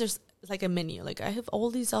 DMs, there's like a menu. Like, I have all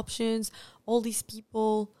these options, all these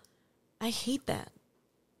people. I hate that.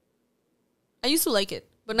 I used to like it,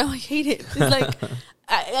 but now I hate it. It's like,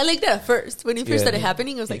 I liked that at first. When it first started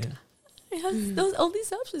happening, I was like, I have all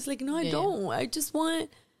these options. Like, no, I don't. I just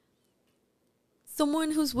want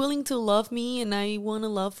someone who's willing to love me, and I want to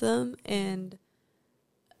love them. And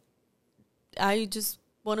I just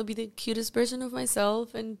want to be the cutest version of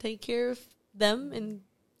myself and take care of them and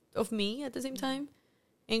of me at the same time,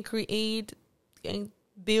 and create and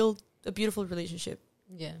build a beautiful relationship.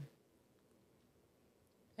 Yeah.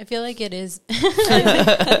 I feel like it is.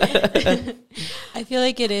 I feel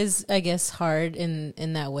like it is, I guess, hard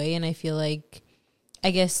in that way. And I feel like, I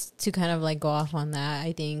guess, to kind of like go off on that,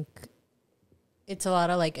 I think it's a lot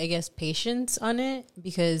of like, I guess, patience on it,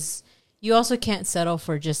 because you also can't settle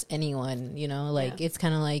for just anyone, you know, like it's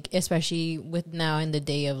kind of like, especially with now in the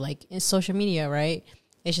day of like in social media, right?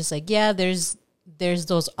 It's just like, yeah, there's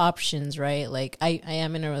those options, right? Like I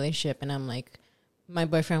am in a relationship, and I'm like, my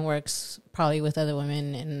boyfriend works probably with other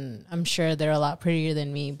women, and I'm sure they're a lot prettier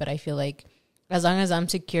than me, but I feel like as long as I'm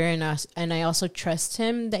secure and I also trust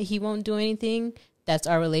him that he won't do anything, that's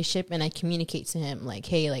our relationship. And I communicate to him like,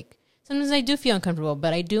 hey, like, sometimes I do feel uncomfortable,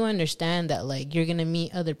 but I do understand that like you're going to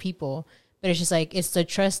meet other people, but it's just like, it's the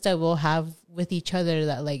trust that we'll have with each other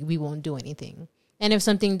that like we won't do anything. And if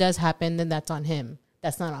something does happen, then that's on him.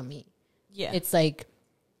 That's not on me. Yeah. It's like,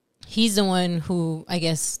 he's the one who, I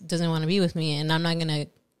guess, doesn't want to be with me, and I'm not going to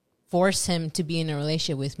force him to be in a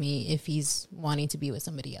relationship with me if he's wanting to be with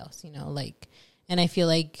somebody else, you know, like, and I feel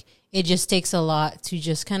like it just takes a lot to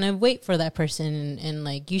just kind of wait for that person, and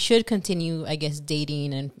like, you should continue, I guess,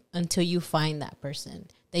 dating and until you find that person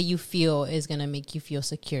that you feel is going to make you feel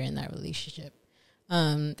secure in that relationship.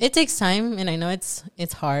 It takes time, and I know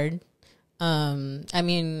it's hard. I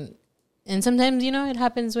mean, and sometimes, you know, it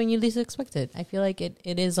happens when you least expect it. I feel like it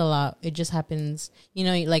is a lot. It just happens, you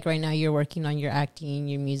know, like right now you're working on your acting,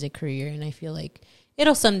 your music career, and I feel like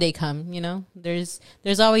it'll someday come, you know. There's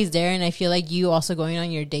always there, and I feel like you also going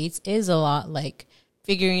on your dates is a lot like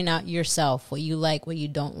figuring out yourself, what you like, what you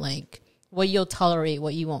don't like, what you'll tolerate,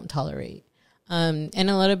 what you won't tolerate. And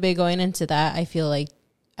a little bit going into that, I feel like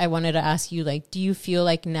I wanted to ask you, like, do you feel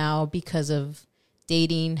like now because of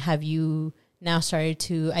dating, have you now started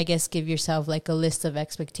to, I guess, give yourself like a list of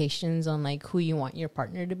expectations on like who you want your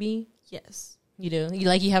partner to be? Yes. You do?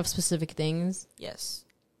 You have specific things? Yes.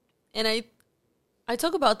 And I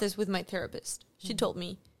talk about this with my therapist. She told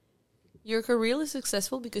me, your career is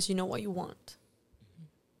successful because you know what you want.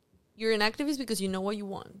 You're an activist because you know what you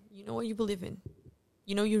want. You know what you believe in.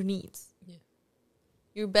 You know your needs. Yeah.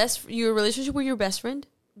 Your relationship with your best friend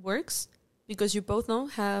works because you both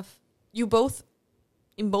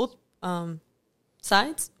in both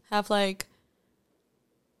sides have like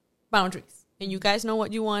boundaries, and you guys know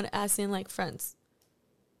what you want, as in like friends.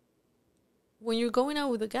 When you're going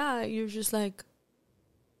out with a guy, you're just like,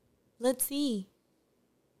 let's see.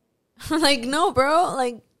 Like, no, bro,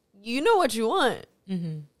 like, you know what you want.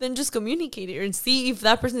 Then just communicate it and see if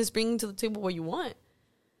that person is bringing to the table what you want,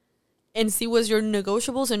 and see what's your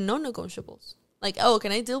negotiables and non-negotiables. Like, oh,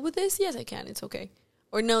 can I deal with this? Yes, I can. It's okay.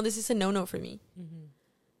 Or no, this is a no-no for me.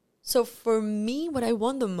 So for me, what I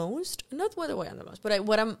want the most, not what I want the most,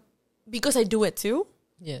 but because I do it too.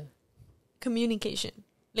 Yeah. Communication.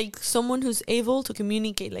 Like someone who's able to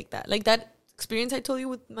communicate like that. Like that experience I told you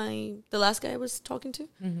with the last guy I was talking to.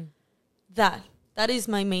 That is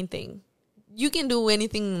my main thing. You can do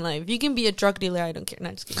anything in life. You can be a drug dealer. I don't care.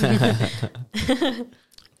 No, just kidding.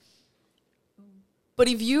 But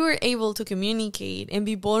if you are able to communicate and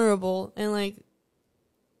be vulnerable and like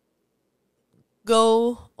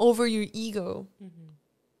go over your ego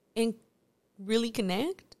and really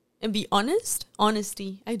connect, and be honest.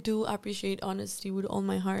 Honesty. I do appreciate honesty with all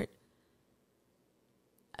my heart.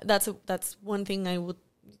 That's one thing I would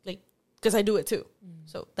like, because I do it too.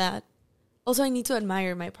 So that. Also, I need to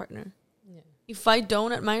admire my partner. Yeah. If I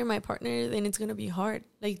don't admire my partner, then it's gonna be hard.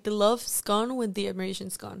 Like, the love's gone when the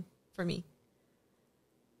admiration's gone for me.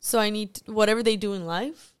 So I need whatever they do in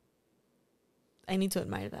life, I need to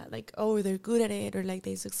admire that. Like, oh, they're good at it, or like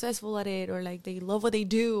they're successful at it, or like they love what they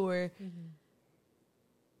do, or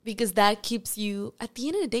because that keeps you. At the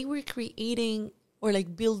end of the day, we're creating or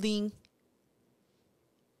like building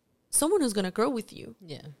someone who's gonna grow with you.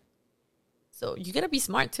 Yeah. So you gotta be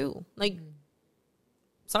smart too. Like,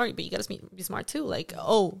 sorry, but you gotta be smart too. Like,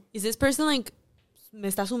 oh, is this person like me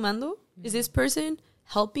está sumando? Is this person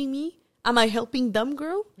helping me? Am I helping them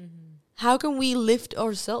grow? How can we lift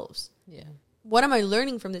ourselves? Yeah. What am I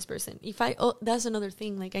learning from this person? That's another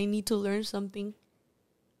thing. Like, I need to learn something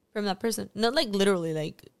from that person. Not like literally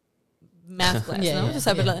like math class.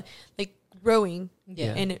 Like growing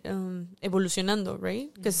and evolucionando,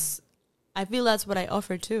 right? Because I feel that's what I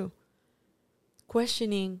offer too.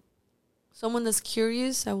 Questioning. Someone that's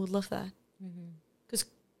curious, I would love that. Because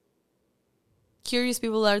curious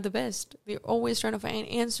people are the best. They're always trying to find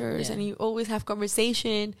answers, and you always have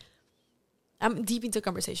conversation. I'm deep into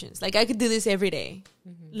conversations. Like, I could do this every day.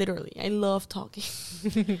 Literally. I love talking.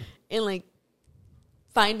 And, like,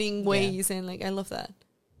 finding ways. And, like, I love that.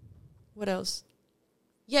 What else?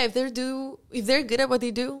 Yeah, if they're good at what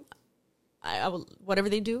they do, I will, whatever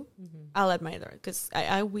they do, I'll admire that. Because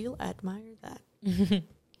I will admire that. I'll admire that.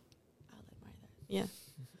 Yeah.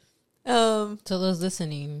 So those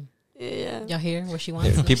listening, y'all hear where she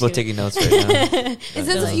wants? Yeah, people taking notes right now.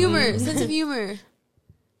 Sense of humor.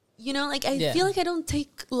 You know, like, I feel like I don't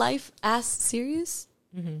take life as serious.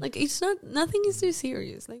 Like, nothing is too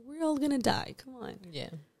serious. Like, we're all gonna die. Come on. Yeah.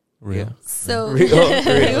 Real. So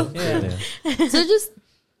real. Yeah. So just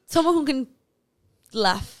someone who can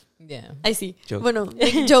laugh. Yeah. I see. Joke. Well, no,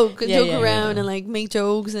 like joke around and like make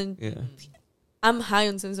jokes, and I'm high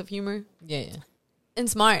on sense of humor. Yeah. And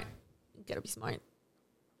smart. You gotta be smart.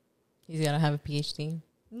 He's gotta have a PhD.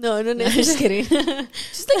 No. Just kidding.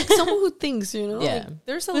 Just like someone who thinks, you know? Yeah. Like,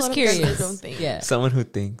 there's a Who's lot curious. of guys that don't think. Yeah. Someone who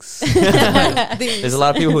thinks. There's a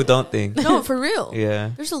lot of people who don't think. No, for real.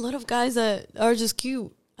 Yeah. There's a lot of guys that are just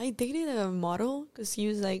cute. I dated a model because he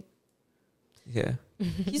was like... Yeah.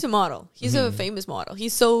 He's a model. He's a famous model.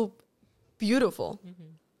 He's so beautiful.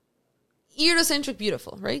 Eurocentric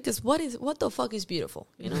beautiful, right? Because what the fuck is beautiful?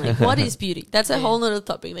 You know, like, what is beauty? That's a whole nother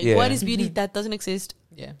topic. Like, what is beauty? That doesn't exist.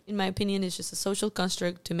 Yeah. In my opinion, it's just a social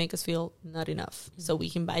construct to make us feel not enough. So we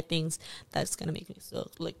can buy things that's gonna make us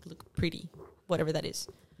look pretty, whatever that is.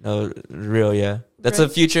 No, real, yeah. That's a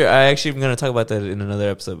future. I actually am gonna talk about that in another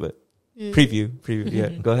episode, but preview. Yeah.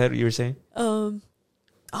 Go ahead. You were saying?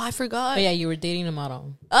 I forgot. But yeah, you were dating a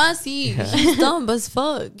model. See, he's dumb as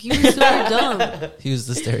fuck. He was super dumb. He was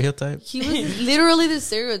the stereotype? He was literally the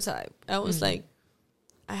stereotype. I was like,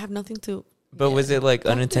 I have nothing to... But was it like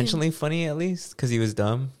unintentionally funny at least? Because he was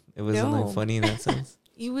dumb? It wasn't like funny in that sense?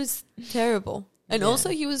 He was terrible. And also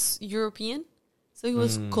he was European. So he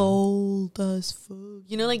was cold as fuck.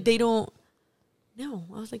 You know, like, they don't... No.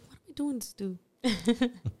 I was like, what am I doing this dude?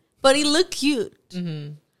 But he looked cute.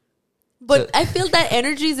 But I feel that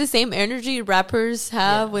energy is the same energy rappers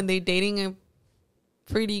have when they're dating a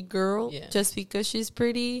pretty girl just because she's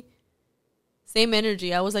pretty. Same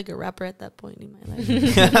energy. I was like a rapper at that point in my life.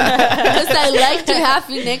 Because I like to have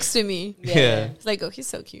him next to me. Yeah. It's like, oh, he's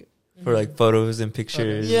so cute. For like photos and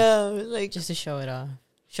pictures. Yeah. Like, just to show it off.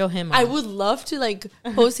 Show him off. I would love to like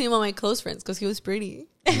post him on my close friends because he was pretty.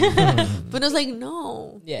 But I was like,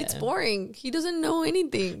 no, it's boring. He doesn't know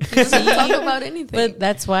anything. He doesn't talk about anything. But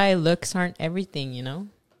that's why looks aren't everything, you know?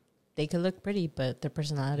 They could look pretty, but their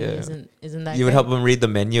personality isn't that You would good. help him read the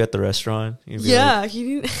menu at the restaurant. He didn't.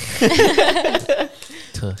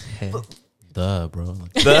 Bro.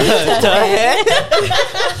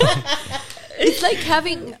 It's like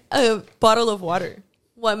having a bottle of water.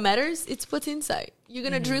 What matters, it's what's inside. You're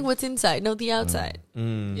going to drink what's inside, not the outside.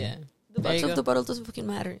 Yeah. The bottle of the bottle doesn't fucking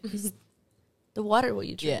matter. It's the water what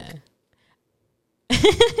you drink. Yeah.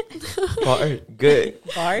 Good.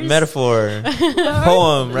 Bars? Metaphor.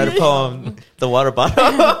 Poem. Write a poem. The water bottle.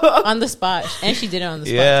 On the spot. And she did it on the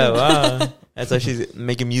spot. Yeah, wow. That's why she's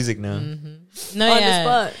making music now. No, on the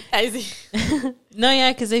spot. I see. No,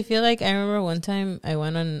 yeah, because I feel like I remember one time I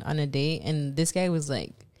went on a date and this guy was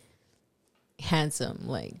like handsome.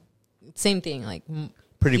 Like, same thing. Like,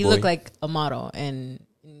 pretty he boy. looked like a model and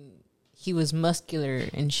he was muscular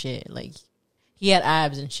and shit. Like, he had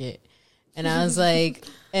abs and shit. And I was like,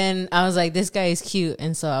 this guy is cute.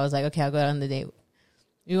 And so I was like, okay, I'll go out on the date.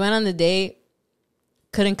 We went on the date.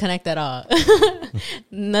 Couldn't connect at all.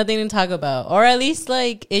 Nothing to talk about. Or at least,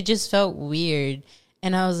 like, it just felt weird.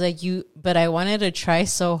 And I was like, but I wanted to try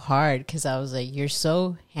so hard because I was like, you're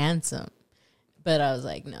so handsome. But I was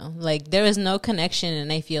like, no. Like, there was no connection,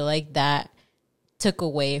 and I feel like that took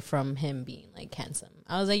away from him being, like, handsome.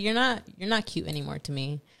 I was like, you're not cute anymore to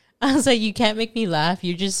me. I was like, you can't make me laugh.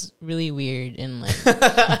 You're just really weird. And like,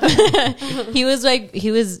 he was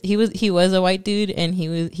a white dude, and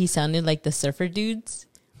he sounded like the surfer dudes,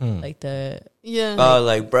 like the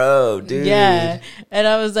like bro, dude, yeah. And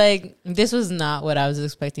I was like, this was not what I was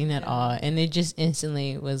expecting at all, and it just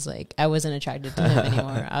instantly was like I wasn't attracted to him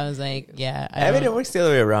anymore. I was like, yeah. I mean, it works the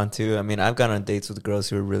other way around too. I mean, I've gone on dates with girls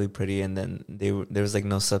who were really pretty, and then there was like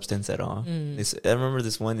no substance at all. I remember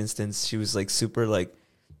this one instance. She was like super like.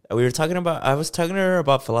 I was talking to her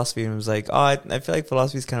about philosophy, and it was like, oh, I feel like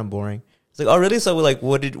philosophy is kind of boring. It's like, oh, really? So, like,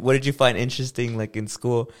 what did you find interesting, like, in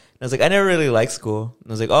school? And I was like, I never really liked school.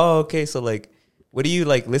 And I was like, oh, okay. So, like, what do you,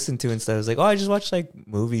 like, listen to and stuff? I was like, oh, I just watch, like,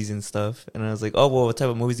 movies and stuff. And I was like, oh, well, what type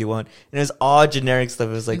of movies do you want? And it was all generic stuff.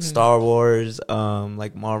 It was, like, Star Wars,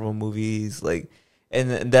 like, Marvel movies, like,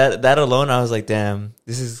 and that alone, I was like, damn,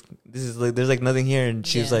 this is, like, there's, like, nothing here. And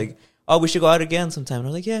she was like, oh, we should go out again sometime. And I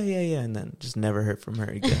was like, yeah. And then just never heard from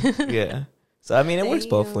her again. Yeah. So, I mean, it works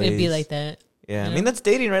both ways. It'd be like that. Yeah. I mean, that's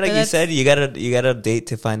dating, right? Like you said, you gotta date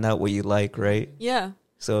to find out what you like, right? Yeah.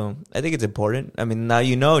 So I think it's important. I mean, now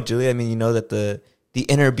you know, Julie, I mean, you know that the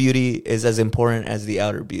inner beauty is as important as the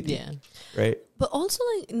outer beauty. Yeah. Right? But also,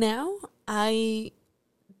 like, now I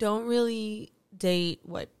don't really date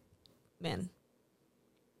white men.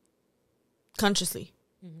 Consciously.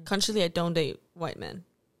 Consciously, I don't date white men.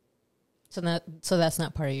 So that's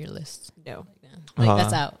not part of your list. No. Like,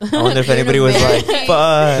 that's out. I wonder if anybody was like,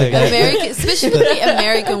 fuck. American, especially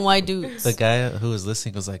American white dudes. The guy who was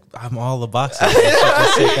listening was like, I'm all the boxes.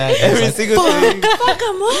 Every single thing. Fuck,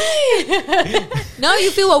 I'm white. Now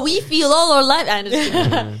you feel what we feel all our life.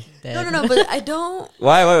 No, but I don't.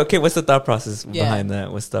 Why? Okay, what's the thought process behind that?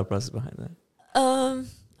 What's the thought process behind that? I'm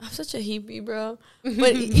such a hippie, bro.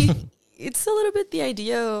 But it's a little bit the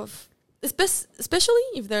idea of, especially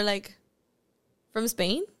if they're like from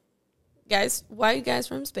Spain. White guys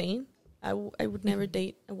from Spain. I would never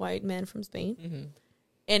date a white man from Spain.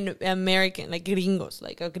 And American, like gringos,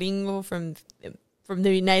 like a gringo from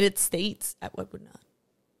the United States. I would not.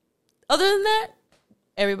 Other than that,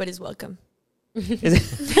 everybody's welcome. What's Is it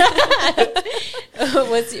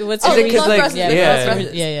because like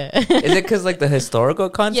yeah. Is it because like the historical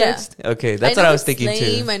context? Yeah. Okay, that's what I was thinking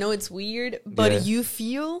lame, too. I know it's weird, but you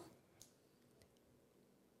feel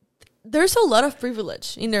there's a lot of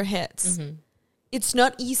privilege in their heads. It's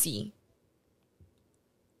not easy.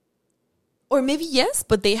 Or maybe yes,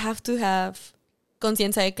 but they have to have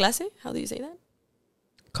conciencia de clase. How do you say that?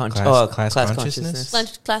 Class consciousness.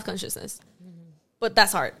 Class consciousness. But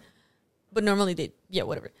that's hard. But normally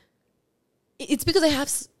whatever. It's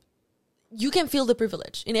because you can feel the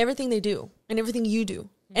privilege in everything they do and everything you do.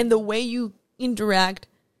 And the way you interact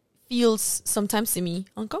feels sometimes to me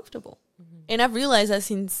uncomfortable. And I've realized that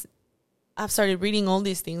since I've started reading all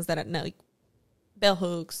these things that are now, like bell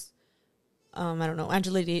hooks, I don't know,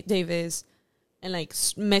 Angela Davis, and like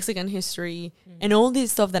Mexican history, and all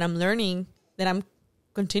this stuff that I'm learning, that I'm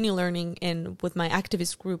continue learning, and with my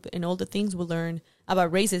activist group and all the things we learn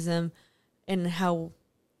about racism and how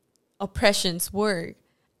oppressions work.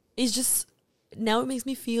 It's just, now it makes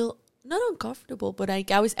me feel not uncomfortable, but I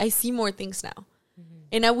see more things now.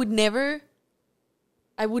 And I would never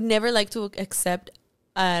like to accept,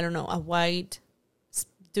 I don't know, a white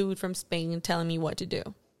dude from Spain telling me what to do.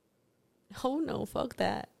 Oh no, fuck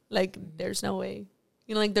that. Like, there's no way.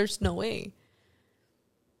 You know, like, there's no way.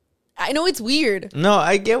 I know it's weird. No,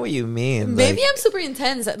 I get what you mean. Maybe like, I'm super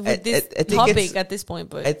intense with this topic at this point,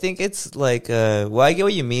 but I think it's like, well, I get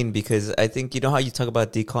what you mean, because I think, you know how you talk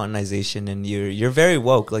about decolonization and you're very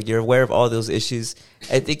woke, like you're aware of all those issues.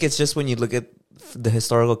 I think it's just when you look at the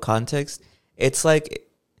historical context, it's like,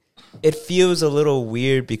 it feels a little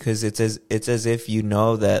weird because it's as if you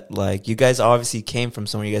know that, like, you guys obviously came from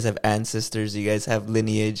somewhere. You guys have ancestors. You guys have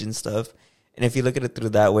lineage and stuff. And if you look at it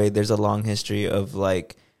through that way, there's a long history of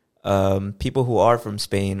like people who are from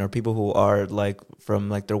Spain or people who are like from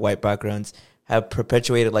like their white backgrounds have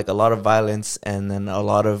perpetuated like a lot of violence and then a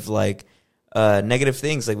lot of like negative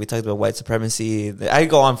things. Like we talked about white supremacy. I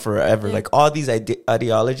go on forever. Yeah. Like all these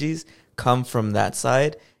ideologies come from that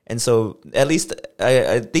side. And so, at least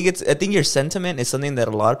I think your sentiment is something that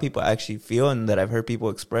a lot of people actually feel, and that I've heard people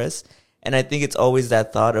express. And I think it's always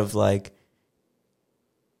that thought of like,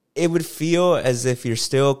 it would feel as if you're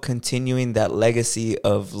still continuing that legacy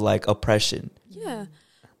of like oppression. Yeah,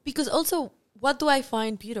 Because also, what do I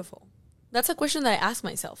find beautiful? That's a question that I ask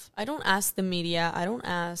myself. I don't ask the media. I don't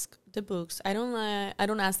ask the books. I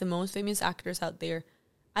don't ask the most famous actors out there.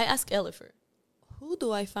 I ask Elyfer, who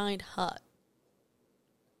do I find hot?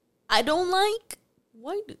 I don't like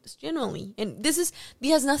white dudes generally, and this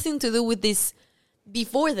has nothing to do with this.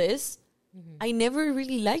 Before this, I never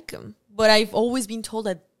really like them, but I've always been told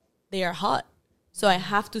that they are hot, so I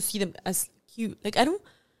have to see them as cute. Like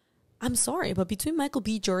I'm sorry, but between Michael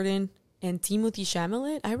B. Jordan and Timothy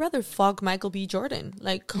Chalamet, I'd rather fuck Michael B. Jordan.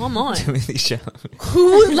 Like, come on. Timothy Chalamet.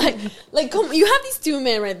 Who like come? You have these two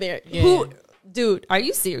men right there. Yeah. Who, dude? Are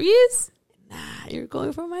you serious? Nah, you're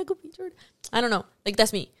going for Michael B. Jordan. I don't know. Like,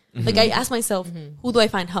 that's me. Like, I ask myself, who do I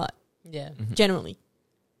find hot? Yeah, generally.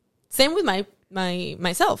 Same with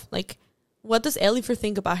myself. Like, what does Elyfer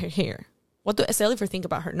think about her hair? What does Elyfer think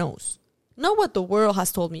about her nose? Not what the world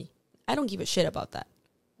has told me. I don't give a shit about that.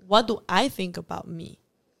 What do I think about me?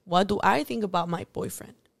 What do I think about my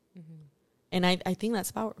boyfriend? And I think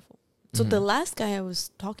that's powerful. So the last guy I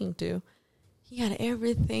was talking to, he had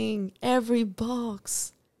everything, every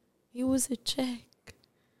box. He was a check.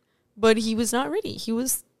 But he was not ready. He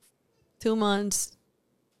was 2 months.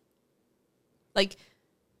 Like,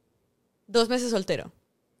 2 meses soltero.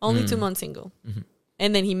 Only 2 months single.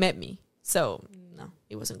 And then he met me. So, no,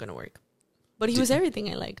 it wasn't going to work. But he was everything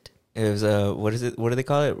I liked. It was, what is it? What do they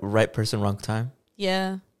call it? Right person, wrong time?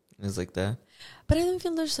 Yeah. It was like that. But I don't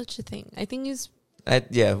feel there's such a thing. I think it's...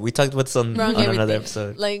 Yeah, we talked about this on another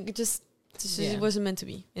episode. Like, just it wasn't meant to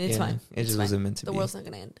be. And it's fine. It just wasn't meant to be. The world's not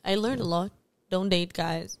going to end. I learned a lot. Don't date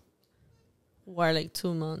guys who are like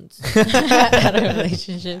 2 months out of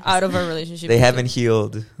relationships. Out of a relationship. They haven't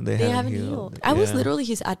healed. They haven't healed. Yeah. I was literally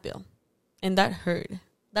his Advil, and that hurt.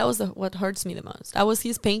 That was what hurts me the most. I was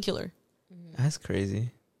his painkiller. That's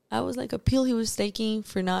crazy. I was like a pill he was taking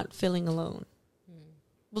for not feeling alone.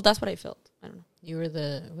 Well, that's what I felt. I don't know. You were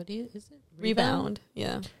the, is it? Rebound.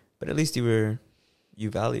 Yeah. But at least you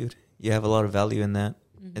valued. You have a lot of value in that.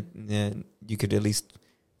 And you could at least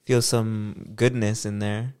feel some goodness in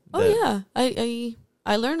there. Oh yeah.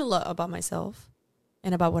 I learned a lot about myself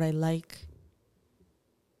and about what I like.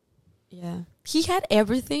 Yeah. He had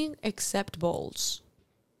everything except balls.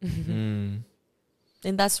 And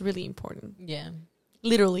that's really important. Yeah.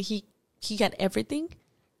 Literally, he had everything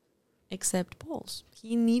except balls.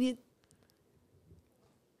 He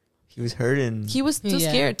was hurting. He was too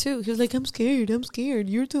scared too. He was like, I'm scared.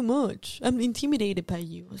 You're too much. I'm intimidated by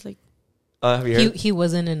you. I was like, have you heard? He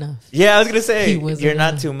wasn't enough. Yeah, I was going to say, you're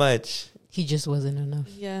not too much. He just wasn't enough.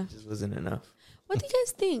 Yeah. Just wasn't enough. What do you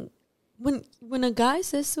guys think? When a guy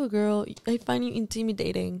says to a girl, I find you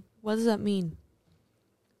intimidating, what does that mean?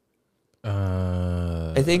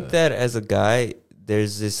 I think that as a guy,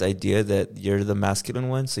 there's this idea that you're the masculine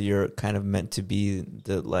one, so you're kind of meant to be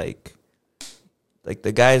the like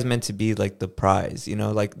the guy is meant to be like the prize, you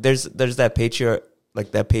know? Like there's that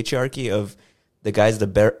patriarchy of the guy's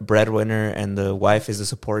the breadwinner and the wife is a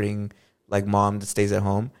supporting like mom that stays at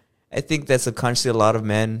home. I think that subconsciously a lot of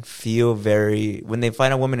men feel when they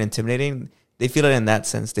find a woman intimidating, they feel it in that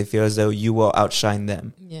sense. They feel as though you will outshine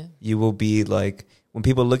them. Yeah. You will be like, when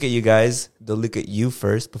people look at you guys, they'll look at you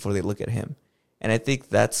first before they look at him. And I think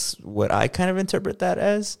that's what I kind of interpret that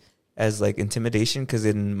as like intimidation. Because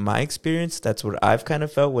in my experience, that's what I've kind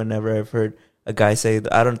of felt whenever I've heard a guy say,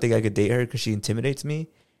 I don't think I could date her because she intimidates me.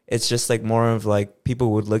 It's just like more of like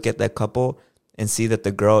people would look at that couple and see that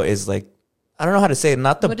the girl is like, I don't know how to say it,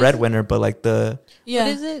 not the breadwinner, but like the... Yeah.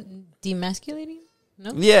 What is it? Demasculating?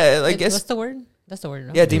 No? Yeah, I guess... What's the word? That's the word,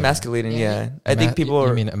 no? Yeah, demasculating, yeah. I think people are...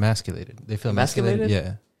 You mean emasculated. They feel emasculated?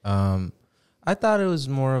 Yeah. I thought it was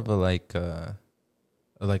more of a like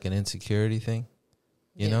an insecurity thing,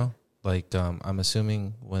 you know? Like, I'm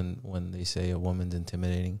assuming when they say a woman's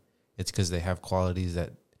intimidating, it's because they have qualities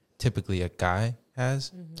that typically a guy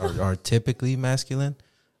has or are typically masculine.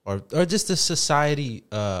 Or just the society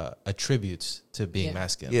attributes to being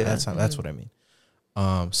masculine. Yeah. That's what I mean.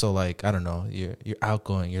 So like, I don't know, you're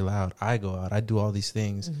outgoing, you're loud. I go out, I do all these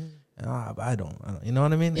things. And I don't. You know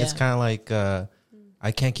what I mean? Yeah. It's kind of like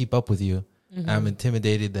I can't keep up with you. I'm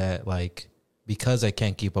intimidated that like because I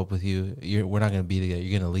can't keep up with you, we're not gonna be together.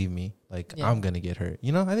 You're gonna leave me. Like I'm gonna get hurt.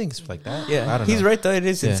 You know? I think it's like that. Yeah, I don't know. He's right though. It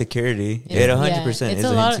is insecurity. It 100% is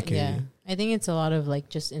insecurity. Yeah. I think it's a lot of like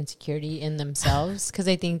just insecurity in themselves because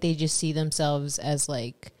I think they just see themselves as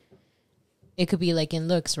like, it could be like in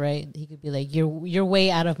looks, right? He could be like, you're way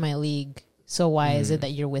out of my league, so why is it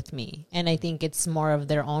that you're with me? And I think it's more of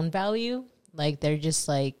their own value. Like they're just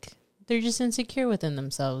insecure within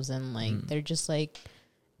themselves and like they're just like,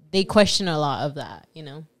 they question a lot of that, you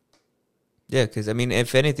know? Yeah, because I mean,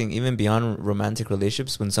 if anything, even beyond romantic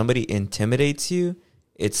relationships, when somebody intimidates you,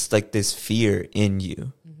 it's like this fear in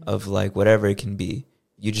you of like whatever it can be.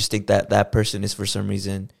 You just think that that person is for some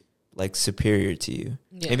reason like superior to you.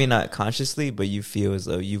 Yeah. Maybe not consciously, but you feel as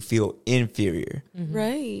though you feel inferior.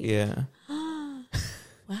 Right. Yeah.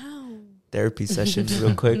 Wow. Therapy sessions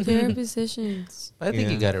real quick. Therapy sessions. I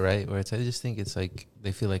think you got it right. Where I just think it's like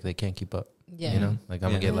they feel like they can't keep up. Yeah. You know, like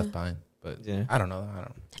I'm gonna get left behind. But I don't know.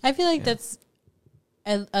 I feel like that's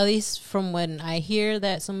at least from when I hear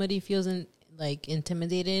that somebody feels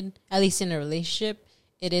intimidated, at least in a relationship,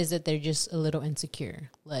 it is that they're just a little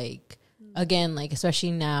insecure. Like again, like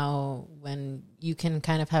especially now when you can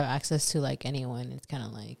kind of have access to like anyone, it's kind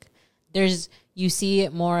of like you see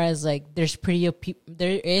it more as like there is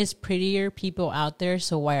prettier people out there,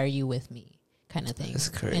 so why are you with me kind of thing. That's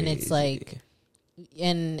crazy. And it's like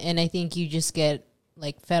and I think you just get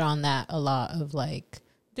like fed on that a lot of like,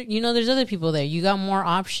 there's other people there, you got more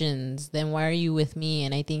options, then why are you with me?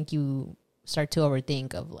 And I think you start to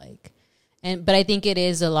overthink of like, but I think it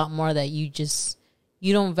is a lot more that you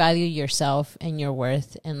don't value yourself and your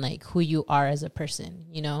worth and like who you are as a person,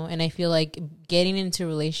 and I feel like getting into a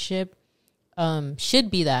relationship should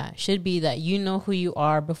be that you know who you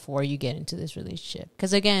are before you get into this relationship,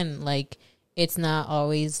 because again, like it's not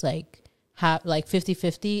always like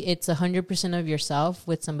 50-50. It's 100% of yourself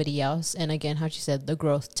with somebody else, and again, how she said, the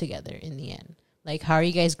growth together in the end. Like, how are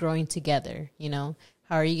you guys growing together? How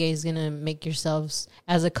are you guys gonna make yourselves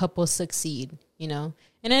as a couple succeed? And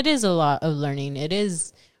it is a lot of learning.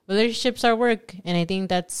 Relationships are work, and I think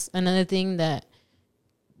that's another thing that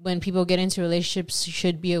when people get into relationships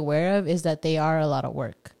should be aware of, is that they are a lot of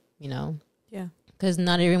work. Yeah, because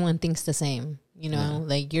not everyone thinks the same.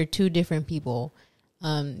 Like you're two different people.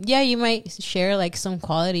 You might share like some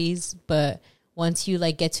qualities, but once you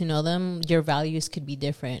like get to know them, your values could be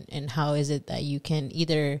different. And how is it that you can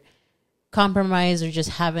either compromise or just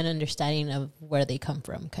have an understanding of where they come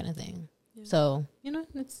from, kind of thing. Yeah. So,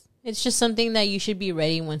 it's just something that you should be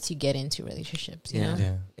ready once you get into relationships, you know?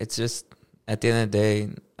 Yeah. It's just, at the end of the day,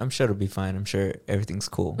 I'm sure it'll be fine. I'm sure everything's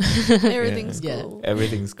cool. Everything's cool.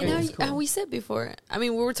 Everything's cool. And we said before, I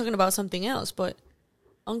mean, we were talking about something else, but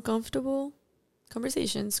uncomfortable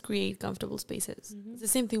conversations create comfortable spaces. Mm-hmm. It's the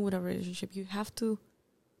same thing with a relationship. You have to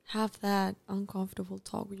have that uncomfortable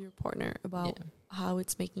talk with your partner about how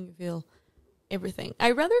it's making you feel. Everything.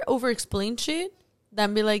 I'd rather over-explain shit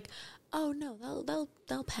than be like, "Oh no,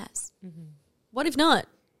 that'll pass." Mm-hmm. What if not?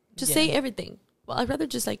 Just say everything. Well, I'd rather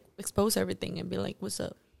just like expose everything and be like, "What's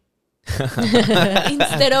up?"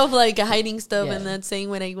 Instead of like hiding stuff and not saying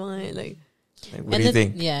what I want. Like what do you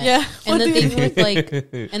think? Yeah. And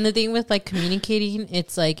the thing with like communicating,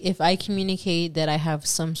 it's like if I communicate that I have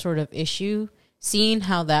some sort of issue, seeing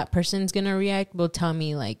how that person's gonna react will tell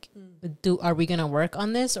me like, are we gonna work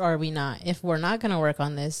on this or are we not? If we're not gonna work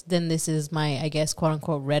on this, then this is my, I guess, quote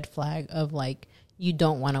unquote red flag of like, you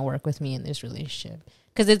don't want to work with me in this relationship.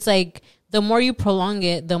 Because it's like the more you prolong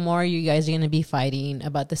it, the more you guys are gonna be fighting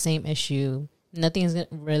about the same issue. Nothing's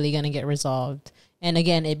really gonna get resolved. And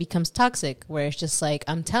again, it becomes toxic, where it's just like,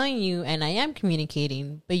 I'm telling you and I am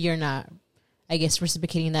communicating, but you're not, I guess,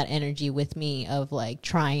 reciprocating that energy with me of like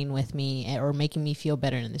trying with me or making me feel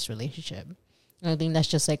better in this relationship. And I think that's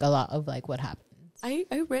just like a lot of like what happens. I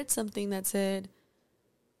read something that said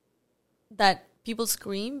that people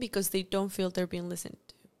scream because they don't feel they're being listened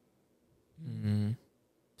to. Mm-hmm.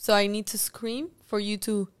 So I need to scream for you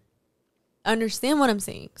to understand what I'm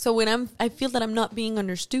saying. So when I feel that I'm not being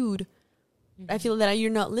understood, I feel that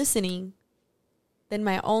you're not listening, then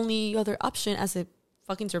my only other option as a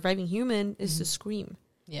fucking surviving human is to scream.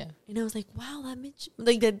 Yeah. And I was like, wow,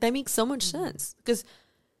 that makes so much sense. Because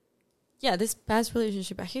this past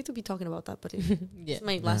relationship, I hate to be talking about that, but it's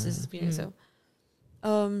my last experience. So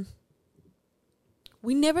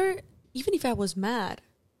we never, even if I was mad,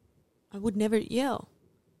 I would never yell.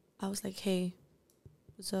 I was like, hey,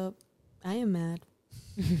 what's up? I am mad.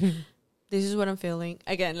 This is what I'm feeling.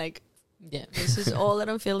 Again, like, this is all that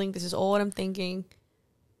I'm feeling. This is all what I'm thinking.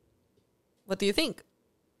 What do you think?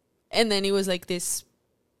 And then it was like this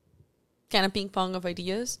kind of ping pong of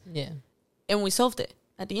ideas. Yeah. And we solved it.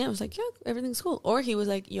 At the end, I was like, yeah, everything's cool. Or he was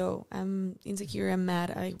like, yo, I'm insecure. I'm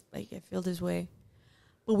mad. I feel this way.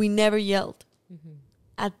 But we never yelled.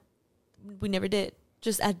 Mm-hmm. We never did.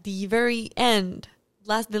 Just at the very end,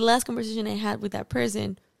 the last conversation I had with that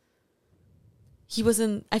person,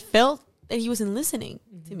 I felt that he wasn't listening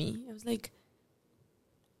to me. I was like,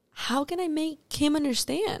 how can I make him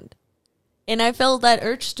understand? And I felt that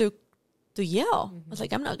urge to yell. I was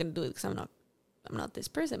like, I'm not going to do it because I'm not this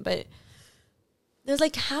person. But There's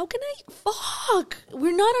like, how can I? Fuck,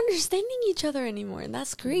 we're not understanding each other anymore, and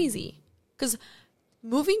that's crazy. Because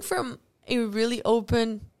moving from a really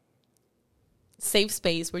open, safe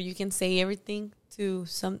space where you can say everything to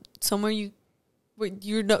somewhere where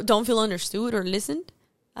you don't feel understood or listened,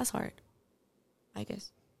 that's hard, I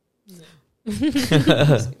guess.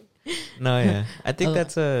 No, yeah, I think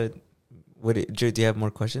that's a. Do you have more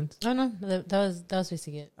questions? Oh no, that was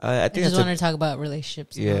basically it. I think I just wanted to talk about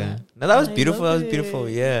relationships. Yeah, no, that was beautiful. That was beautiful.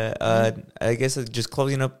 Yeah, I guess just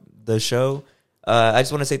closing up the show. I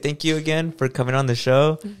just want to say thank you again for coming on the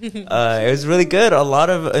show. It was really good. A lot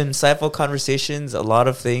of insightful conversations. A lot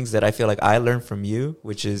of things that I feel like I learned from you,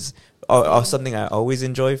 which is something I always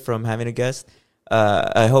enjoy from having a guest.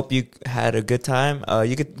 I hope you had a good time.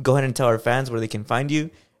 You could go ahead and tell our fans where they can find you.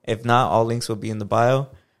 If not, all links will be in the bio.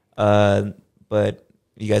 But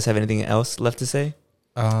you guys have anything else left to say?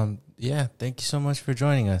 Yeah, thank you so much for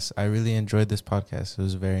joining us. I really enjoyed this podcast. It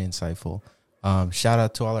was very insightful. Shout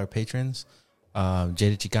out to all our patrons,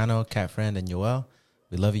 Jada Chicano, Cat Friend, and Yoel.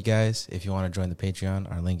 We love you guys. If you want to join the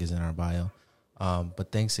Patreon, our link is in our bio.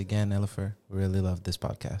 But thanks again, Elyfer. We really love this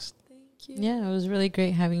podcast. Thank you. Yeah, it was really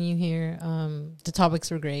great having you here. The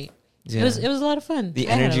topics were great. Yeah. It was a lot of fun. The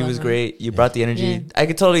energy was great. You brought the energy. Yeah. I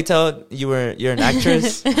could totally tell you're an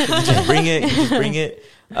actress. You just bring it.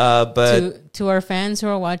 But to our fans who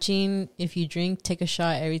are watching, if you drink, take a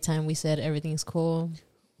shot every time we said everything's cool.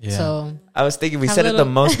 Yeah. So I was thinking we said it the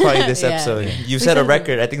most probably this episode. Yeah. You've set a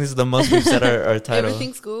record. I think this is the most we've said our title.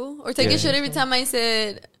 Everything's cool. Or take a shot every time I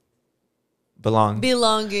said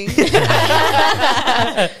belonging.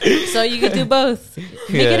 So you could do both.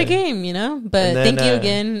 Make it a game, you know. But then, thank you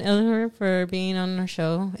again, Elyfer, for being on our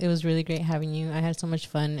show. It was really great having you. I had so much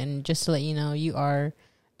fun, and just to let you know, you are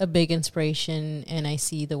a big inspiration, and I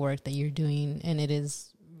see the work that you're doing, and it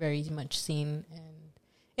is very much seen. And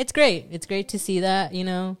it's great. It's great to see that. You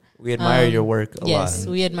know, we admire your work a lot. Yes,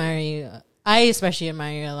 we admire you. I especially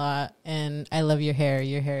admire you a lot, and I love your hair.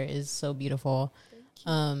 Your hair is so beautiful.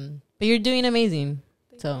 But you're doing amazing.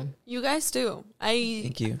 So you guys too.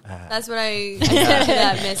 Thank you. That's what I got to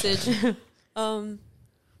that message.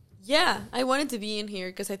 Yeah, I wanted to be in here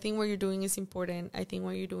because I think what you're doing is important. I think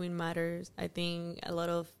what you're doing matters. I think a lot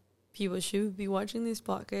of people should be watching this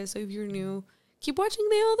podcast. So if you're new, keep watching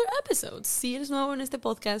the other episodes. Si eres nuevo en este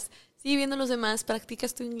podcast, sigue viendo los demás.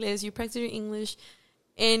 Practicas tu inglés. You practice your English.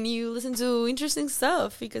 And you listen to interesting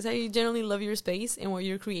stuff because I generally love your space and what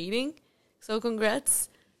you're creating. So congrats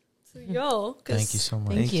to y'all. Thank you so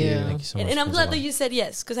much. Thank you. Thank you so much. And I'm glad that you said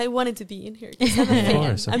yes because I wanted to be in here.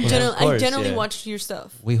 I generally watched your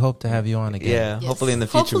stuff. We hope to have you on again. Yeah, yes. Hopefully in the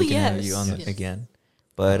future we can have you on again.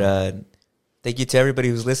 But thank you to everybody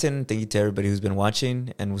who's listened. Thank you to everybody who's been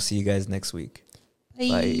watching. And we'll see you guys next week.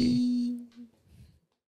 Bye.